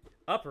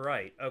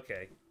upright?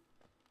 Okay.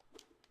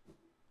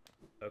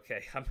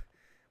 Okay,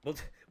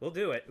 we'll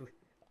do it.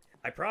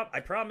 I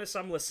promise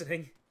I'm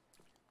listening.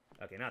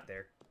 Okay, not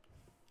there.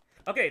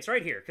 Okay, it's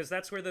right here, because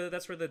that's where the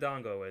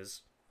dongo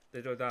is.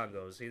 The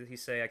dodongos. He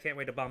say, I can't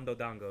wait to bomb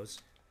dodongos.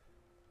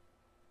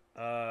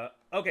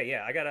 Okay,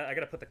 yeah, I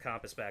gotta put the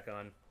compass back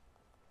on.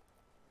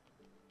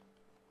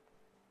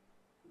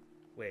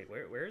 Wait,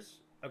 where's...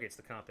 Okay, it's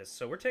the compass.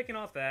 So we're taking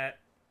off that.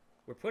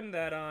 We're putting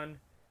that on.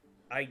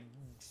 I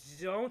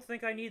don't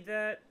think I need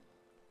that.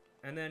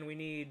 And then we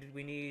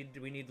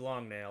need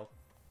long nail.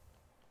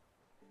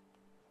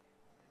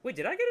 Wait,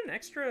 did I get an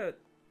extra...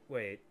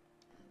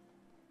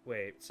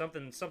 Wait,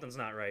 something's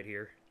not right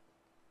here.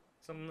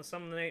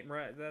 Something ain't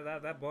right.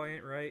 That boy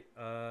ain't right.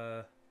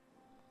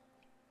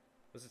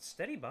 Was it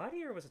steady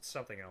body or was it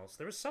something else?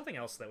 There was something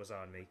else that was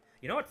on me.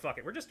 You know what? Fuck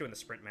it. We're just doing the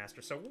sprint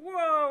master. So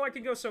whoa, I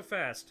can go so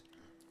fast.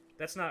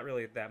 That's not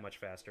really that much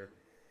faster.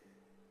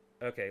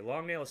 Okay,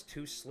 long nail is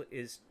two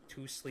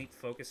sleep.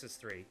 Focus is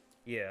 3.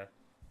 Yeah.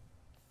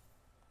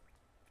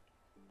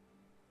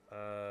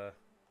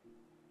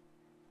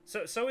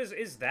 So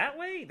is that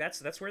way?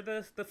 That's where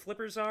the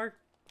flippers are?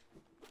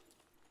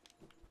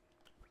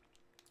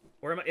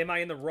 Or am I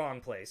in the wrong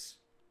place?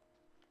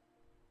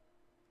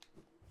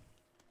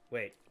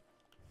 Wait.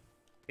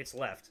 It's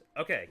left.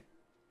 Okay.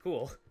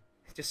 Cool.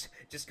 Just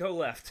go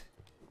left.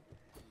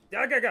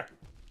 Go.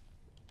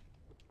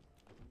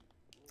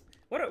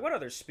 What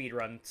other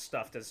speedrun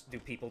stuff do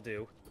people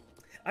do?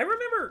 I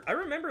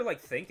remember like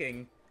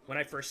thinking when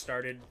I first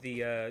started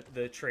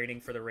the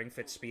training for the ring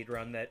fit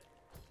speedrun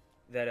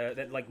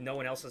that like no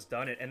one else has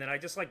done it, and then I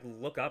just like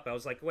look up. I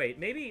was like, wait,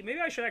 maybe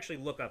I should actually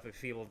look up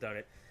if people have done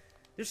it.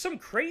 There's some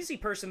crazy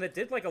person that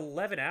did like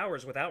 11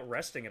 hours without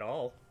resting at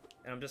all.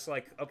 And I'm just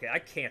like, okay, I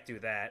can't do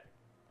that.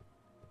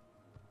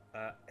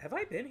 Have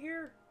I been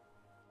here?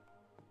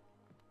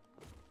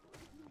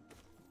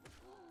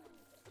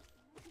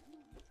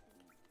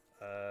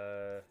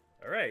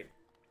 Alright.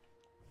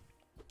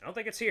 I don't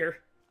think it's here.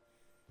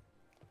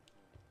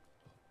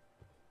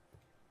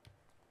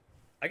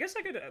 I guess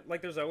I could,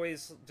 like, there's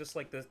always just,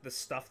 like, the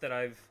stuff that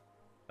I've,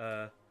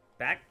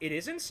 back... It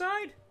is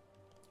inside?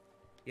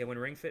 Yeah, when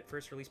Ring Fit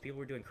first released, people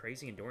were doing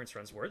crazy endurance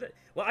runs. Were they?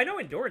 Well, I know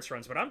endurance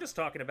runs, but I'm just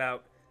talking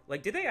about...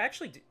 Like, did they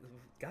actually do...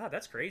 God,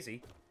 that's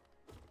crazy.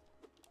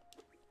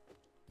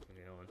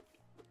 Okay, hold on.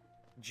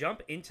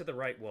 Jump into the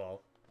right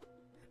wall.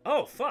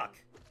 Oh, fuck!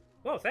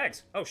 Whoa,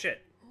 thanks! Oh,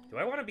 shit. Do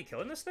I want to be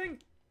killing this thing?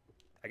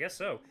 I guess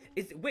so.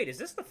 Wait, is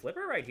this the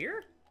flipper right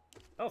here?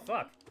 Oh,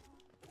 fuck.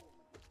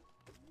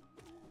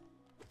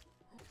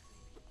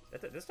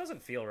 This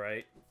doesn't feel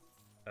right.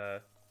 Oh,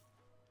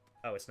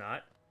 it's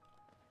not?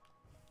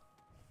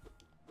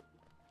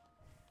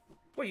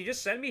 What, you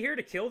just sent me here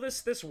to kill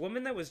this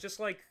woman that was just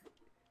like...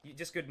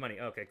 Just good money.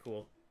 Okay,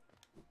 cool.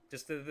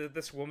 Just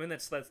this woman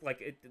that's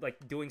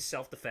like doing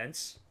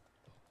self-defense.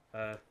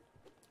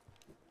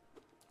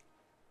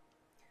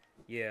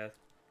 Yeah.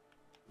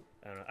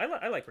 I don't know.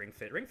 I like Ring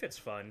Fit. Ring Fit's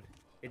fun.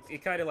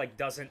 It kind of like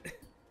doesn't...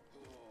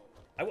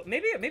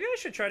 Maybe I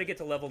should try to get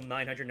to level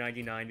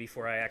 999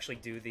 before I actually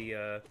do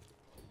the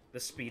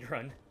speed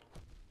run,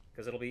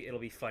 because it'll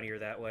be funnier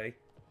that way,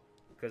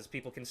 because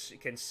people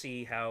can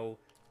see how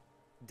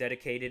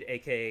dedicated,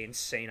 aka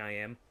insane, I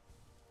am.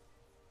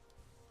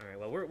 All right,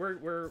 well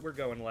we're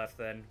going left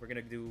then. We're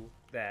gonna do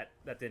that.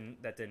 That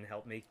didn't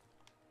help me.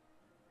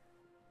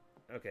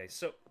 Okay,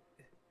 so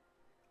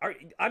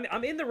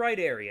I'm in the right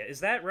area.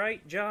 Is that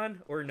right,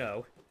 John, or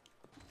no?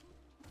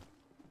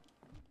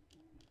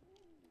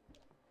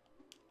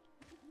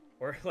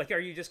 Or, like, are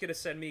you just gonna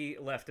send me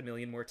left a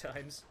million more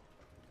times?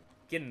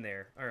 Get in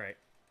there. Alright.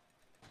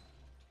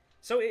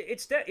 So,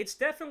 it's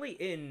definitely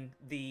in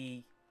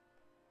the...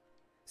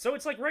 So,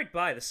 it's, like, right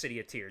by the City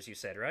of Tears, you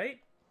said, right?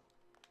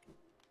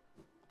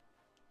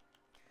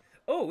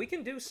 Oh, we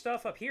can do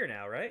stuff up here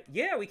now, right?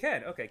 Yeah, we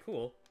can. Okay,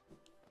 cool.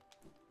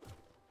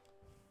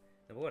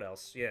 And what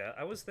else? Yeah,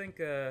 I was think,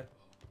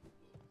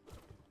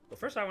 Well,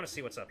 first I want to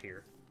see what's up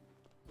here.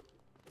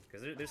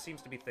 Because there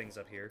seems to be things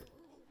up here.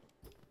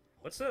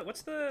 What's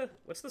the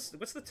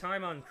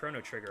time on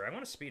Chrono Trigger? I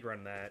want to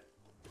speedrun that.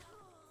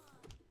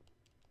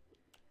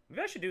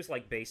 Maybe I should do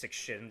like basic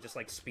shit and just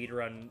like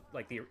speedrun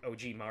like the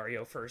OG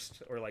Mario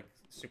first, or like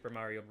Super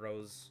Mario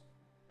Bros.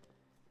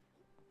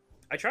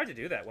 I tried to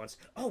do that once.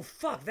 Oh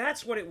fuck,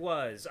 that's what it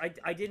was.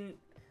 I didn't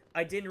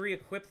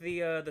re-equip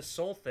the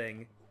soul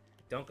thing.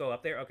 Don't go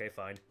up there. Okay,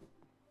 fine.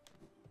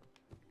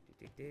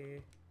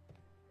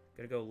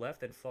 Gonna go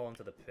left and fall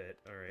into the pit.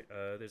 All right.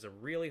 There's a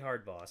really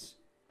hard boss.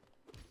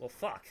 Well,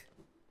 fuck.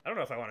 I don't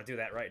know if I want to do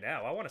that right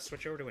now. I want to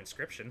switch over to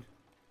Inscription.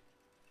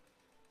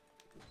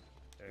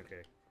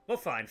 Okay. Well,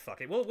 fine.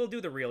 Fuck it. We'll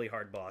do the really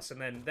hard boss, and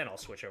then I'll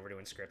switch over to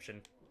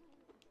Inscription.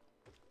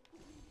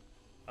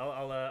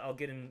 I'll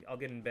get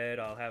in bed.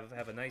 I'll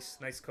have a nice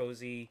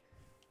cozy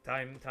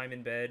time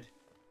in bed.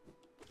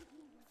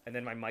 And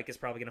then my mic is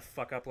probably gonna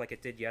fuck up like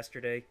it did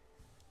yesterday.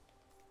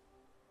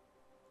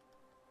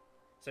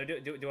 So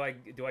do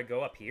I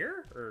go up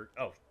here, or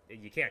oh,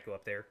 you can't go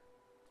up there.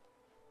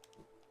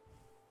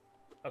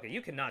 Okay,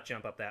 you cannot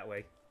jump up that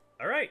way.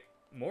 All right,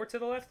 more to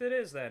the left it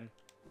is then.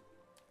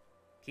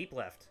 Keep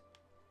left.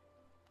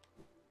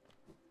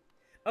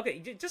 Okay,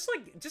 just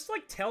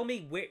like tell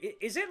me where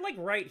is it, like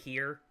right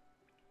here?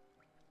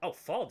 Oh,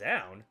 fall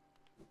down.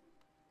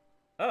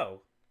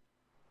 Oh.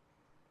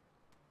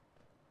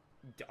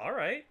 All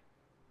right.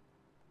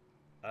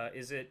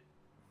 Is it?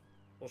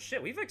 Well,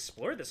 shit. We've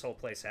explored this whole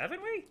place,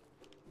 haven't we?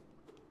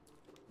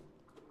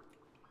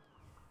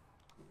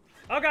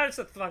 Oh god, it's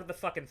the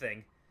fucking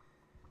thing.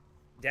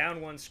 Down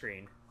one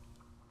screen.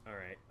 All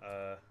right.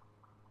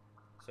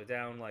 So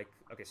down like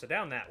okay. So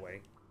down that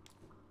way.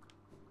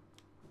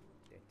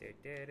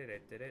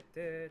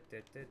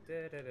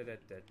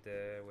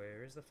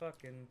 Where is the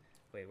fucking?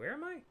 Wait, where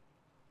am I?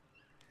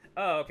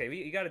 Oh, okay.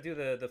 You got to do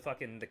the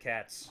fucking the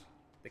cats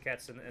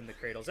and the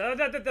cradles.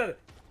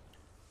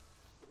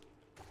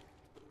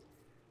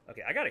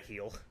 Okay, I gotta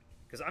heal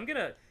because I'm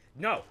gonna.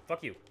 No,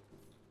 fuck you.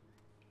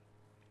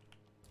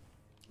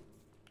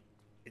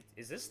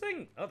 Is this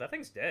thing? Oh, that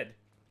thing's dead.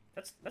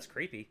 That's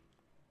creepy.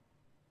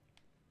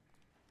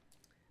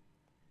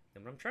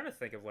 And I'm trying to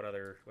think of what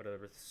other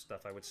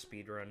stuff I would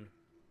speedrun.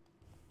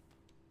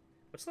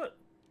 What's the?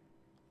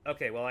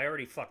 Okay, well I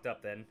already fucked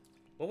up then.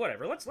 Well,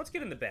 whatever. Let's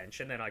get in the bench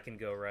and then I can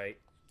go right.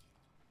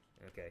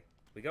 Okay,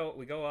 we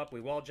go up.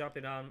 We wall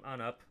jumping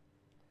on up.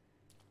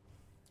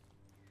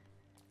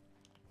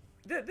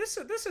 This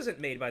isn't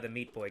made by the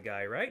Meat Boy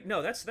guy, right?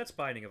 No, that's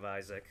Binding of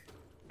Isaac.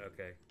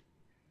 Okay.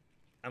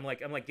 I'm like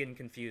getting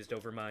confused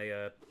over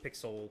my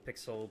pixel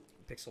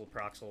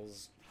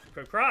proxels.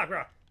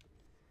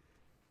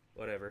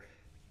 Whatever.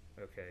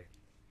 Okay.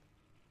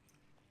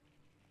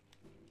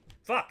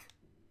 Fuck.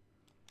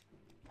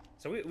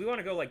 So we want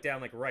to go like down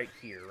like right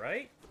here,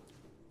 right?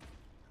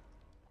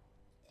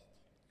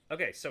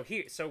 Okay, so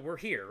we're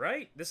here,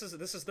 right? This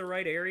is the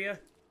right area.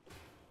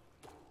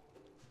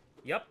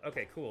 Yep.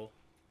 Okay, cool.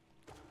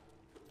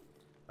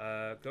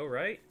 Go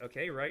right.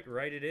 Okay,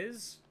 right it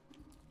is.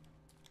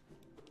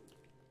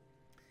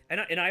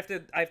 And I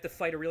have to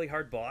fight a really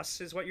hard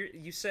boss, is what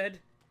you said,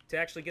 to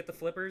actually get the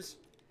flippers.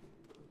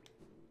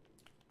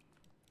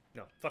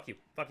 No, fuck you,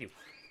 fuck you.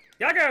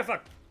 Yaga,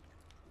 fuck.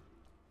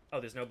 Oh,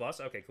 there's no boss.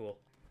 Okay, cool.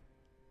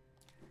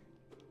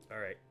 All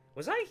right,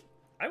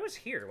 I was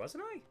here,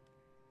 wasn't I?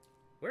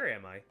 Where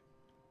am I?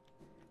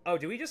 Oh,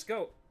 do we just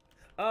go?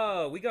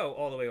 Oh, we go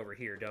all the way over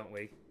here, don't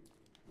we?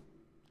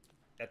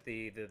 At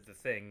the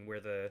thing where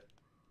the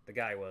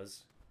guy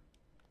was.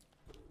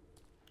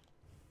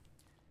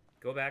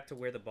 Go back to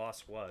where the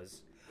boss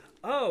was.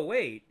 Oh,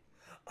 wait.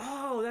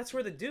 Oh, that's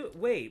where the dude...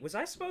 Wait, was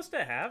I supposed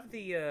to have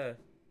the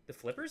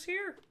flippers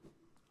here?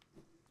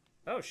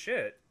 Oh,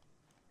 shit.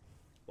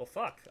 Well,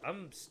 fuck.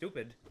 I'm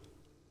stupid.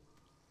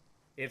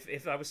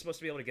 If I was supposed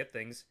to be able to get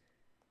things.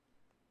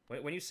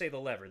 When you say the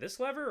lever, this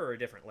lever or a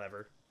different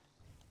lever?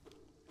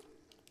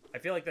 I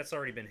feel like that's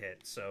already been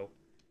hit, so...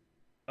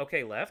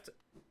 Okay, left.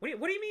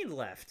 What do you mean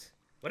left?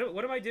 What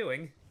am I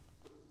doing?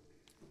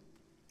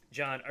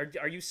 John,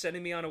 are you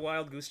sending me on a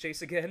wild goose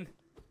chase again?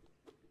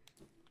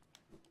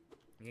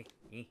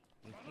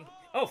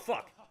 Oh,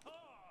 fuck!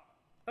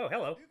 Oh,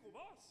 hello.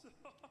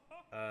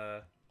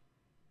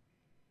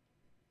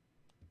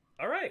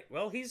 Alright,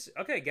 well, he's...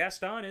 Okay,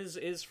 Gaston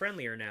is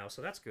friendlier now,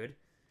 so that's good.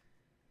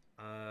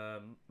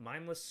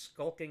 Mindless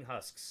skulking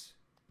husks.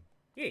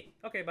 Yee!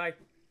 Okay, bye.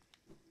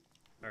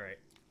 Alright.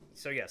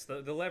 So, yes,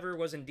 the lever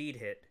was indeed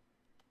hit.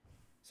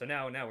 So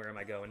now where am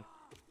I going?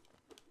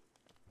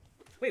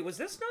 Wait, was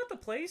this not the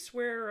place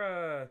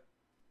where,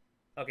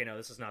 Okay, no,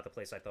 this is not the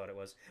place I thought it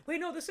was.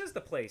 Wait, no, this is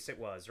the place it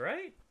was,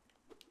 right?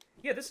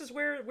 Yeah, this is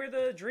where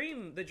the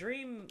dream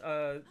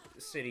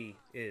city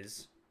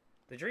is.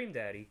 The Dream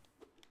Daddy.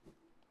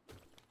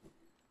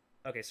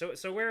 Okay,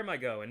 so where am I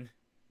going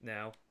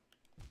now?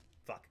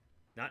 Fuck.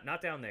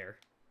 Not down there.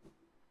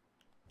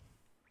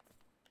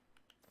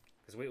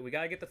 Because we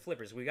gotta get the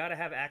flippers. We gotta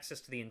have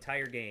access to the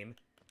entire game.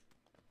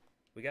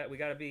 We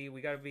gotta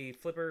be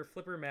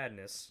flipper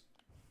madness.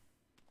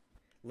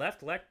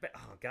 Left,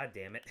 oh, god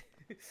damn it.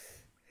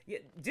 Yeah,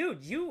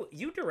 dude,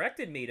 you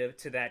directed me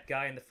to that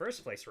guy in the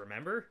first place,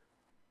 remember?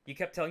 You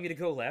kept telling me to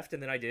go left,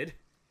 and then I did.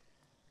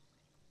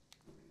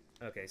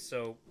 Okay,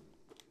 so...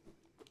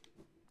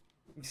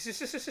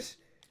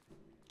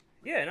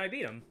 Yeah, and I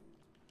beat him.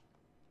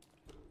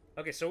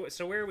 Okay, so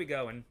where are we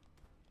going?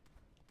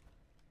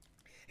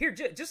 Here,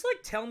 just,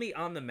 like, tell me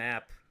on the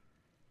map,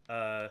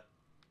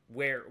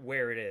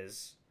 where it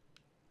is.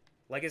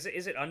 Like, is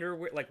it under,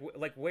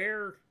 like,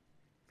 where...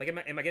 Like,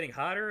 am I getting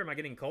hotter? Am I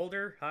getting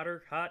colder?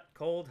 Hotter, hot,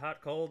 cold,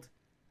 hot, cold?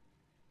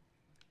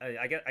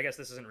 I guess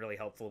this isn't really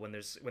helpful when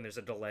there's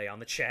a delay on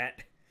the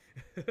chat.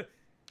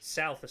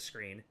 South of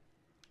screen.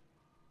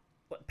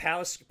 What,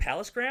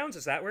 Palace Grounds?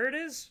 Is that where it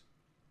is?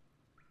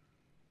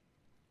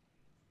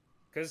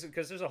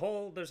 Because there's a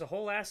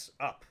whole ass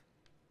up.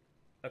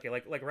 Okay,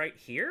 like right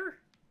here?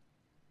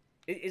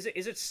 Is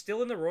it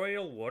still in the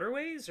Royal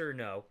Waterways or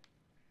no?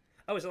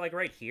 Oh, is it like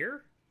right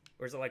here?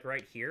 Or is it like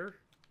right here?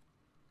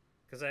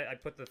 Because I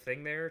put the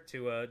thing there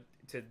to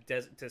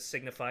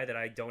signify that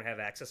I don't have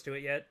access to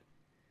it yet.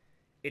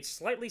 It's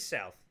slightly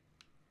south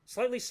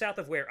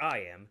of where I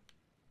am.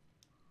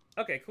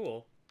 Okay,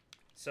 cool.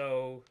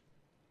 So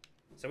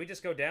we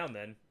just go down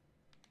then.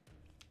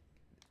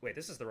 Wait,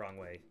 this is the wrong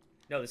way.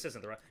 No, this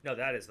isn't the wrong. No,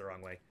 that is the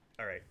wrong way.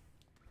 All right.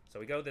 So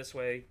we go this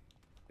way,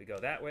 we go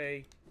that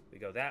way, we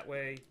go that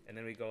way, and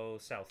then we go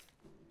south.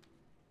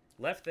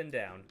 Left then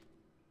down.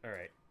 All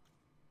right.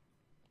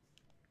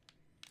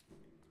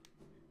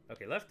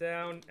 Okay, left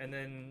down, and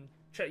then...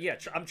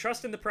 I'm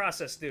trusting the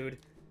process, dude.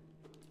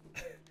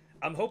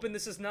 I'm hoping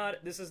this is not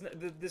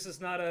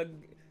a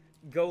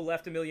go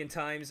left a million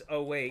times,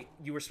 oh wait,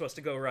 you were supposed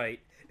to go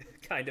right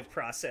kind of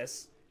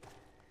process.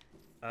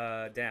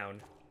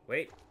 Down.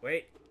 Wait.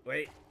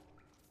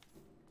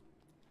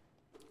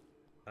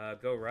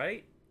 Go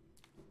right?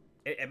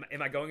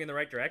 Am I going in the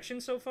right direction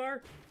so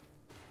far?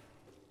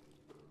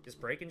 Just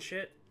breaking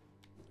shit?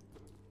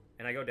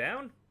 And I go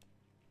down?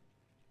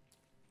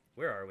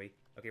 Where are we?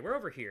 Okay, we're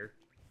over here.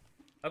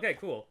 Okay,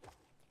 cool.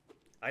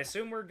 I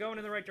assume we're going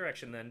in the right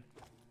direction then.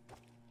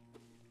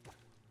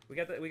 We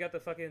got the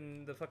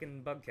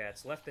fucking bug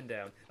cats left and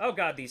down. Oh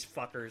god, these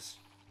fuckers.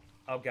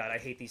 Oh god, I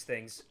hate these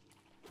things.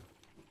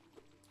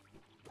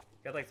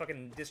 Got like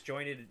fucking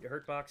disjointed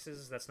hurt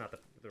boxes. That's not the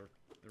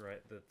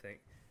thing.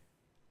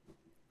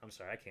 I'm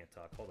sorry, I can't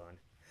talk. Hold on.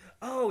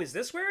 Oh, is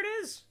this where it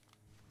is?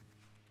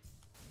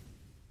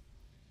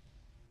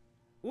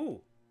 Ooh.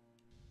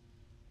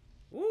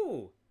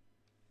 Ooh.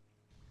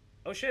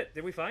 Oh shit,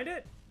 did we find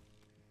it?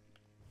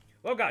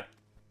 Oh god.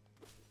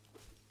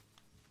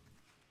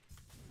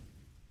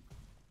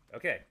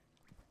 Okay.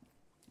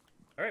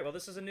 Alright, well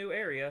this is a new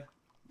area.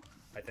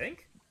 I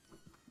think?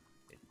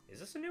 Is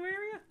this a new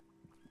area?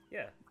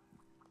 Yeah.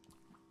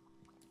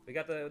 We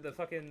got the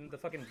fucking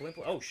blimp.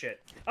 Oh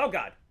shit. Oh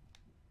god.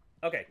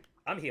 Okay,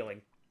 I'm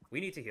healing. We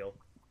need to heal.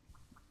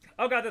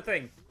 Oh god, the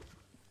thing.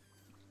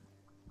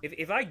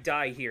 If I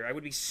die here, I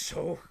would be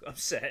so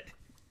upset.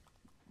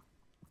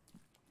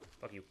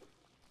 Fuck you.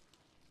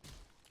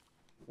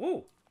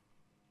 Woo!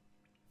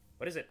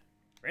 What is it?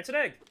 Rancid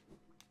egg!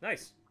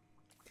 Nice.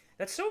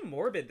 That's so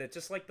morbid that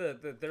just like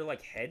their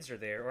like heads are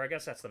there, or I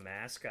guess that's the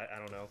mask. I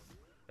don't know.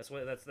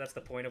 That's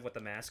the point of what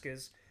the mask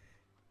is.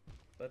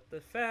 But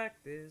the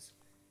fact is,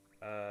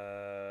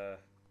 I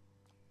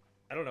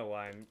don't know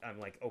why I'm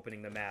like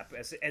opening the map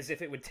as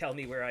if it would tell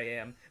me where I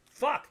am.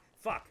 Fuck!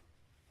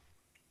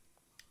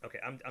 Okay,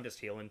 I'm just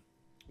healing.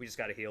 We just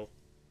gotta heal.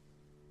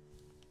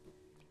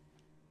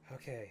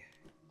 Okay.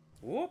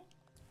 Whoop!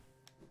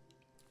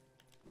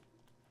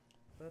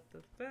 But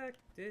the fact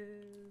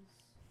is,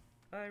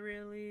 I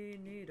really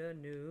need a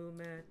new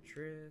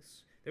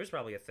mattress. There's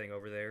probably a thing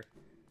over there.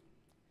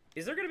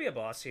 Is there gonna be a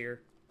boss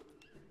here?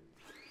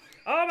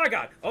 Oh my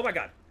god! Oh my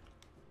god!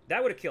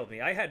 That would have killed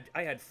me. I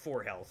had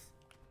 4 health.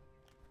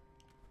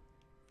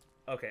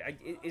 Okay,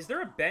 is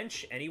there a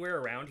bench anywhere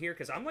around here?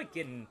 Because I'm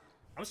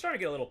starting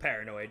to get a little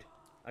paranoid.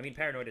 I mean,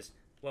 paranoid is...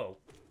 Whoa.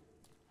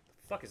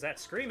 The fuck is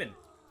that screaming?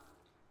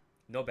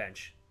 No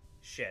bench.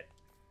 Shit.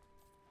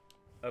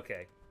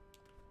 Okay.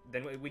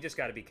 Then we just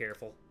gotta be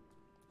careful.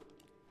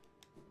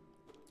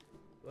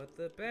 what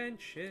the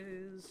bench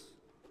is.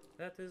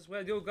 That is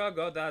where you go,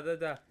 go, da, da,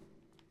 da.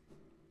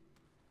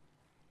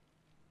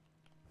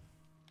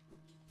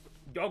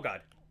 Oh,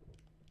 God.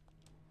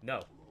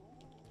 No.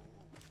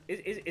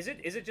 Is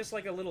it just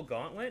like a little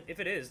gauntlet? If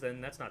it is,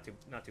 then that's not too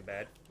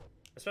bad.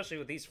 Especially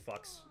with these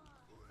fucks.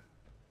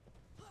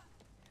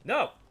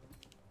 No!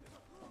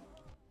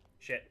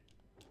 Shit.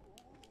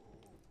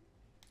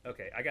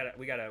 Okay,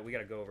 we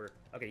gotta go over.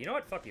 Okay, you know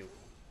what? Fuck you.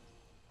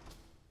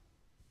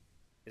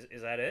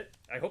 Is that it?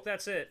 I hope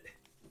that's it.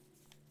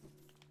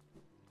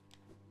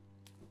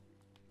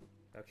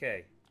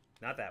 Okay.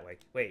 Not that way.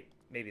 Wait,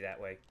 maybe that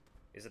way.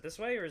 Is it this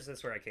way, or is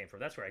this where I came from?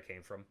 That's where I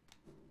came from.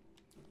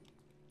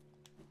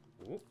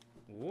 Whoop,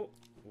 whoop,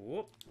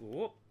 whoop,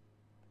 whoop.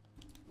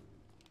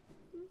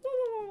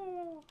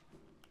 Woo.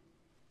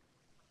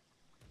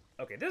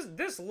 Okay,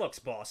 this looks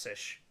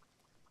bossish.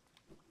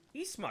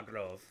 It's my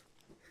grove.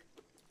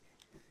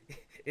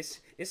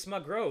 It's my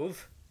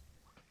grove.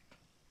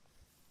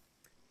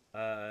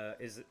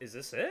 Is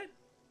this it?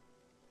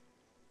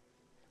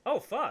 Oh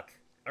fuck!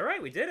 All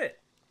right, we did it.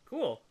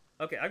 Cool.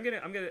 Okay, I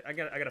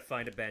gotta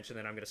find a bench and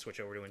then I'm gonna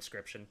switch over to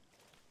inscription.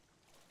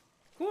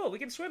 Cool, we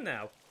can swim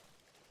now.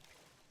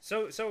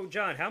 So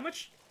John, how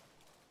much?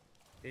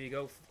 There you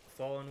go.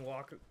 Fallen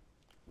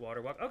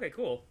water walk. Okay,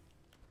 cool.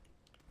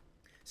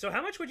 So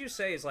how much would you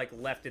say is like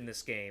left in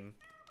this game,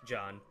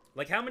 John?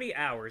 Like how many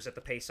hours at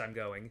the pace I'm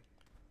going?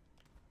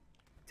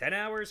 10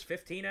 hours,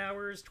 15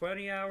 hours,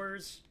 20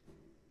 hours,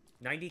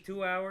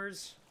 92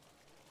 hours,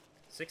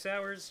 6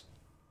 hours,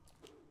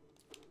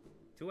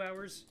 2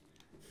 hours?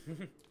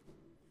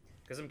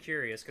 Because I'm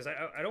curious. Because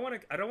I don't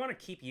want to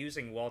keep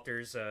using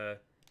Walter's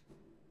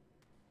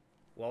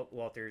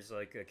Walter's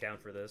like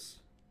account for this.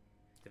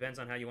 Depends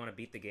on how you want to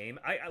beat the game.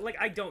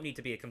 I don't need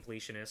to be a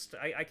completionist.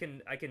 I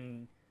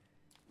can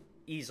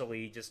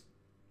easily just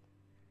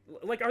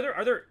like are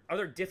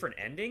there different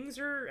endings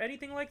or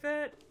anything like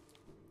that?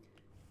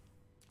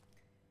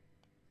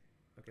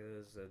 Okay,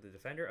 there's the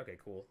defender. Okay,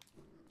 cool.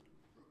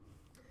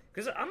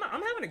 Because I'm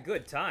having a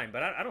good time,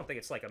 but I don't think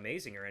it's like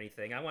amazing or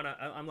anything.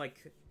 I'm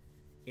like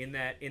in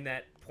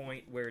that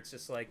point where it's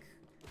just like,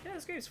 yeah,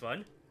 this game's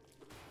fun.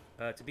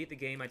 To beat the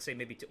game, I'd say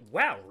maybe two.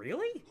 Wow,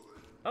 really?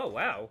 Oh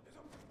wow,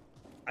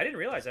 I didn't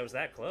realize I was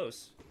that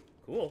close.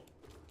 Cool.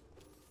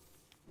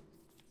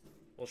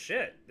 Well,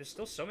 shit. There's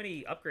still so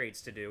many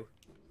upgrades to do.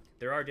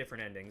 There are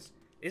different endings.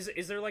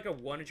 Is there like a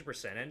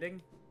 100%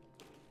 ending?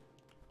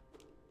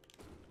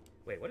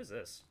 Wait, what is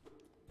this?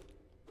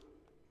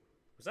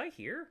 Was I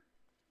here?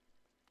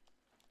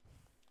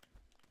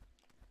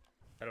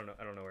 I don't know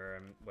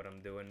what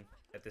I'm doing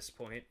at this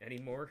point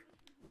anymore.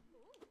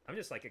 I'm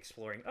just like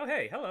exploring. Oh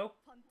hey, hello.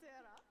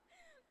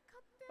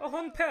 Oh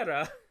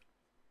Humpera.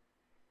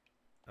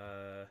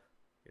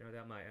 You know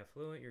that my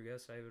affluent, your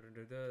guess how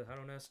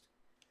honest.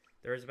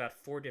 There is about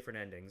 4 different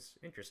endings.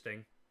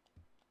 Interesting.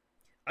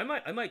 I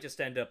might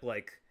just end up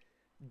like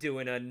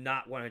doing a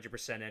not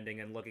 100% ending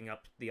and looking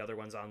up the other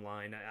ones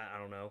online. I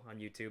don't know, on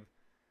YouTube.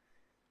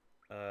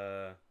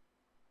 I'm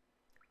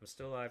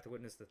still alive to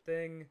witness the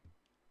thing.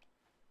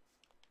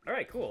 All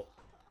right, cool.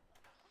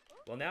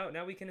 Well,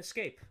 now we can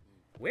escape.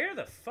 Where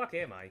the fuck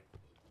am I?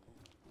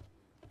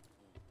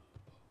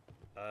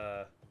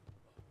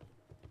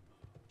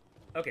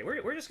 Okay,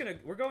 we're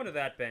going to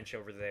that bench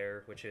over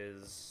there, which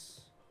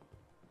is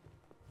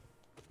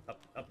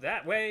up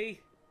that way.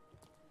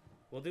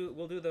 We'll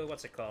do the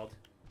what's it called?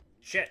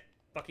 Shit!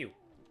 Fuck you.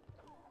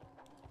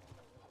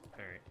 All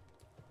right.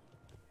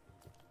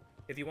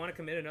 If you want to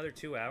commit another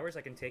 2 hours,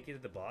 I can take you to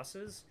the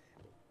bosses.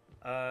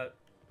 Well,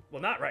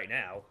 not right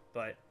now,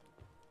 but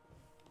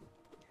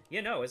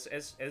yeah, no.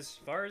 As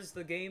far as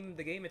the game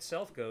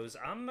itself goes,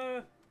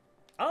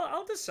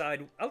 I'll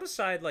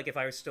decide like if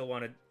I still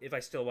want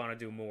to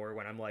do more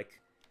when I'm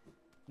like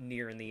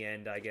nearing the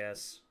end, I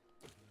guess.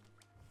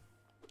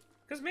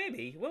 Because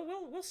maybe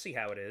we'll see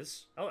how it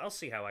is. I'll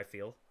see how I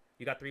feel.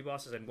 You got 3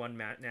 bosses and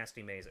 1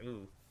 nasty maze.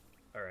 Ooh,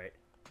 all right.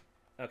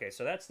 Okay,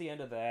 so that's the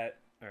end of that.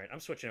 All right, I'm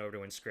switching over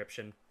to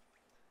inscription.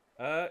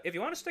 If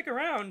you want to stick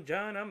around,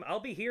 John, I'll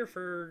be here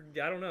for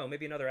I don't know,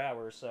 maybe another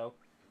hour or so.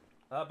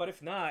 But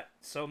if not,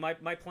 so my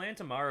plan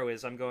tomorrow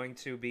is I'm going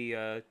to be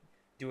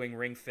doing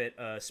ring fit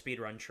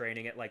speedrun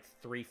training at like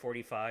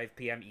 3:45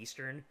 p.m.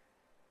 Eastern.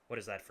 What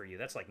is that for you?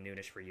 That's like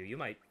noonish for you. You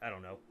might, I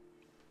don't know.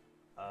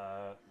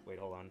 Wait,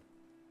 hold on.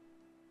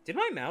 Did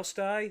my mouse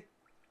die?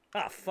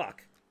 Ah,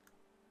 fuck.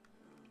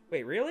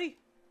 Wait, really?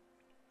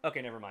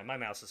 Okay, never mind. My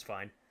mouse is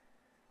fine.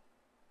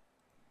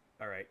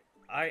 All right.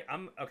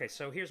 I'm okay.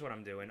 So here's what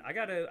I'm doing. I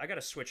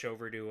gotta switch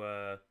over to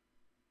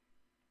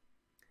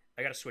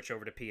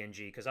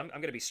PNG because I'm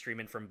gonna be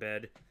streaming from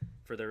bed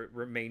for the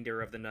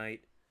remainder of the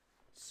night.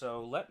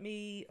 So let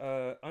me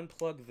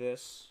unplug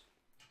this,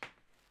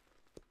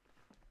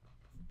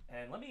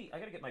 and I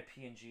gotta get my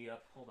PNG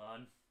up. Hold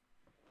on.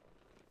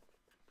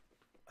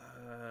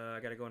 I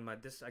gotta go in my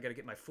I gotta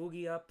get my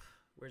Fugi up.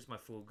 Where's my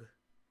Fug?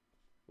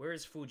 Where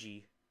is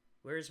Fuji?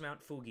 Where is Mount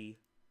Fugi?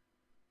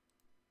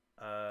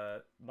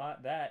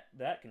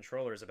 That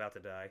controller is about to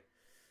die.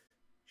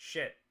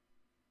 Shit.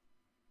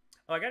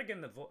 Oh, I gotta get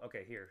in the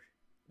okay, here.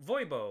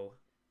 Voibo.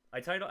 I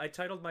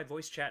titled my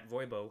voice chat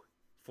Voibo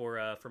for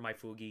my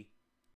Fugi.